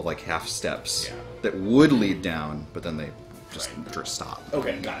couple of like half steps Yeah. that would lead down, but then they just stop.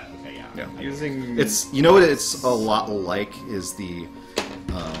 Okay, got it. Okay, yeah. Yeah. Using It's, you know what it's a lot like is the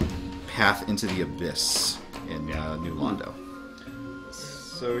path into the abyss in New Londo.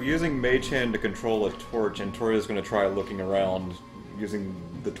 So using Mage Hand to control a torch, and Toria's going to try looking around using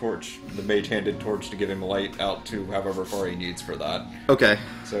the torch, the mage-handed torch, to give him light out to however far he needs for that. Okay.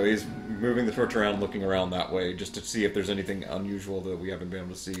 So he's moving the torch around, looking around that way, just to see if there's anything unusual that we haven't been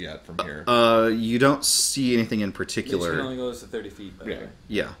able to see yet from here. You don't see anything in It particular. only goes to 30 feet. By the way.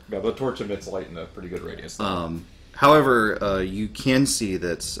 Yeah. Yeah, the torch emits light in a pretty good radius. though. However, you can see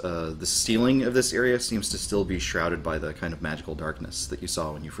that the ceiling of this area seems to still be shrouded by the kind of magical darkness that you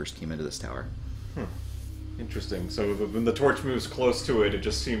saw when you first came into this tower. Interesting. So when the torch moves close to it, it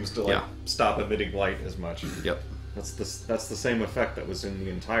just seems to like stop emitting light as much. Yep. That's the same effect that was in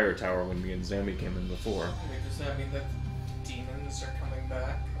the entire tower when me and Zami came in before. Does that mean that demons are coming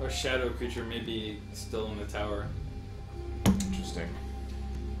back? Or shadow creature may be still in the tower. Interesting.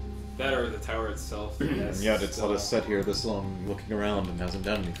 That or the tower itself. And yet it's let us sit here this long looking around and hasn't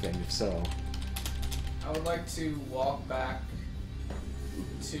done anything, if so. I would like to walk back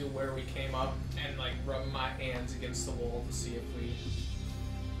to where we came up and like rub my hands against the wall to see if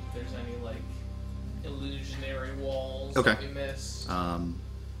there's any like illusionary walls that we missed.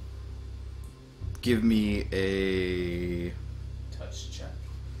 Give me a... Touch check.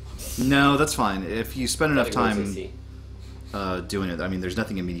 No, that's fine. If you spend enough Nothing time was easy. doing it, I mean, there's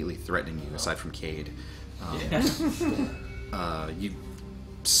nothing immediately threatening you aside from Cade. You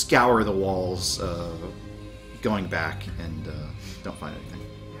scour the walls, going back, and don't find anything.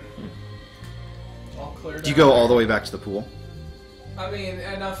 All cleared Do you out go there. all the way back to the pool? I mean,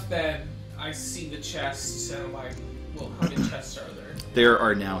 enough that I see the chests and I'm like, well, how many chests are there? There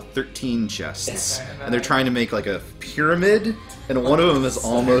are now 13 chests, Okay, and they're trying to make like a pyramid, and one of them is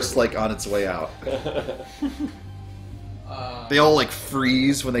almost like on its way out. They all like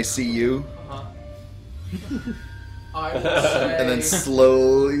freeze when they see you, I will say, and then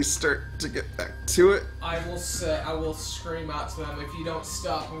slowly start to get back to it. I will scream out to them, if you don't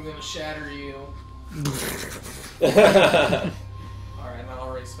stop, I'm gonna shatter you. Alright, and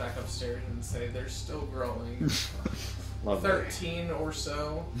I'll race back upstairs and say, they're still growing. Lovely. 13 or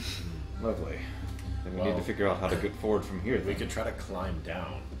so. Lovely. Then we need to figure out how to get forward from here. We could try to climb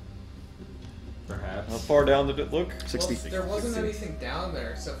down. Perhaps. How far down did it look? 60. Well, there wasn't anything down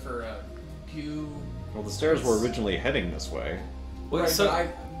there except for a goo. Well, the stairs were originally heading this way. Wait, Right, so, but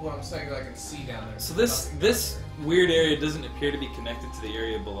what I'm saying is I can see down there. so this weird area doesn't appear to be connected to the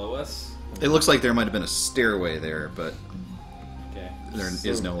area below us? It looks like there might have been a stairway there, but Okay. there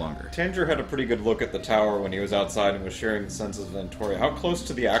is no longer. Tanger had a pretty good look at the tower when he was outside and was sharing senses of Ventoria. How close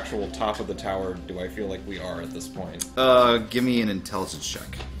to the actual top of the tower do I feel like we are at this point? Give me an intelligence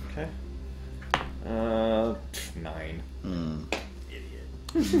check. Okay. 9.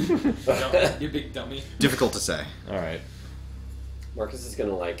 You big dummy. Difficult to say. Alright. Marcus is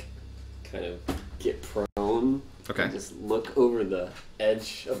gonna like kind of get prone. Okay. And just look over the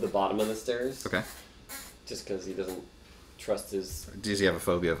edge of the bottom of the stairs. Okay. Just because he doesn't trust his Does he have a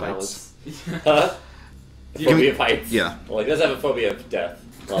phobia of heights? balance. Huh? Give me- Phobia of heights. Yeah. Well, he does have a phobia of death.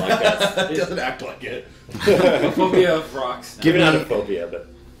 Well, I guess. It doesn't act like it. A phobia of rocks. Give Maybe not me- a phobia, but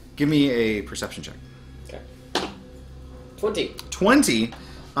Give me a perception check. okay. 20. 20.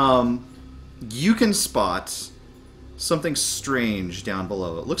 You can spot something strange down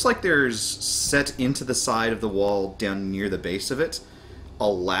below. It looks like there's set into the side of the wall down near the base of it a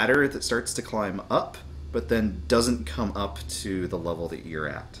ladder that starts to climb up, but then doesn't come up to the level that you're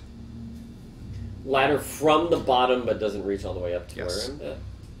at. Ladder from the bottom, but doesn't reach all the way up to Yes. where I'm at.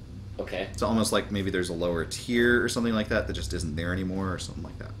 Okay. It's almost like maybe there's a lower tier or something like that that just isn't there anymore or something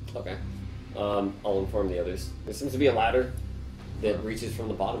like that. Okay. I'll inform the others. There seems to be a ladder that reaches from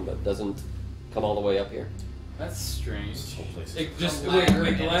the bottom, but doesn't come all the way up here. That's strange. It just A wait, ladder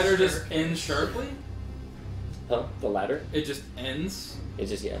wait, the and ladder just staircase. ends sharply? Huh? The ladder? It just ends? It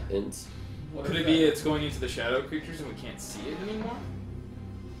just, ends. What Could if it be that- it's going into the shadow creatures and we can't see it anymore?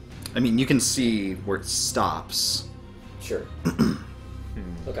 I mean, you can see where it stops. Sure.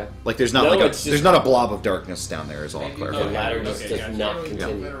 Okay. Like there's not No, like it's just- there's not a blob of darkness down there. Is all Maybe The clarified. Okay. ladder just Okay, does gotcha. not Can we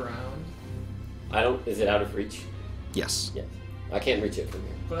continue. move it around? Is it out of reach? Yes. Yes. I can't reach it from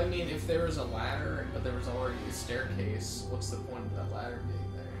here. But I mean, if there was a ladder, but there was already a staircase, what's the point of that ladder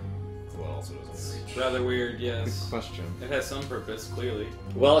being there? What else it doesn't reach? Rather weird, Good yes. question. It has some purpose, clearly.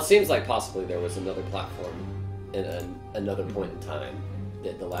 Well, it seems like possibly there was another platform in another point in time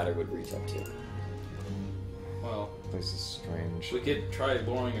that the ladder would reach up to. Well, This is strange. we could try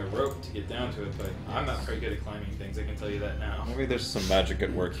lowering a rope to get down to it, but I'm not very good at climbing things, I can tell you that now. Maybe there's some magic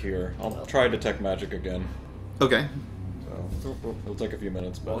at work here. I'll try detect magic again. Okay. So it'll take a few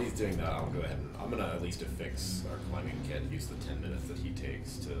minutes, but While he's doing that, I'll go ahead and I'm gonna at least affix our climbing kit and use the 10 minutes that he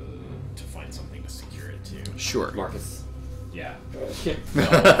takes to find something to secure it to. Sure. Marcus. Yeah.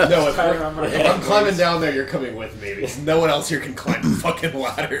 Uh, No, if I'm climbing down there, you're coming with me because no one else here can climb the fucking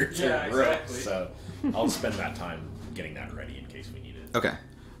ladder to Yeah, the rope. exactly. So I'll spend that time getting that ready in case we need it. Okay.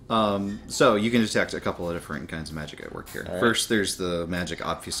 So you can detect a couple of different kinds of magic at work here. All right. First, there's the magic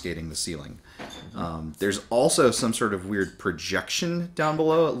obfuscating the ceiling. There's also some sort of weird projection down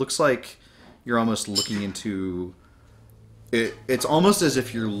below. It looks like you're almost looking into... It's almost as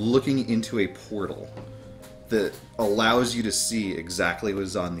if you're looking into a portal that allows you to see exactly what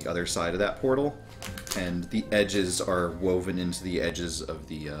is on the other side of that portal. And the edges are woven into the edges of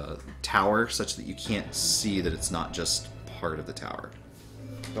the tower such that you can't see that it's not just part of the tower.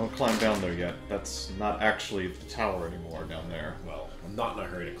 don't climb down there yet. That's not actually the tower anymore down there. Well, I'm not in a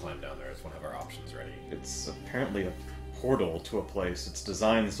hurry to climb down there. It's one of our options ready. It's apparently a portal to a place. It's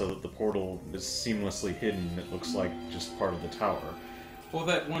designed so that the portal is seamlessly hidden. It looks like just part of the tower. Well,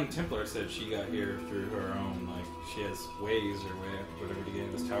 that one Templar said she got here through her own, like, she has ways or whatever to get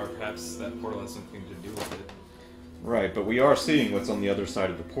in this tower. Perhaps that portal has something to do with it. Right, but we are seeing what's on the other side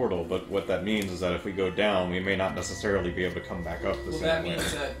of the portal, but what that means is that if we go down, we may not necessarily be able to come back up the Well, same that way.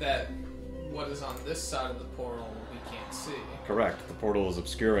 means that what is on this side of the portal we can't see. Correct. The portal is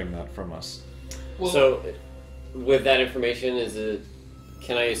obscuring that from us. Well, So, with that information,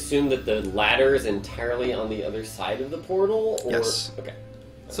 can I assume that the ladder is entirely on the other side of the portal? Or... Yes. Okay.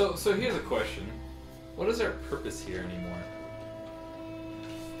 So here's a question. What is our purpose here anymore?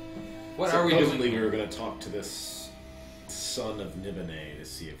 What are we doing Supposedly we here? were going to talk to this son of Nibene to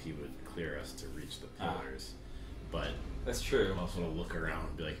see if he would clear us to reach the pillars. But That's true. I'm also going to look around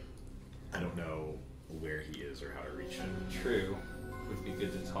and be like, I don't know where he is or how to reach him. True. Would be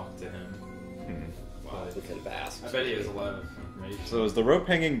good to talk to him. Wow. We could have asked. I bet he has a lot of information. So is the rope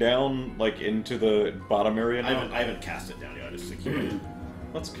hanging down, like, into the bottom area I now? haven't cast it down yet. I just secured it.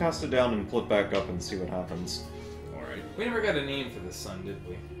 Let's cast it down and pull it back up and see what happens. Alright. We never got a name for this son, did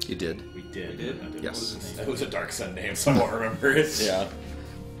we? You did. We did. We did? I did. Yes. What was his name? It was a Dark Sun name, so I won't remember it. Yeah.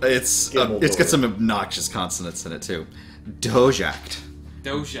 It's got some obnoxious consonants in it too. Dojakt.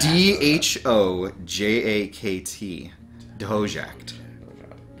 Dojakt. Dhojaakt. Dojakt.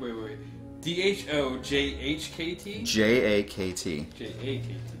 Wait. D-H-O-J-H-K-T? Jakt. J-A-K-T.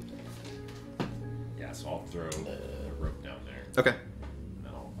 Yeah, so I'll throw the rope down there. Okay. And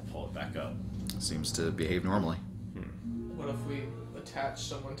then I'll pull it back up. Seems to behave normally. what if we attach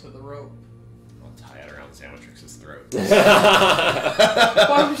someone to the rope? I'll tie it around Sandwich's throat.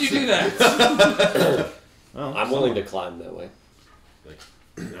 Why would you do that? Well, I'm willing to climb that way.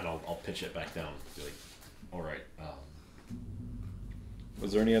 And I'll pitch it back down. Be like, alright,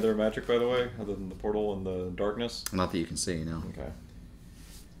 was there any other magic, by the way, other than the portal and the darkness? Not that you can see, no. Okay.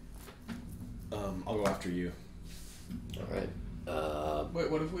 I'll go after you. Alright. Wait,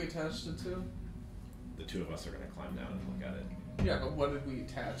 what if we attached it to? The two of us are going to climb down and look at it. Yeah, but what did we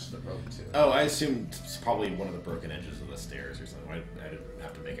attach the rope to? Oh, I assumed it's probably one of the broken edges of the stairs or something. I didn't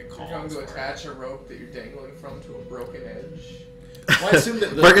have to make a call. You're going to for it. attach a rope that you're dangling from to a broken edge? Well, I assume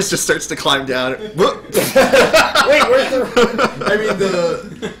that the... Marcus just starts to climb down. Wait, where's the... I mean,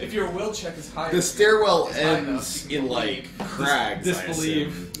 If your will check is high, the stairwell it's high ends enough. in, like, crags, I Disbelieve.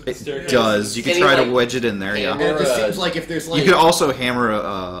 assume. the It staircase. does. You can Can try you, to like, wedge it in there, yeah. hammer- And it just Or, seems like if there's, like... You could also hammer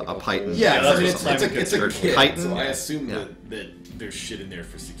a pipe. Yeah, that's I mean, what it's a Or kit, chitin. so I assume Yeah. that there's shit in there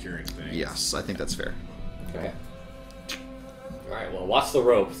for securing things. Yes, I think that's fair. Okay. Alright, well, watch the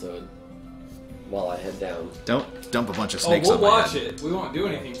rope, so... While I head down. Don't dump a bunch of Oh, snakes we'll on my watch head. it. We won't do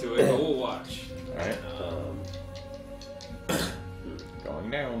anything to it, but we'll watch. Alright.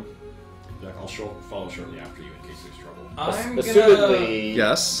 Going down. Jack, I'll follow shortly after you in case there's trouble. I'm gonna Assumedly...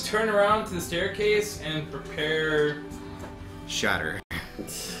 Yes. turn around to the staircase and prepare... Shatter. I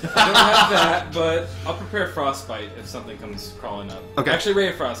don't have that, but I'll prepare Frostbite if something comes crawling up. Okay. Actually, Ray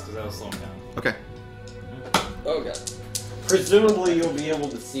of Frost, because that'll slow him down. Okay. Okay. Presumably you'll be able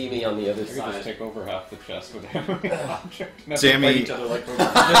to see me on the other You could just side. take over half the chest with hammering object. Never Sammy- fight each other like we're-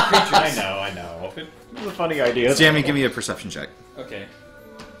 I know. It's a funny idea. Jamie, give me a perception check. Okay.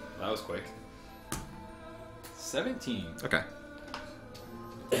 That was quick. 17. Okay.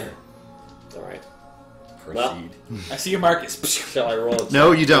 Proceed. I see you, Marcus. Shall I roll?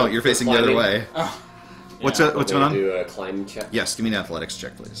 No, you don't. You're facing the other way. Oh. What's Yeah. what's going on? Do a climbing check. Yes, give me an athletics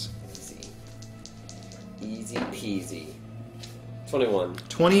check, please. Easy peasy. 21.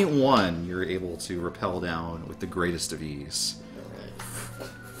 21. You're able to rappel down with the greatest of ease. Alright.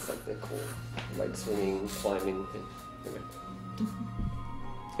 Something cool. Like swinging, climbing. Anyway.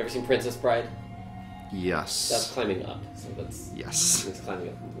 Ever seen Princess Bride? That's Yes. climbing up. So that's. Yes. It's climbing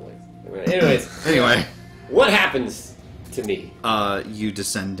up from the legs. Anyways. Anyway, What happens to me? you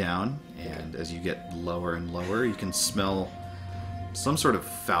descend down, and as you get lower and lower, you can smell some sort of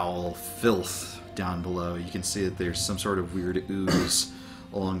foul filth down below. You can see that there's some sort of weird ooze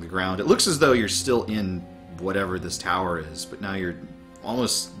along the ground. It looks as though you're still in whatever this tower is, but now you're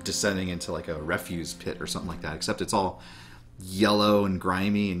almost descending into like a refuse pit or something like that, except it's all yellow and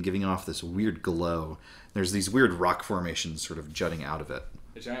grimy and giving off this weird glow. There's these weird rock formations sort of jutting out of it.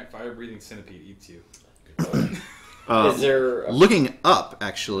 A giant fire-breathing centipede eats you. Is there a... Looking up,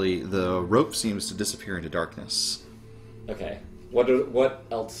 actually, the rope seems to disappear into darkness. Okay. What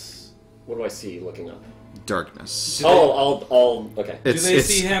else? What do I see looking up? Darkness. Okay. Do they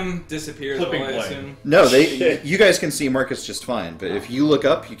see him disappear? Though, Flipping I blade. assume? No, you guys can see Marcus just fine, but if you look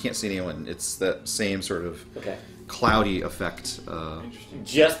up, you can't see anyone. It's that same sort of Okay. cloudy effect.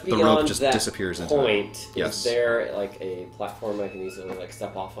 Just The rope beyond just that disappears into point, Yes. is there like a platform I can easily like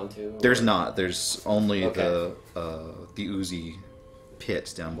step off onto? There's not. There's only Okay. the oozy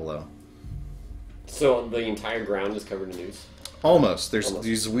pit down below. So the entire ground is covered in ooze? Almost. There's Almost.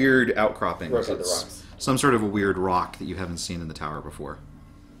 these weird outcroppings. Rope at the It's rocks. some sort of a weird rock that you haven't seen in the tower before.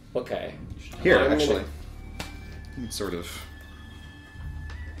 Okay. Here, I'm gonna- actually. You can sort of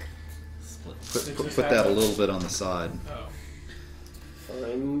put that a little bit on the side. Oh.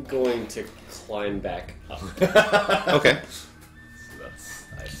 I'm going to climb back up. Okay. That's,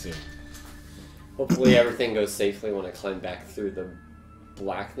 I assume. Hopefully everything goes safely when I climb back through the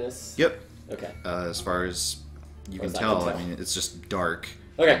blackness. Yep. Okay. As far as you can As I tell, can I tell. mean, it's just dark.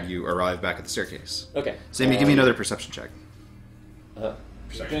 Okay. You arrive back at the staircase. Okay. Sammy, give me another perception check.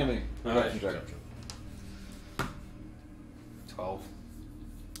 Jamie, Alright. perception check. 12.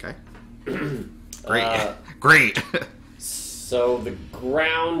 Okay. Great. Uh, Great. So the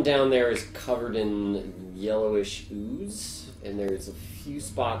ground down there is covered in yellowish ooze, and there's a few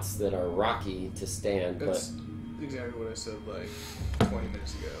spots that are rocky to stand, That's exactly what I said like 20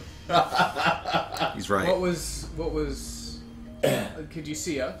 minutes ago. He's right. What was? Could you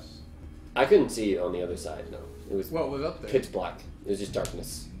see us? I couldn't see on the other side, no. It was What was up there? pitch black. It was just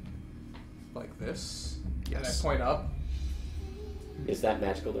darkness. Like this? Yes. And I point up. Is that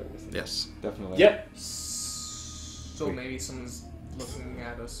magical darkness? Yes. Definitely. Yep. So maybe someone's looking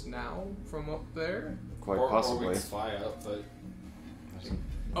at us now from up there? Quite Or we possibly. could fly up, but...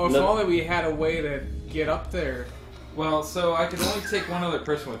 Oh, if No. only we had a way to get up there. Well, so I can only take one other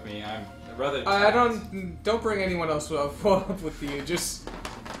person with me. I'm rather... I don't bring anyone else up with you. Just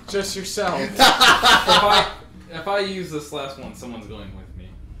yourself. If I use this last one, someone's going with me.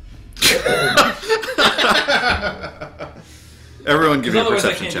 Everyone give me a Otherwise, I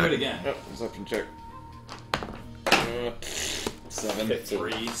perception can't check. do it again. Yep, perception check. 7. 15.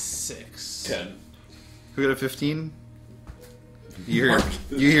 3, 6. 10. Who got a 15? You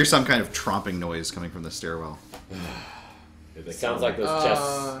hear some kind of tromping noise coming from the stairwell. Sounds like those chests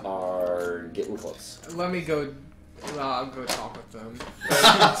are getting close. Let me go. I'll go talk with them.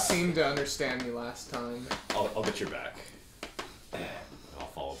 They seemed to understand me last time. I'll get your back. I'll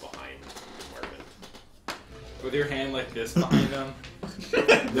follow behind Marvin. With your hand like this behind them.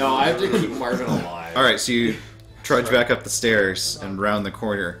 No, I have to keep Marvin alive. All right, so you trudge back up the stairs and round the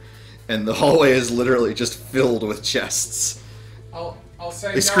corner, and the hallway is literally just filled with chests. I'll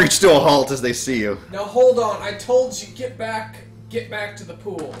say. They screech to a halt as they see you. Now hold on. I told you get back to the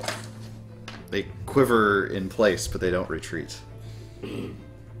pool. They quiver in place, but they don't retreat.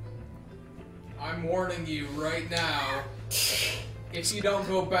 I'm warning you right now. If you don't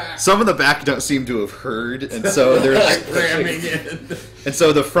go back. Some in the back don't seem to have heard, and so they're just Ramming in. and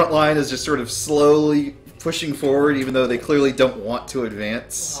so the front line is just sort of slowly pushing forward, even though they clearly don't want to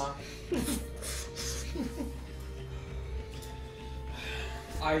advance.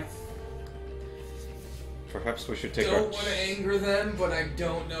 I Perhaps we should take don't our... want to anger them, but I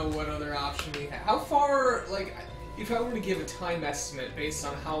don't know what other option we have. How far, like, if I were to give a time estimate based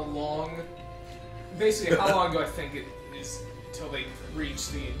on how long, basically how long do I think it is till they reach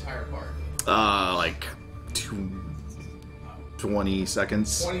the entire park? Like 20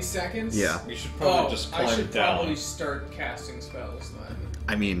 seconds. 20 seconds? Yeah. We should probably just climb I should down. probably start casting spells then.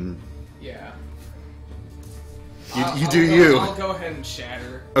 I mean, Yeah. You do you. I'll go ahead and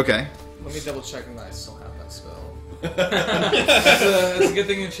shatter. Okay. Let me double check that I still have that spell. That's a good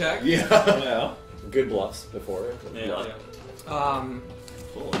thing to check. Yeah. Good bluffs before it. Yeah. Not.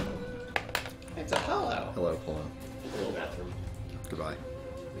 It's a hello. Hello, hello. Little bathroom. Goodbye.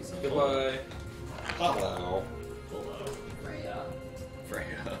 Goodbye. Hello.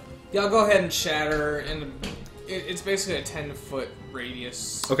 Freya. Yeah, I'll go ahead and shatter, and it's basically a 10-foot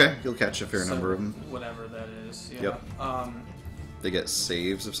radius. Okay, you'll catch a fair so number of them. Whatever that is. Yeah. Yep. Um, They get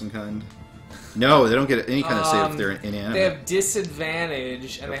saves of some kind. No, they don't get any kind of save if they're inanimate. They have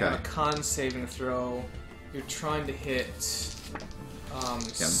disadvantage, and they have a Okay. con saving throw. You're trying to hit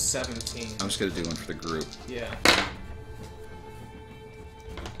 17. I'm just gonna do one for the group. Yeah.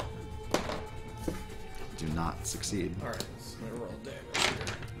 Do not succeed. Alright, so I'm gonna roll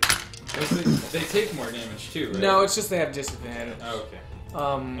damage here. They take more damage too, right? No, it's just they have disadvantage. Oh, okay.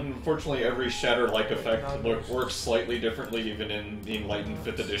 Unfortunately, every shatter-like effect works slightly differently, even in the Enlightened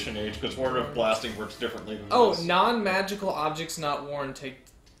 5th Edition age, because Warren of Blasting works differently than this. Non-magical objects not worn take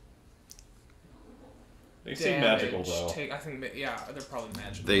They seem damage. magical, though. I think, they're probably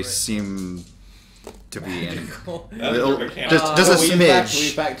magical. They right? seem to be in. Magical. That is their mechanic. Just a we smidge.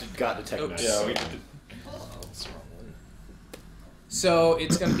 in fact got detect Oops. magic. Yeah, we So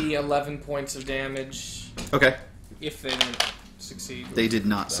it's going to be 11 points of damage Okay. if they don't succeed. They did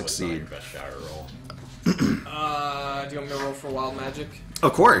not That was not your succeed. best shatter roll. Do you want me to roll for wild magic?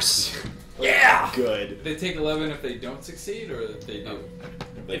 Of course. Yeah! Good. They take 11 if they don't succeed, or if they do?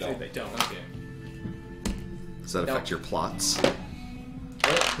 They If don't. they don't. Okay. Does that affect No. your plots?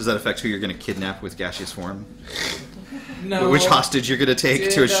 Does that affect who you're going to kidnap with gaseous form? No. Which hostage you're going to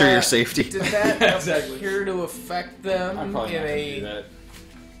take to assure your safety? Did that Exactly. appear to affect them I'm probably in not gonna do a that.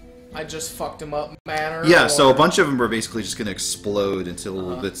 I just fucked them up manner? Yeah, so a or- bunch of them are basically just going to explode into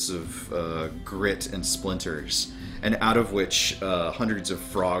little bits of grit and splinters, and out of which hundreds of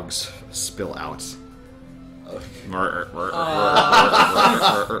frogs spill out. Well,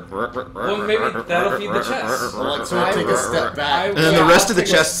 maybe that'll feed the chest. Well, let's take a step back. And then the rest of the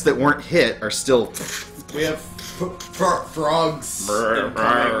chests that weren't hit are still. We have frogs. Yeah.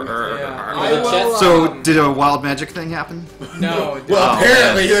 I the will, chest- So, did a wild magic thing happen? no. it Well, didn't.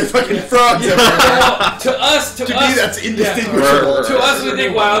 apparently there's fucking frogs everywhere. Well, to us, To me, that's indistinguishable. to us, we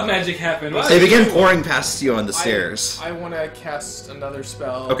think wild magic happened. They begin pouring past you on the stairs. I want to cast another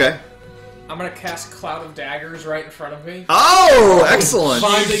spell. Okay. I'm gonna cast Cloud of Daggers right in front of me. Oh, excellent!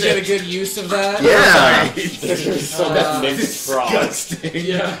 Finally get a good use of that. Yeah. So that makes frogs. Disgusting.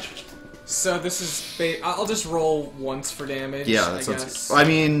 Yeah. So this is. I'll just roll once for damage. Yeah, I that sounds guess. good. I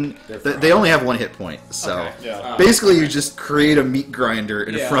mean, they only have one hit point, so Okay. Yeah. basically you just create a meat grinder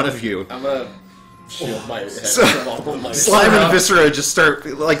in Yeah. front of you. I'm gonna shield my head. So- from my Slime and Viscera just start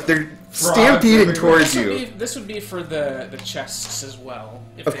like they're stampeding towards you. This would be for the chests as well.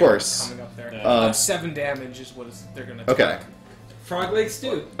 If Of they were course. Coming up there. Yeah. 7 damage is what they're gonna. Okay. take. Frog legs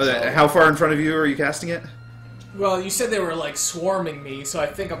too. How far in front of you are you casting it? Well, you said they were like swarming me, so I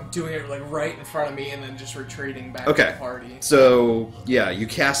think I'm doing it like right in front of me and then just retreating back to Okay. the party. So yeah, you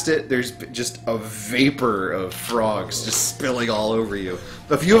cast it. There's just a vapor of frogs just spilling all over you.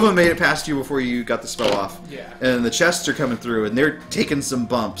 A few of them made it past you before you got the spell off. Yeah. And the chests are coming through, and they're taking some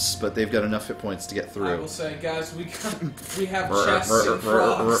bumps, but they've got enough hit points to get I through. will say, guys, we have chests and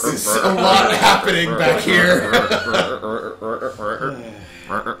frogs. There's a lot happening back here.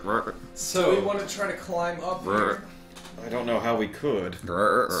 So we want to try to climb up here. I don't know how we could.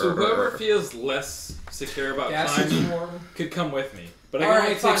 So whoever feels less secure about Gas climbing swarm. could come with me. But I All can right,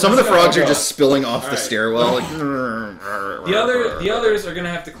 only fine. take Some of the one frogs step. are just spilling off the Alright. stairwell. Like, The others are gonna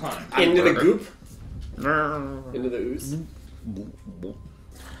have to climb. Into the goop? Into the ooze?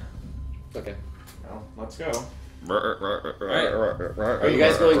 Okay. Well, let's go. Are you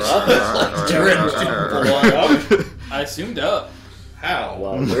guys going up? I assumed up. How?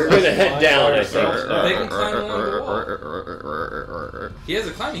 Well, we're gonna head down, I think. They can climb along the wall. He has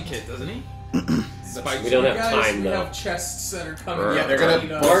a climbing kit, doesn't he? We don't have Guys, time we though. have chests that are coming. Yeah, they're up.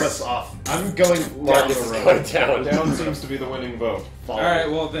 gonna Lead mark us. us off. I'm going Marcus down is the going road. down. Down seems to be the winning vote. Alright,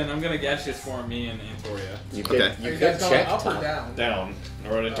 well then I'm gonna gaseous form me and Antoria. You Okay. could, Are you you could guys going check up or top. down? Down.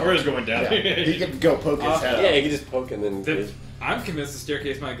 Alright, Tori's going down. Yeah. He could go poke his head Yeah, up. you You could just poke and then... I'm convinced the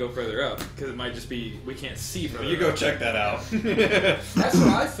staircase might go further up, because it might just be, we can't see further You go up. check that out. That's what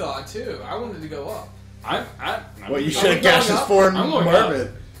I thought too. I wanted to go up. I'm Well, you Are should we have gaseous going up? formed I'm going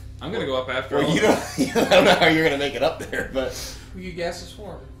Marvin. I'm gonna go up after Well, all. you don't... I don't know how you're gonna make it up there, but... You gaseous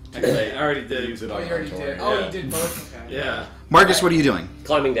form. Actually, I already did. Use it Oh, on you already Tori. did. Oh, Yeah. you did both. Okay. Yeah. Marcus, what are you doing?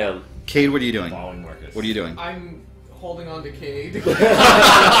 Climbing down. Cade, what are you doing? Following Marcus. What are you doing? I'm holding on to Cade. What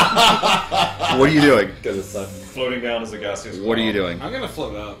are you doing? Because it sucks. Floating down as a gaseous. What are you doing? I'm gonna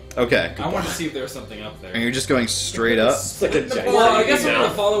float up. Okay. I want to see if there's something up there. And you're just going straight up? It's like a giant. Well, I guess I'm now.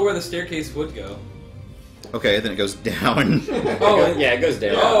 gonna follow where the staircase would go. Okay, then it goes down. Oh, Yeah, it goes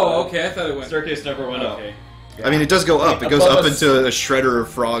down. Oh, okay. I thought it went. Staircase never went up. Okay. I mean, it does go up. It goes Above up us. into a shredder of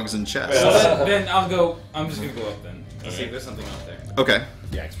frogs and chests. So then I'll go. I'm just gonna go up then to see if there's something up there. Okay.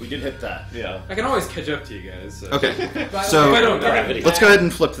 Yeah, 'cause we did hit that. Yeah. I can always catch up to you guys. So. Okay. By the So- way, I don't know. Gravity. Let's go ahead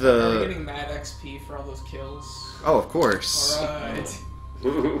and flip Are we the... getting mad XP for all those kills? Oh, of course. Alright.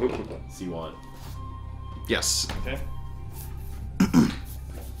 C1. Yes. Okay.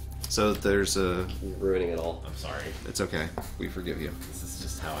 So there's a... You're ruining it all. I'm sorry. It's okay. We forgive you. This is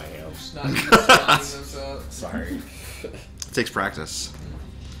just how I am. Just not used to lining those up. Sorry. It takes practice.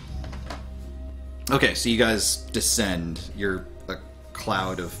 Okay, so you guys descend. You're a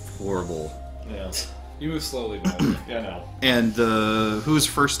cloud of horrible... Yeah. You move slowly, but Yeah, no. And who's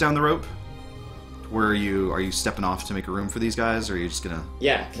first down the rope? Where are you stepping off to make a room for these guys, or are you just gonna...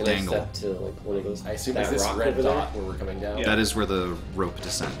 Yeah, can Dangle. I step to like one of those? I assume that is this rock red over there? dot where we're coming down? Yeah. That is where the rope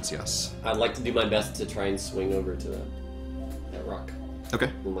descends, yes. I'd like to do my best to try and swing over to that rock Okay.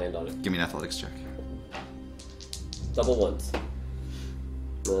 and land on it. Give me an athletics check. Double ones.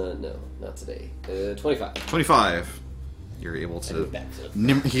 No, not today. 25. 25. You're able I move to... back to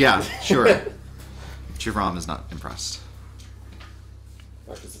it. Yeah, sure. Shivram is not impressed.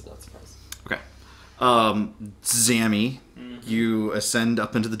 Marcus is not surprised. Okay. Zammy, you ascend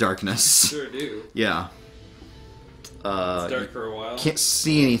up into the darkness. sure do. Yeah. It's dark for a while. Can't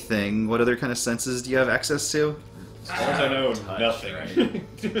see anything. What other kind of senses do you have access to? As far as I know, Touch, nothing.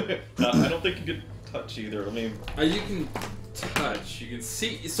 right? I don't think you could touch either. I mean, You can touch. You can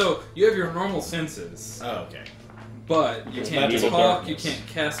see. So you have your normal senses, Oh, okay. but you can't Magical talk. You darkness. can't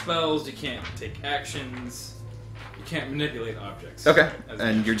cast spells. You can't take actions. You can't manipulate objects. Okay. as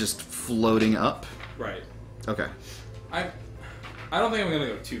And much. you're just floating up? right. Okay. I don't think I'm gonna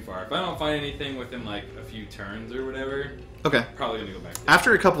go too far. If I don't find anything within like a few turns or whatever, Okay. probably gonna go back. To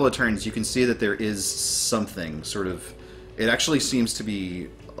After a couple of turns, you can see that there is something sort of... It actually seems to be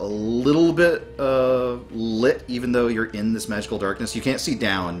a little bit lit, even though you're in this magical darkness. You can't see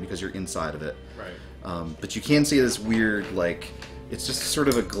down because you're inside of it. Right. But you can see this weird, like... It's just sort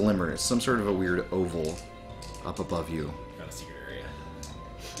of a glimmer. It's some sort of a weird oval up above you. Got a secret area.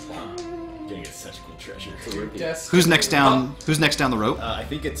 Huh. Getting a such cool treasure. Who's next down? Who's next down the rope? I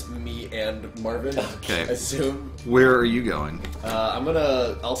think it's me and Marvin. Okay. Assume. Where are you going?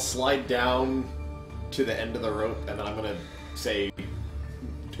 I'll slide down to the end of the rope, and then I'm gonna say,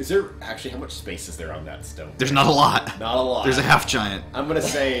 is there actually, how much space is there on that stone? There's not a lot. Not a lot. There's a half giant. I'm gonna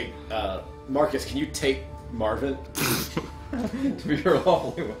say, Marcus, can you take Marvin? to be your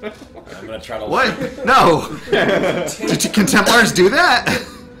lovely one. I'm gonna try to. What? No. Can Templars do that?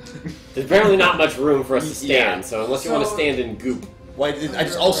 There's apparently not much room for us to stand, Yeah. so unless you want to stand in goop. Why? I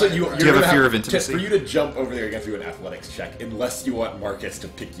just also you. Do you you're have a gonna fear of intimacy? For you to jump over there, you have to do an athletics check, unless you want Marcus to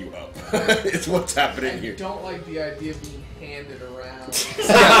pick you up. It's what's happening I here. don't like the idea of being handed around.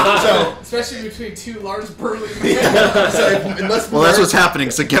 So, Especially between two large burly men. unless Well, that's what's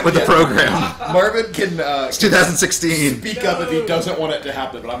happening, so get with the program. Marvin can It's 2016. speak up if he doesn't want it to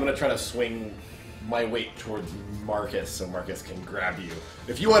happen, but I'm gonna try to swing my weight towards Marcus so Marcus can grab you.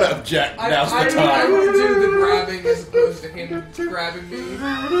 If you want to object, now's the I time. would do the grabbing as opposed to him grabbing me.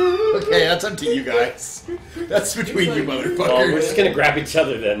 Okay, that's up to you guys. That's between you motherfuckers. Well, we're just gonna grab each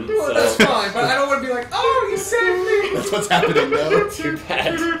other then. Well, that's So fine, but I don't want to be like, oh, you saved me! That's what's happening though. too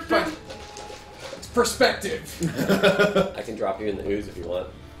bad. But it's perspective. I can drop you in the ooze if you want.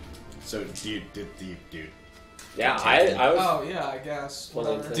 So, dude. Yeah, I was Oh, yeah, I guess.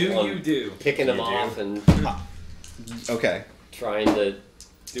 Well, Whatever. Do you do? picking them You do. off and Okay. trying to.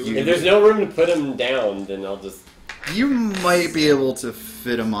 Do If there's no room to put him down, then I'll just. You might be able to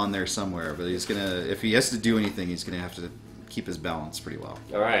fit him on there somewhere, but he's gonna... If he has to do anything, he's gonna have to keep his balance pretty well.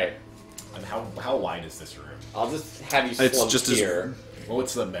 All right, And how wide is this room? I'll just have you It's slump just as- here. Well,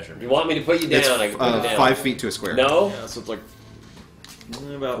 what's the If measurement? you want me to put you down, It's I can put you down. 5 feet to a square. No. Yeah, so it's like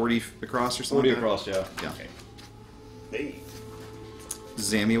about 40 across or something? 40 across, yeah. Yeah. Okay.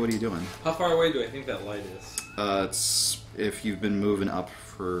 Zammy, what are you doing? How far away do I think that light is? It's if you've been moving up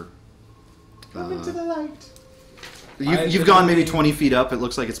for... Come into the light. You've gone maybe 20 feet up. It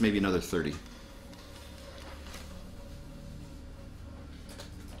looks like it's maybe another 30.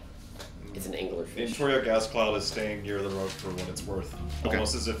 It's an anglerfish. Interior gas cloud is staying near the rope for what it's worth. Okay.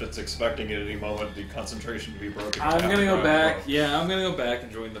 Almost as if it's expecting at any moment the concentration to be broken. I'm gonna go Down. back. Yeah, I'm gonna go back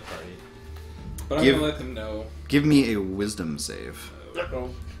and join the party. But I'm Give- gonna let them know. Give me a wisdom save.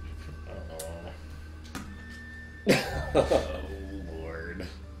 Oh, Lord.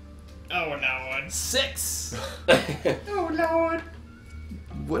 Oh, no, 6. Oh, Lord.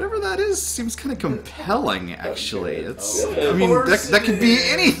 Whatever that is seems kind of compelling, actually. It's, Oh, I mean, that could be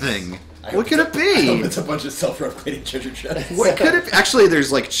anything. What could it I hope be? it's a bunch of self-replicating treasure chests. What could it be? Actually,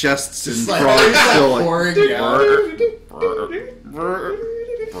 there's like chests and Just like, frogs still like... pouring out.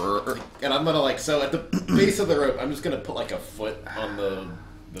 And I'm gonna so at the base of the rope, I'm just gonna put like a foot on the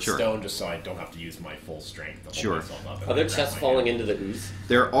Sure. stone just so I don't have to use my full strength to hold Sure. myself up. Are there chests falling into the ooze?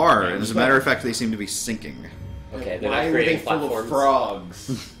 There are, and as a matter of fact, they seem to be sinking. Okay, they're Why not are they creating full of platforms.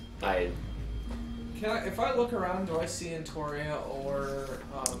 frogs? If I look around, do I see Antoria or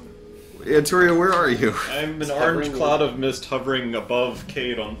Antoria, where are you? I'm an hovering orange cloud of mist hovering above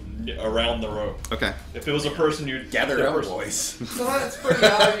Cade around the rope. Okay. If it was a person, you'd Gather that around, person- boys. So that's pretty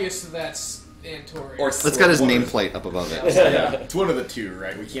obvious that that's Antoria. It's got his one of nameplate up above it. the- It's one of the two,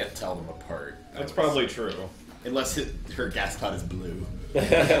 right? We can't tell them apart. That's probably true. Unless her gas cloud is blue.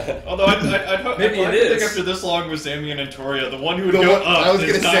 Although I'd Maybe it think is. after this long with Sammy and Antoria, the one who would The go one- up I was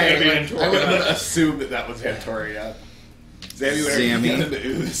is gonna not say, going to be I would Antoria. assume that was Antoria. Sammy would Sammy. get in the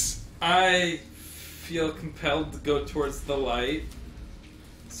ooze. I feel compelled to go towards the light,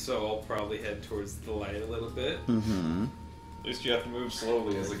 so I'll probably head towards the light a little bit. Mm-hmm. At least you have to move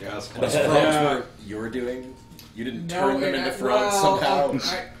slowly as a gas Those cloud. frogs Yeah. were you're doing? You didn't No, turn them into frogs somehow?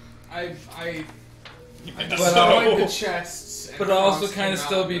 But I like the chests. And But I'll also frogs kind of came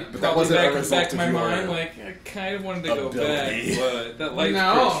still out be of them. that probably wasn't a back result of my of your mind, like, I kind of wanted to go ability. back, but that light's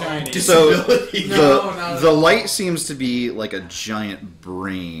No. pretty shiny. So Disability. No, the light seems to be like a giant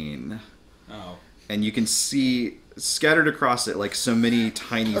brain, Oh. and you can see scattered across it like so many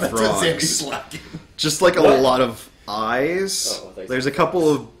tiny That's what Sammy's frogs, slacking. just like a lot of eyes. Oh, thanks. There's a couple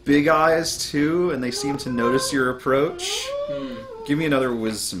of big eyes too, and they seem to notice your approach. Give me another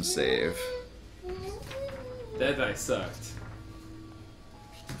wisdom save. That die sucked.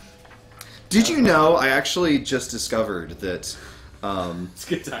 Did you know? I actually just discovered that It's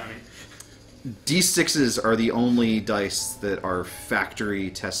good timing. D6s are the only dice that are factory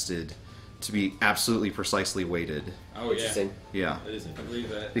tested to be absolutely precisely weighted. Oh, yeah. Interesting. Yeah. I believe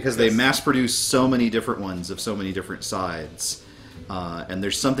that. Because they mass produce so many different ones of so many different sides. And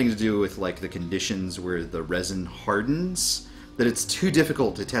there's something to do with like the conditions where the resin hardens, that it's too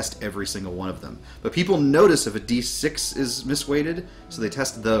difficult to test every single one of them. But people notice if a D6 is misweighted, so they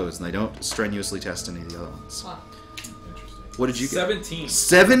test those, and they don't strenuously test any of the other ones. Huh. What did you get? 17.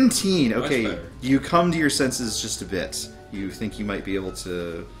 17! Much Okay, better. you come to your senses just a bit. You think you might be able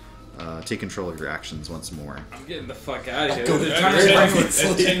to take control of your actions once more. I'm getting the fuck out of here. Go There's a to giant bed. brain with,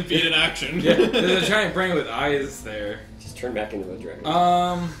 At 10 feet in action. yeah, there's a giant brain with eyes there. Just turn back into a dragon.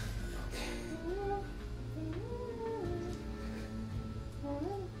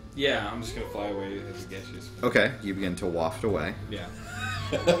 Yeah, I'm just gonna fly away as it gets you. Okay, you begin to waft away. Yeah.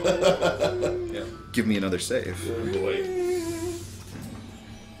 Give me another save. Oh boy.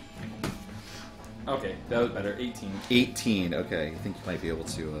 Okay, that was better. 18. 18, okay. You think you might be able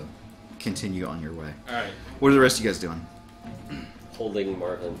to continue on your way. Alright. What are the rest of you guys doing? Holding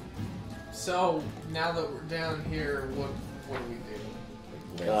Marvin. So now that we're down here, what do we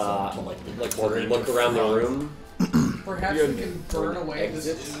do? Look around the room. Perhaps we can burn away this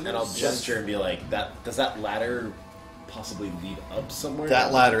Exit. ooze. And I'll gesture and be like, does that ladder possibly lead up somewhere?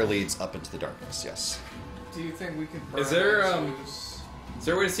 That ladder leads up into the darkness, yes. Do you think we could burn Is there, this um, ooze? Is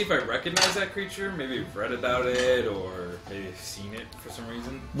there a way to see if I recognize that creature? Maybe I've read about it, or maybe I've seen it for some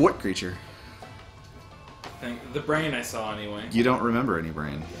reason? What creature? The brain I saw anyway. You don't remember any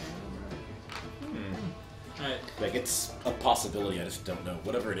brain. Alright. Like, it's a possibility, I just don't know.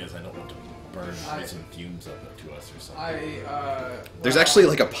 Whatever it is, I don't want to burn some fumes up to us or something. There's well, actually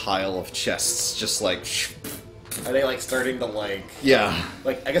like a pile of chests, just like... Are they, like, starting to, like... Yeah.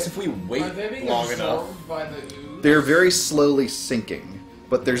 Like, I guess if we are wait they being long enough... absorbed by the ooze? They're very slowly sinking,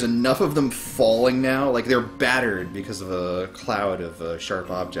 but there's enough of them falling now, like they're battered because of a cloud of sharp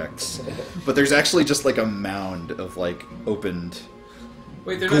objects. But there's actually just like a mound of like opened...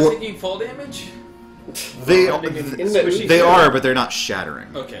 Wait, they're Glo- not taking fall damage? They the are, but they're not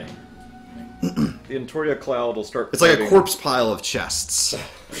shattering. Okay. The Antoria cloud will start. It's like a floating. corpse pile of chests.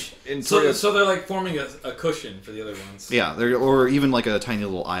 So they're like forming a cushion for the other ones. Yeah, or even like a tiny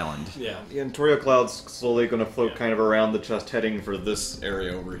little island. Yeah. The Antoria cloud's slowly going to float kind of around the chest, heading for this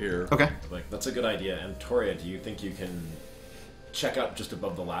area over here. Okay. Like, that's a good idea. And Toria, do you think you can check up just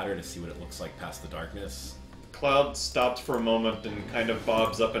above the ladder to see what it looks like past the darkness? Cloud stops for a moment and kind of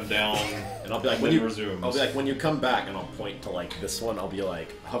bobs up and down, And I'll be like, and when then you resumes. I'll be like, when you come back, and I'll point to like this one. I'll be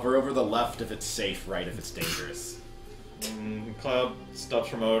like, hover over the left if it's safe, right if it's dangerous. Cloud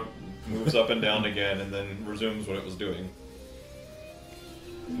stops remote, moves up and down again, and then resumes what it was doing.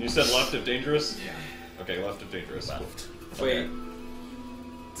 You said left if dangerous? Yeah. Okay, left if dangerous. Left. Wait.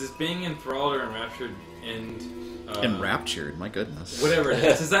 Does being enthralled or enraptured end... Enraptured, my goodness. Whatever it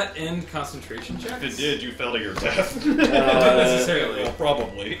is. Does that end concentration checks? If it did, you fell to your death. Not necessarily.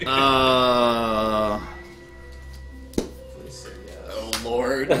 Probably. Please say yes. Oh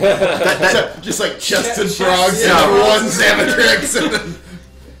lord. Just like chests and frogs, number one Savatrix.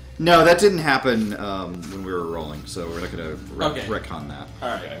 No, that didn't happen when we were rolling, so we're not going to retcon that.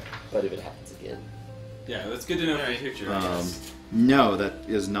 Alright. Okay. But if it happens again. Yeah, that's good to know for the future. No, that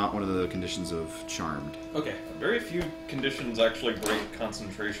is not one of the conditions of Charmed. Okay. Very few conditions actually break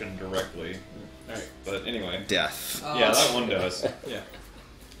concentration directly. Alright. But anyway. Death. Yeah, that one does. Yeah.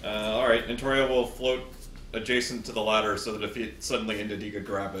 Alright, Entoria will float adjacent to the ladder so that if it suddenly ended, he could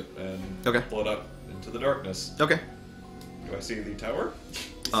grab it and float up into the darkness. Okay. Do I see the tower?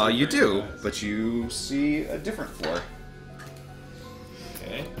 You do, but you see a different floor.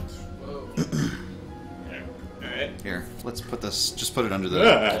 Okay. Whoa. Alright. Here, let's put this, just put it under the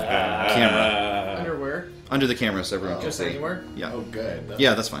camera. Underwear? Under the camera so everyone can Just see. anywhere? Yeah. Oh, good.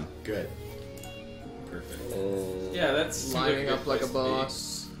 Yeah, that's fine. Good. Perfect. Yeah, that's Lining up like a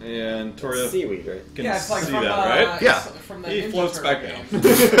boss. And Toria Seaweed, right? can Yeah, it's like see from, that, right? Yeah. From the He Ninja floats Turtle back game.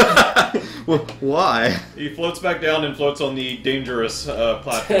 down. Well, why? He floats back down and floats on the dangerous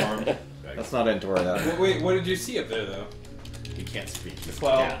platform. That's not Entoria. Wait, what did you see up there, though? He can't speak. The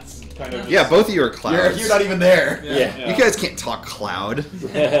cloud kind of Yeah, both of you are clouds. You're not even there. Yeah. You guys can't talk cloud.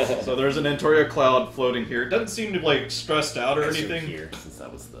 So there's an Entoria cloud floating here. It doesn't seem to like stressed out or anything. Here, since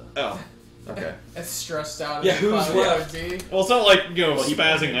that was the. Oh. Okay. It's stressed out. Yeah, as who's probably left? would be. Well, it's not like, you know, Well, he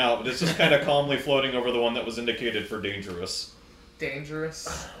spazzing out, but it's just kind of calmly floating over the one that was indicated for dangerous. Dangerous.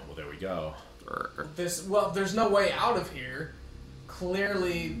 Well, there we go. There's no way out of here.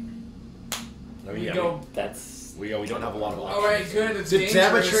 Clearly, Oh, we yeah, go. we don't have a lot of options. Alright, good. It's Did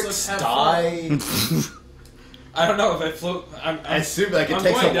dangerous. Savatrix Let's have fun. die? I don't know if I float. I assume like it I'm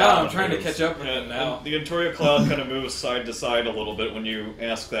takes going a down. while. I'm trying to catch up with And, it now. and the Entoria cloud kind of moves side to side a little bit when you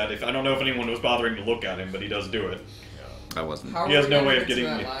ask that. I don't know if anyone was bothering to look at him, but he does do it. I wasn't. How are He has we no gonna way of get to getting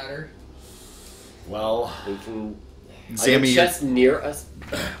that you. ladder? Well, We can. Sammy, Are the chests near us?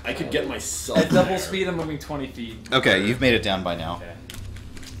 I could get myself. At double there. speed, I'm moving 20 feet. okay, you've made it down by now.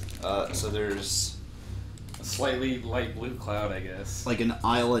 Okay. So there's A slightly light blue cloud, I guess. Like an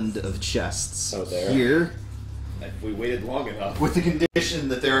island of chests. Oh, there. Here, If we waited long enough. with the condition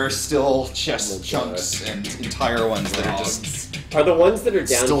that there are still chest Oh my chunks God. and entire ones that are just. Are the ones that are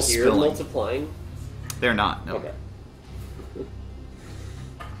down Still here spilling. multiplying? They're not. No. Okay.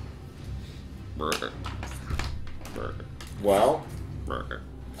 Burger. Burger. Well, Burger.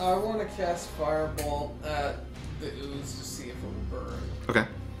 I want to cast Firebolt at the ooze to see if it will burn. Okay.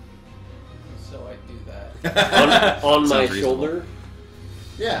 So I do that. on my Sounds reasonable. shoulder.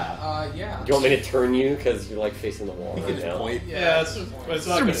 Yeah. Yeah. Do you want me to turn you because you're like facing the wall You right can just now? point. Yeah, it's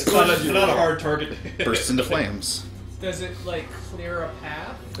not a hard target. Bursts into flames. Does it like clear a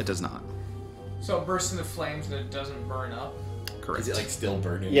path? It does not. So it bursts into flames and it doesn't burn up. Correct. Is it like still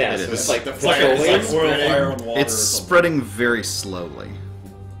burning? Yeah, It so is. it's like the It's like oil fire on water. It's or something. spreading very slowly.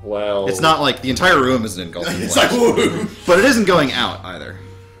 Well, It's not like the entire room isn't engulfed in It's like flames. woo. But it isn't going out either.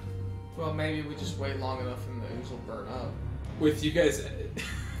 Well, maybe we just wait long enough and the ooze will burn up. With you guys.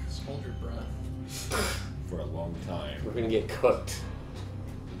 Just hold your breath. For a long time. we're gonna get cooked.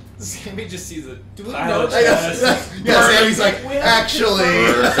 Sammy just sees a Do we pile know of that? chests. Yeah, Sammy's like, We have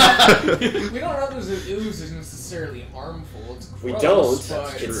actually. We don't know if this ooze is necessarily harmful. It's gross, We don't.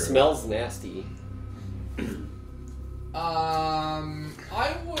 but It smells nasty.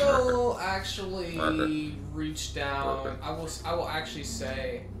 I will actually reach down. I will actually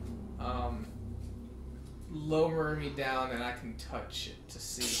say, lower me down and I can touch it to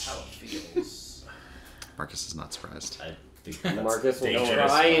see how it feels. Marcus is not surprised. I think that's Marcus will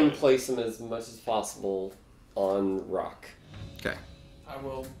dangerous. try and place him as much as possible on rock. Okay. I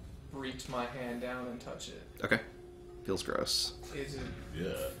will reach my hand down and touch it. Okay. Feels gross. Is it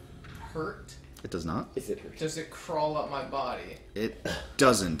Yeah. hurt? It does not. Is it hurt? Does it crawl up my body? It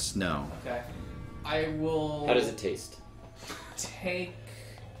doesn't, no. Okay. I will. How does it taste? take?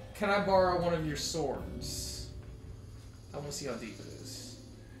 Can I borrow one of your swords? I want to see how deep it is.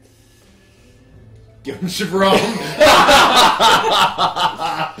 Give him Chevron.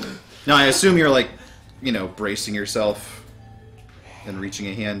 Now, I assume you're like, bracing yourself and reaching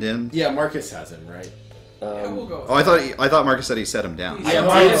a hand in. Yeah, Marcus has him, right? Yeah, we'll go. With Oh, I thought Marcus said he set him down.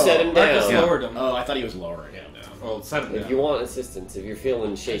 I did set him Marcus down. lowered him. Oh, I thought he was lowering him. Well, set him If down. you want assistance, if you're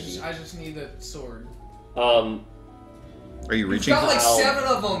feeling shaky, I just need a sword. Are you reaching? Got like 7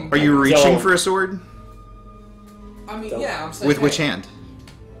 of them. Are you reaching Don't. for a sword? I mean, yeah, I'm saying. With which hey, hand?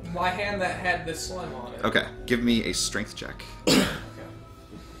 My hand that had this slime on it. Okay, give me a strength check.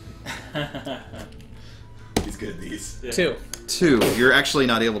 He's good at these. Yeah. 2. 2. You're actually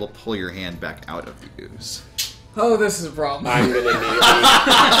not able to pull your hand back out of the ooze. Oh, this is a problem. I'm gonna immediately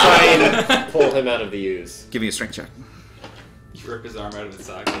try and pull him out of the ooze. Give me a strength check. You rip his arm out of its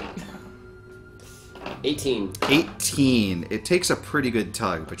socket. 18. 18. It takes a pretty good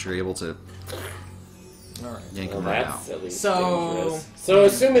tug, but you're able to yank Well, him right that's out. at least So- dangerous. So,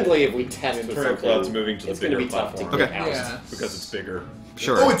 assumingly, if we test with Turret something, Cloud's moving to the it's gonna bigger be tough to platform. get Okay. out. Yeah. because it's bigger.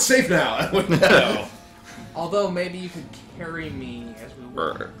 Sure. Oh, it's safe now. No. Although maybe you could carry me as we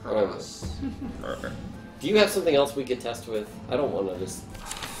walk across. Do you have something else we could test with? I don't want to just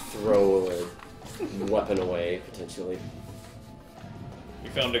throw a weapon away, potentially. We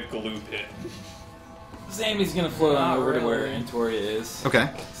found a glue pit. Sammy's gonna float on Not over to where really. Antoria is. Okay,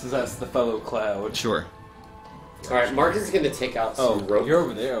 Since that's the fellow cloud. sure. Alright, Marcus is going to take out Oh, some rope you're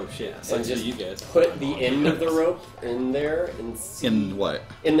over there. Oh shit! and Sucks for just you guys. put the end of the rope in there and see, In what?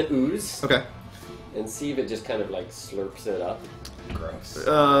 in the ooze Okay. and see if it just kind of like slurps it up. Gross.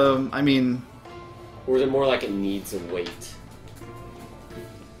 I mean, Or is it more like it needs a weight?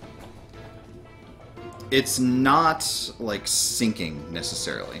 it's not like sinking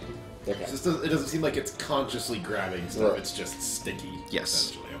necessarily. Okay. It doesn't seem like it's consciously grabbing stuff. Right. It's just sticky. Yes.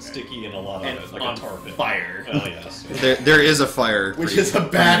 essentially. Okay. Sticky and a lot And of it, like on a tar pit. fire. Oh yes. There is a fire, Which pretty- is a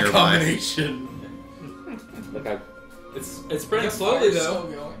pretty bad nearby. combination. Look, I, It's spreading The slowly fire's though. still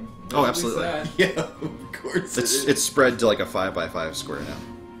going. Oh, At least absolutely. that. Yeah, of course. It's spread to like a 5x5 square now.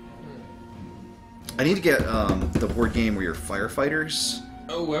 I need to get the board game where you're firefighters.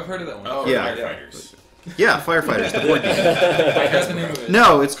 Oh, I've heard of that one. Oh, Yeah. firefighters. Yeah, firefighters, the board game. That's the name of it.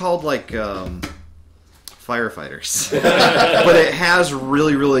 No, it's called like firefighters, but it has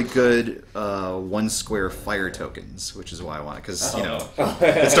really, really good 1 square fire tokens, which is why I want it because you know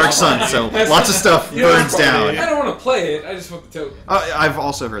it's Dark Sun, so lots of stuff burns down. I don't want to play it. I just want the token. I've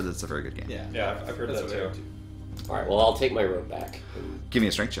also heard that it's a very good game. Yeah, Yeah, I've heard That's that what I too. heard Alright, well, I'll take my rope back. Give me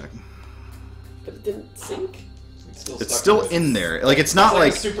a strength check. But it didn't sink? It's still in there. Like it's not like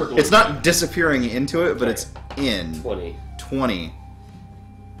like a super glue it's not gun. disappearing into it, but it's in 20. 20.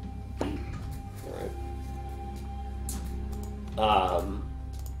 Alright.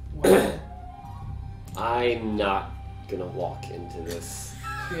 Well, I'm not gonna walk into this.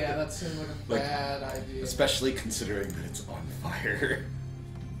 yeah, that seems like a Like, bad idea. Especially considering that it's on fire.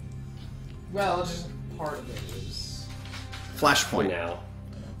 Well, just part of it is. For Flashpoint. now.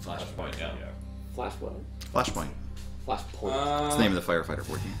 Flashpoint, yeah. Flash what? Flashpoint. Flash point. It's the name of the firefighter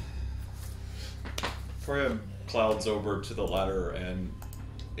board game. Freya clouds over to the ladder and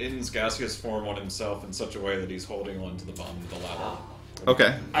ends gaseous form on himself in such a way that he's holding on to the bottom of the ladder.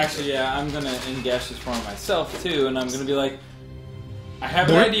 Okay. Actually, yeah, I'm gonna engage this form myself too, and I'm gonna be like, I have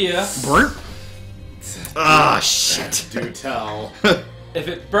an idea. Burnt. Ah, shit. Do tell. If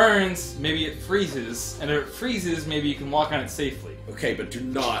it burns, maybe it freezes, and if it freezes, maybe you can walk on it safely. Okay, but do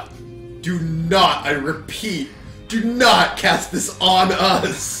not, I repeat, do not cast this on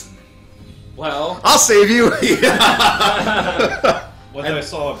us. Well, I'll save you. What I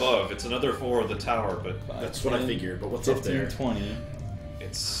saw above, it's another floor of the tower, but That's what I figured, but what's up 15, there? 20.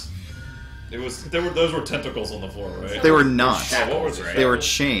 those were tentacles on the floor, right? They were not. Shackles, what was it? right? They were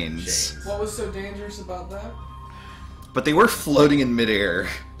chains. What was so dangerous about that? But they were floating in midair,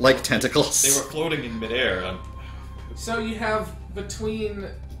 like tentacles. They were floating in midair. So you have between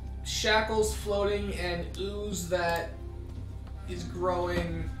shackles floating and ooze that is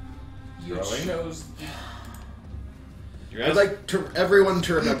growing. You Growing? chose. I'd like everyone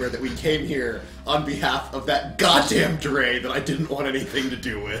to remember that we came here on behalf of that goddamn Dre that I didn't want anything to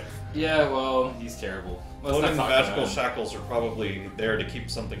do with. Yeah, well, he's terrible. Let's Floating not talk magical about him. shackles are probably there to keep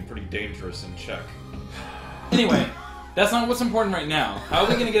something pretty dangerous in check. Anyway, that's not what's important right now. How are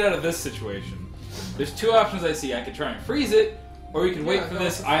we gonna get out of this situation? There's 2 options I see. I could try and freeze it, or we could wait Yeah, for go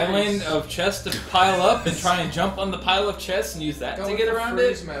this with the island freeze. of chests to pile up and try and jump on the pile of chests and use that Go to with get the around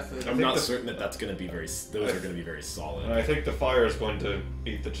freeze it. method. I'm not certain that that's going to be those are going to be very And solid. I think the fire is going to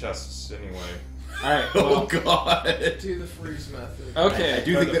beat the chests anyway. Alright, Oh well, god. Do the freeze method. okay. I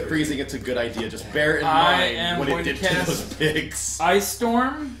do think that freezing it's a good idea. Just bear in I mind am what it going to did to cast- those pigs Ice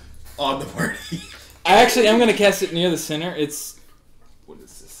Storm. on the party. I'm gonna cast it near the center. It's what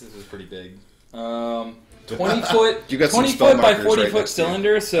is this? This is pretty big. 20 foot, You got some 20 spell foot by markers 40 right foot next to you.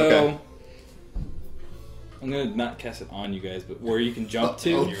 cylinder. So Okay. I'm gonna not cast it on you guys, but where you can jump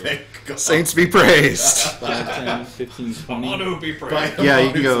to. Oh, thank God. Saints be praised. 5, 10, 15, 20. Mono be By praised. Yeah,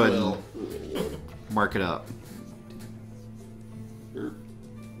 you can go Amon's ahead will. and mark it up. You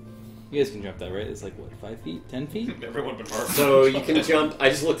guys can jump that, right? It's like, what, 5 feet? 10 feet? Everyone but Mark. So you can jump. I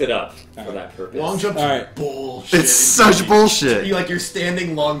just looked it up for Alright. that purpose. Long jump's Alright. bullshit. It's such bullshit. Your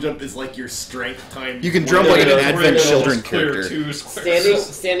standing long jump is like your strength time. You can jump like an Advent Children character.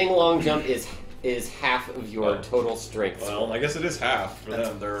 Standing long jump is half of your total strength. Well, I guess it is half for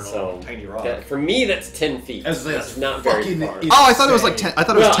them. They're So a tiny rock. for me, that's 10 feet. That's not very far. Oh, I thought it was like 10. I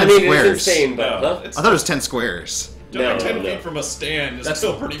thought it was 10 It's squares. insane, but No, huh? it's I thought it was 10 squares. jumping No, 10 no. feet from a stand is That's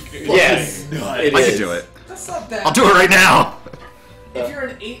still pretty good. Yes, nuts. it I is. could do it. That's not that. I'll do it right now. If you're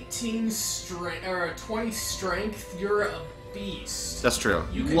an 18 strength or a 20 strength, you're a beast. That's true.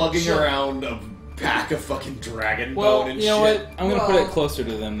 You can lugging jump. around a pack of fucking dragon Well, bone and you know shit. what? I'm going to put it Well, closer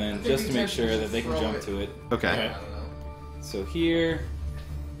to them then, think just to we make can sure just that they can throw jump it. to it. Okay. I don't know. So here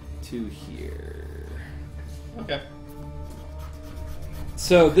to here. Okay.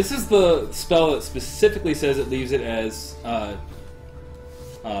 So this is the spell that specifically says it leaves it as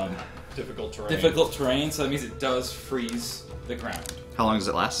Difficult terrain. difficult terrain, so that means it does freeze the ground. How long does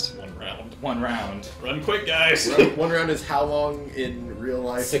it last? 1 round. 1 round. Run quick, guys! One round is how long in real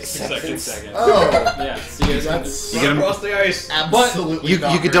life? 6 seconds. seconds. Oh, Yeah, so you guys can that's You get 'em- across the ice! absolutely You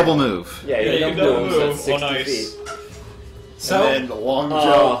not could great. double move. Yeah, Yeah, you you can can double move. move That's 60 on ice. feet. So, and then long Uh,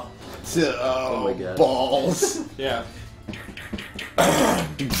 jump to oh my God. balls. yeah.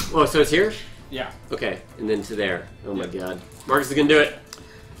 Oh, so it's here? Yeah. Okay, and then to there. Oh my god. Marcus is gonna do it.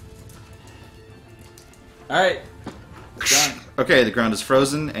 Alright. Done. Okay, the ground is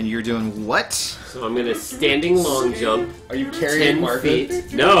frozen, and you're doing what? So I'm gonna standing long jump. Are you carrying 10 Marvin?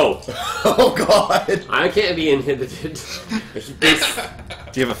 feet. No! Oh god. I can't be inhibited.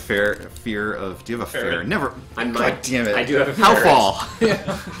 Do you have a fear of? Do you have a fear? Never. I God might. damn it! I do have a How fear. fall?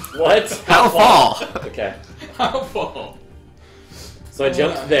 What? How fall? Okay. How fall? So I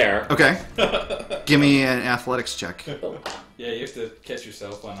jumped there. Okay. Give me an athletics check. Yeah, you have to catch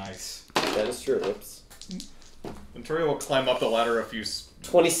yourself on ice. That is true. Whoops. Venturia will climb up the ladder a few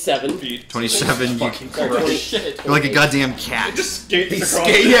 27. feet. 27. You're Oh, shit. like a goddamn cat. Just skates across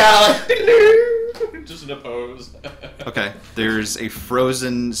skate- yeah. Just in a pose. Okay. There's a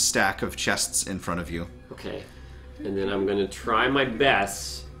frozen stack of chests in front of you. Okay. And then I'm gonna try my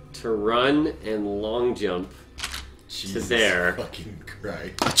best to run and long jump to there. Fucking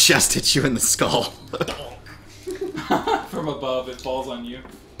Christ. A chest hits you in the skull. From above, it falls on you.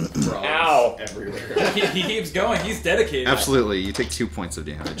 Frogs Ow. everywhere. He keeps going. He's dedicated. Absolutely. You take 2 points of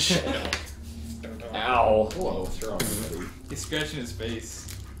damage. Ow. Whoa, what's wrong, buddy? He's scratching his face.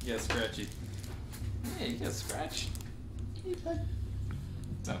 You got scratchy. Hey, you got scratch. Hey, bud.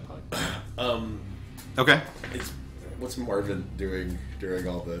 It's not a pug. Okay. What's Marvin doing during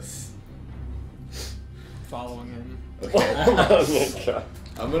all this? Following him. Okay. Oh my god.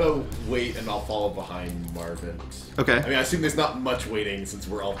 I'm gonna wait and I'll follow behind Marvin. Okay. I mean, I assume there's not much waiting since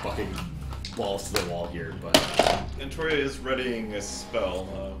we're all fucking balls to the wall here, but Venturia is readying a spell,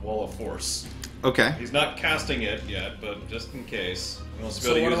 Wall of Force. Okay. He's not casting it yet, but just in case. He wants to be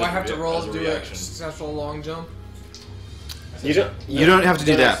So able what to do use I it have to roll as to a do a reaction. successful long jump? You don't. You don't have to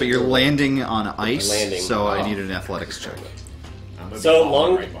do don't that, but you're landing on ice, Landing. so I Oh. need an athletics check. I'm gonna So be following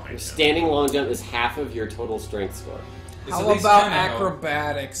long, right behind him. standing long jump is half of your total strength score. It's at How least about 10, I hope.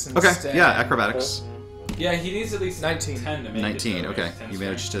 acrobatics Okay. instead? Yeah, acrobatics. Yeah, he needs at least 19. 10 to make 19. it. though, Okay. right? 10 You strength.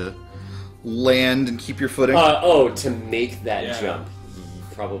 managed to land and keep your footing. To make that Yeah. jump,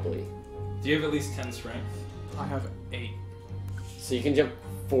 probably. Do you have at least 10 strength? I have 8. So you can jump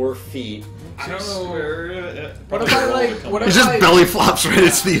 4 feet. I don't know. What What if I, like, what It if just I- belly flops right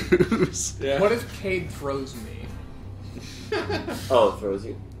into the ooze. Yeah. What if Cade throws me? Oh, it throws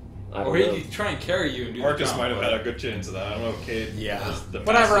you. I Or don't he know. could try and carry you and do Marcus the might jump, have but- had a good chance of that. I don't know if Cade Yeah. has the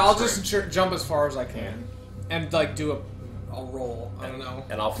Whatever, massive I'll strength. just jump as far as I can. And, like, do a roll. I don't know.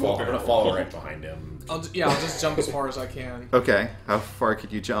 And I'm gonna follow right behind him. I'll just jump as far as I can. Okay. How far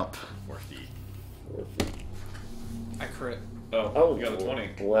could you jump? 4 feet. I crit. Oh, you got a 20.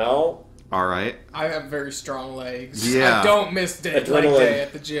 Well, All right. I have very strong legs. Yeah. I don't miss leg Adrenaline. day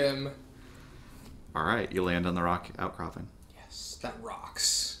at the gym. All right. You land on the rock outcropping. Yes, that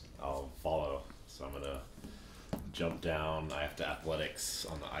rocks. I'll follow. So I'm gonna jump down. I have to athletics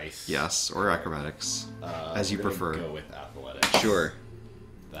on the ice. Yes, or acrobatics, as you We're gonna prefer. Go with athletics. Sure.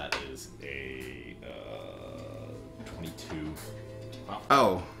 That is a 22.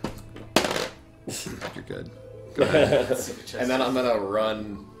 Oh. You're good. Go ahead. And then I'm gonna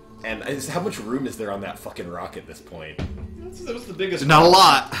run. And how much room is there on that fucking rock at this point? That was the biggest. Not a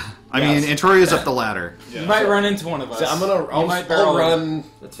lot. I mean, Antoria's up the ladder. You might run into one of us. So I'll run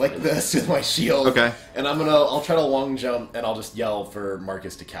like this with my shield. Okay. And I'll try to long jump, and I'll just yell for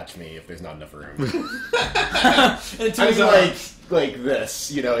Marcus to catch me if there's not enough room. like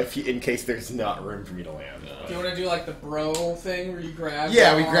this, in case there's not room for me to land. Do you want to do like the bro thing where you grab?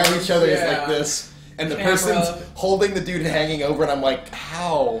 Yeah, we your grab arms? each other Yeah. like this. And the Camera. person's holding the dude hanging over, and I'm like,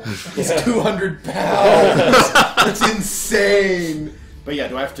 how? He's 200 pounds! It's insane! But yeah,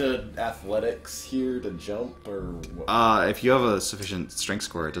 do I have to athletics here to jump, or what? If you have a sufficient strength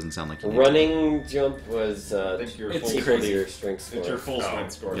score, it doesn't sound like you need Running jump was It's your it's full equal to strength. your strength score. It's your full Oh,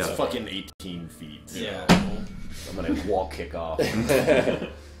 strength score. It's Yeah. fucking 18 feet. Yeah. I'm gonna wall kick off.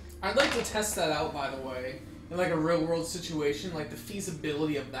 I'd like to test that out, by the way, in like a real world situation, like the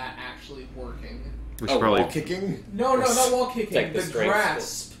feasibility of that actually working. We should probably. Wall kicking? No, not wall kicking. Like the the strength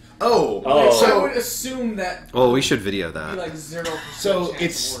grasp. Oh, Oh. Like, I so would assume that Well, we should video would be that. like 0%. So chance of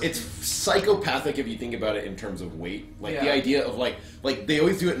it's working. psychopathic if you think about it in terms of weight. Like the Yeah. idea of like they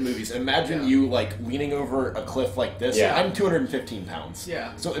always do it in movies. Imagine Yeah. you like leaning over a cliff like this. Yeah. I'm 215 pounds.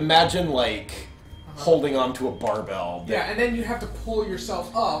 Yeah. So imagine like holding onto a barbell. Yeah, and then you have to pull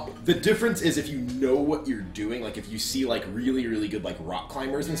yourself up. The difference is if you know what you're doing, like if you see like really, really good like rock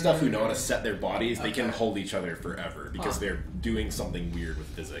climbers and stuff who know how to set their bodies, they can Okay. hold each other forever because Huh. they're doing something weird with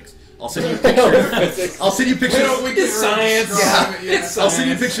physics. I'll send you pictures. I'll send you pictures. It's science. Yeah. I'll send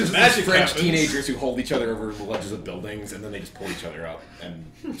you Science. pictures of Magic these French happens. teenagers who hold each other over the ledges of buildings and then they just pull each other up. And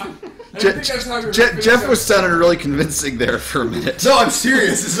I don't think that's how you're Jeff was sounding really convincing there for a minute. no, I'm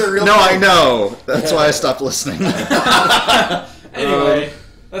serious. This is a real. No, I thing. know. That's why I stopped listening. Anyway,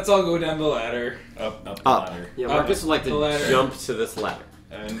 let's all go down the ladder. Up the Up. ladder. Yeah, Marcus would like The to ladder. jump to this ladder.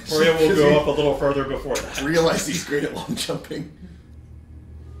 And Toria will go up a little further before that. I realize he's great at long jumping.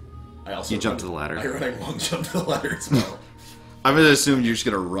 I also You jump to the ladder. I run long jump to the ladder as well. I'm gonna assume you're just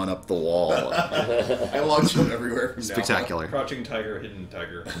gonna run up the wall. I long jump everywhere from now on. Spectacular. Crouching tiger, hidden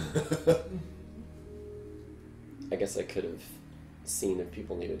tiger. I guess I could have seen if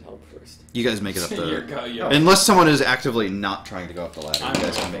people needed help first. You guys make it up You're the. go, yeah. Unless someone is actively not trying to go up the ladder, I'm you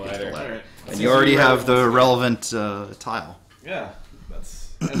guys going can up make the it to the ladder. ladder. Alright. And you already have the relevant tile. Yeah, that's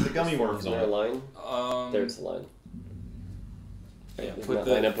and the gummy worms Is on there a it. line? There's a line. Yeah, Isn't put that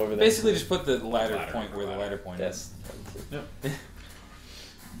the, line up over there? basically just put the ladder, Ladder, point where the ladder point That's is.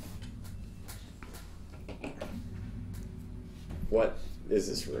 what is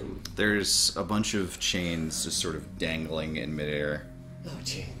this room? There's a bunch of chains just sort of dangling in midair. Oh,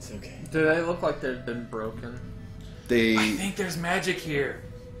 chains. Okay. Do they look like they've been broken? They. I think there's magic here.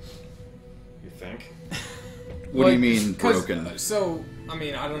 You think? What do you Like, mean 'cause- broken? So, I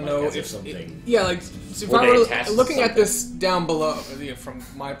mean, I don't Like, know as if if something- yeah, like so if Were I they were attached to looking at something? this down below, from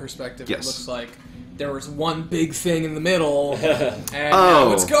my perspective, Yes. it looks like there was one big thing in the middle, and Oh.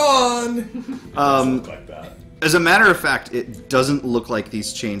 now it's gone. Look like that. As a matter of fact, it doesn't look like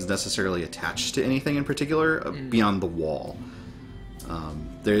these chains necessarily attach to anything in particular beyond the wall.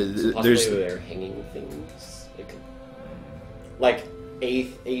 Possibly There's they're hanging things. It could, like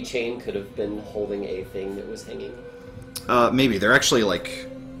a chain could have been holding a thing that was hanging. maybe they're actually like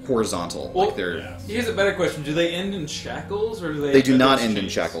horizontal. Well, like they're Yeah. Here's a better question: do they end in shackles, or do they? they do not as end in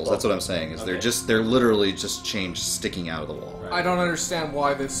chains? shackles. That's what I'm saying. Is Okay. they're literally just chains sticking out of the wall. I don't understand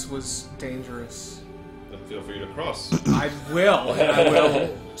why this was dangerous. Then feel free to cross. I will. I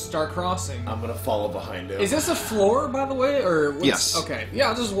will start crossing. I'm gonna follow behind him. Is this a floor, by the way, or what's, Yes. Okay, yeah,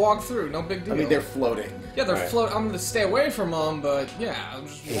 I'll just walk through. No big deal. I mean, they're floating. yeah, they're Alright. float. I'm gonna stay away from them, but yeah, I'll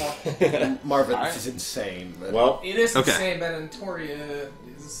just walk. Marvin, Alright. this is insane. But Well, It is Okay. the same, but Antoria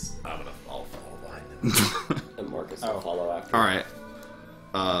is. I'll follow behind them. and Marcus Oh. will follow after. All right.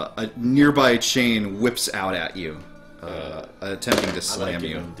 A nearby chain whips out at you, attempting to I'm gonna slam give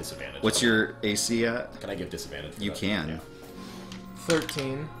you. him disadvantage. What's your AC at? Can I give disadvantage? for You that? can. Yeah.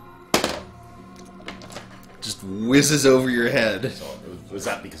 13. Just whizzes over your head. So was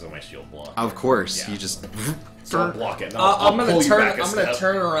that because of my shield block? Of course, Yeah. you just. So I'll block it. And I'll I'm gonna pull you turn. back a I'm gonna step.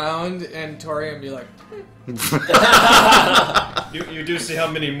 turn around and Tori and be like, You do see how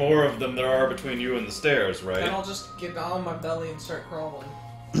many more of them there are between you and the stairs, and right? I'll just get down on my belly and start crawling.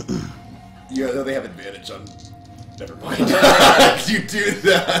 Yeah, though they have advantage on. Never mind. You do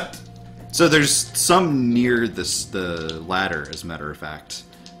that. So there's some near the ladder, as a matter of fact.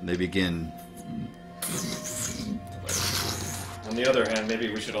 And they begin. On the other hand, maybe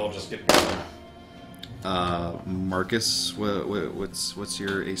we should all just get going. Marcus, what's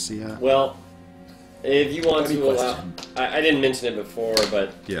your AC at? Well, if you want Any to allow, question? I didn't mention it before,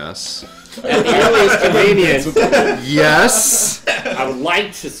 but Yes. at the earliest convenience, Yes. I would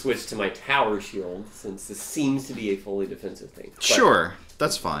like to switch to my tower shield since this seems to be a fully defensive thing. But, Sure,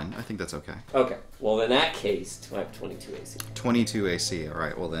 that's fine. I think that's okay. Okay. Well, in that case, I have 22 AC. 22 AC. All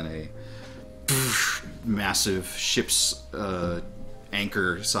right. Well, then a massive ship's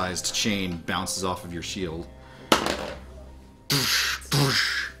anchor-sized chain bounces off of your shield.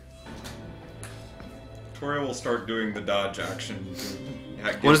 Tori will start doing the dodge action.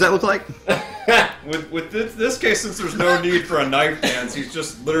 What does that look like? With this case, since there's no need for a knife dance, he's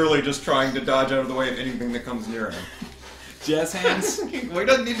just literally just trying to dodge out of the way of anything that comes near him. Jazz hands. Well, he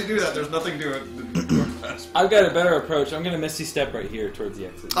doesn't need to do that. There's nothing to it. I've got a better approach. I'm going to Misty Step right here towards the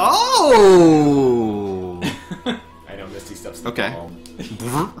exit. Oh! I know Misty Steps. Okay.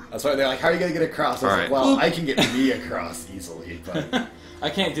 That's why they're like, "How are you gonna get across?" I was All like, right. "Well, I can get me across easily, but I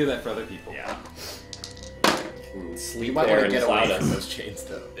can't do that for other people. yeah, Sleep you might there want to and get away cloud from us. those chains,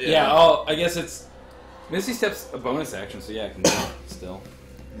 though." Yeah, I guess it's... Misty Step's a bonus action, so yeah, I can do it still.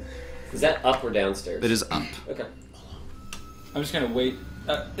 Is that up or downstairs? It is up. Okay. I'm just going to wait.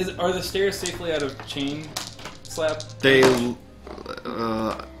 Are the stairs safely out of chain slap?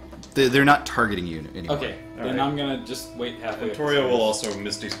 They're not targeting you anymore. Okay, then I'm going to just wait halfway. Victoria will also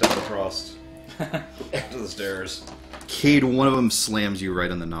Misty Step across to the stairs. Cade, one of them slams you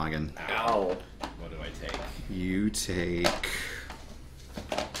right on the noggin. Ow. What do I take? You take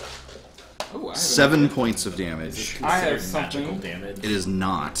Oh, I have 7 points of damage. I have Considered magical something. damage. It is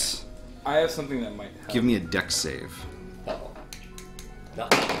not. I have something that might help. Give me a dex save. Uh-oh.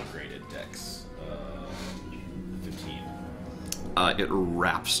 Upgraded dex. 15. It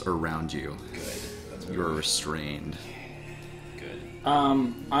wraps around you. Good. That's what You are restrained. good.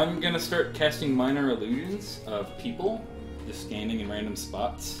 I'm gonna start casting minor illusions of people, just standing in random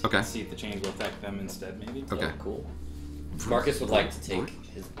spots. Okay. See if the chains will attack them instead, maybe. Okay. Oh, cool. Marcus would like to take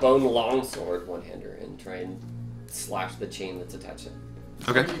his bone longsword one-hander and try and slash the chain that's attached to it.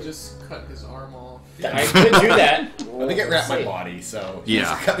 Okay. You just cut his arm off. I could do that. I think it wrapped my See. body, so Yeah.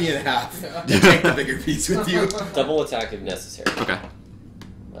 just cut me in half. Take the bigger piece with you. Double attack if necessary. Okay.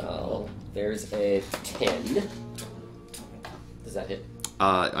 Well, there's a 10. Does that hit?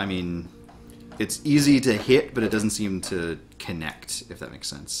 I mean, it's easy to hit, but it doesn't seem to connect, if that makes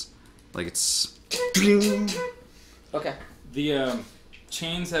sense. Like it's... Okay. The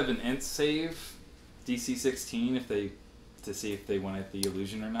chains have an int save, DC 16, to see if they wanted the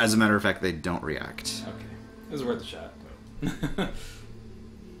illusion or not. As a matter of fact, they don't react. Okay, it was worth a shot.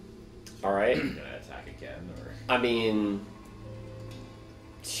 All right. Gonna attack again, or I mean,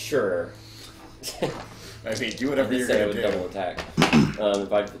 sure. I mean, do whatever you're say I gonna would do. double attack.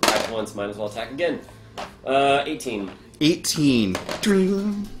 If I've attacked once, might as well attack again. 18. 18.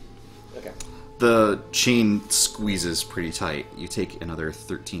 Okay. The chain squeezes pretty tight. You take another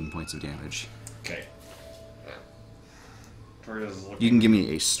 13 points of damage. Okay. Victoria's looking. You can give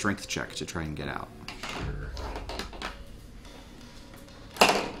me a strength check to try and get out. Sure.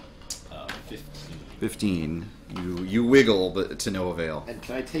 15. 15. You wiggle, but to no avail. And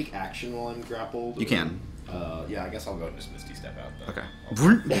can I take action while I'm grappled? You can. Yeah, I guess I'll go and just Misty Step out, though. Okay.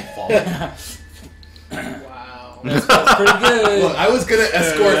 Wow. That's pretty good. Look, I was gonna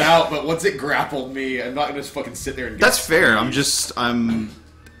escort out, but once it grappled me, I'm not gonna just fucking sit there and get That's fair. squeezed. I'm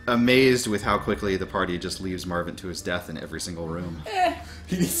amazed with how quickly the party just leaves Marvin to his death in every single room.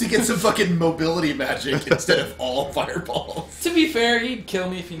 He needs to get some fucking mobility magic instead of all fireballs. To be fair, he'd kill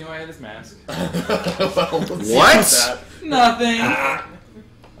me if he knew I had his mask. Well, let's see What? about that. Nothing.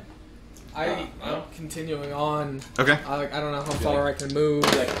 I'm continuing on. Okay. I don't know how far I can move.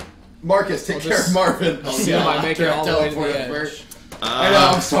 Marcus, take I'll care just of Marvin. see if I make it all the way to the Teleport edge. I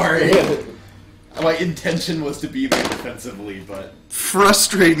know, I'm sorry. My intention was to be there defensively, but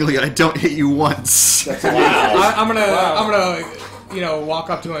Frustratingly, I don't hit you once. Wow. I'm gonna, walk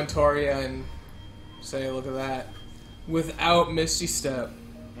up to Antoria and say, "Look at that!" Without Misty Step,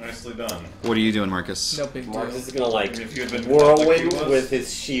 Nicely done. What are you doing, Marcus? no big deal. Marcus is gonna If you had been whirlwind like he was. with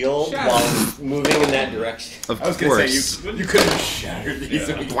his shield Shut while up. moving in that direction. Of I was gonna course. say you could have shattered these.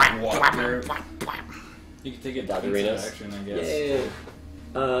 Yeah. and you could walk through. You can take a Dodgerinos. defensive action, I guess. Yay.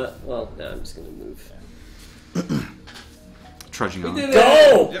 Well, no, I'm just gonna move. Trudging We on. did it.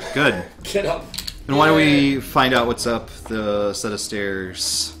 Go! Good. Get up. And why don't we find out what's up the set of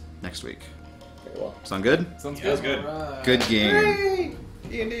stairs next week? Very well. Sound good? Sounds That's good. good. Alright. Good game. Hey!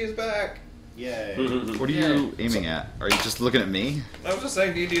 D&D is back. Yay. What are you aiming at? Are you just looking at me? I was just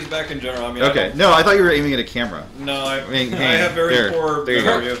saying D&D is back in general. I mean, Okay. No, I thought you were aiming at a camera. No, I Hey, have very there. poor There you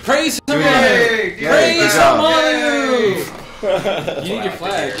go. memory of... Praise Doing someone! it. Yay! Praise Good job. someone! You need your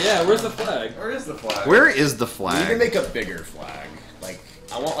flag. Yeah, where's the flag? Where is the flag? Where is the We can flag? make a bigger flag. Like,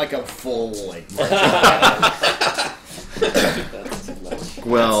 I want like a full like. That's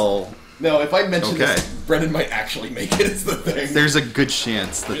Well, No, if I mention Okay. this, Brennan might actually make it. Is the thing. there's a good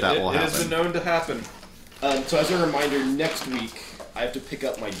chance that that will It has been happen. known to happen. So as a reminder, next week I have to pick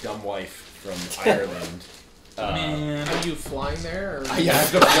up my dumb wife from Ireland. Man. Are you flying there? Or? Yeah, I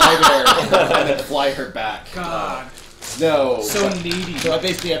have to fly there and then fly her back. God. No. So but- needy. So I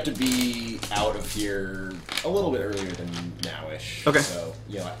basically have to be out of here a little bit earlier than nowish. Okay. So,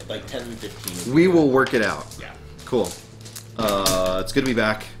 like 10, 15. We will work it out. Yeah. Cool. It's good to be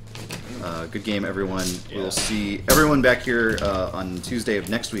back. Good game, everyone. Yeah. We'll see everyone back here on Tuesday of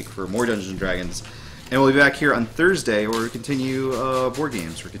next week for more Dungeons & Dragons. And we'll be back here on Thursday where we continue board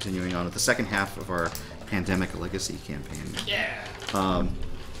games. We're continuing on with the second half of our Pandemic Legacy campaign. Yeah.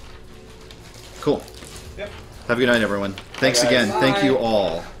 Cool. Yep. Have a good night, everyone. Thanks guys. again. Thank you Bye.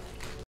 all.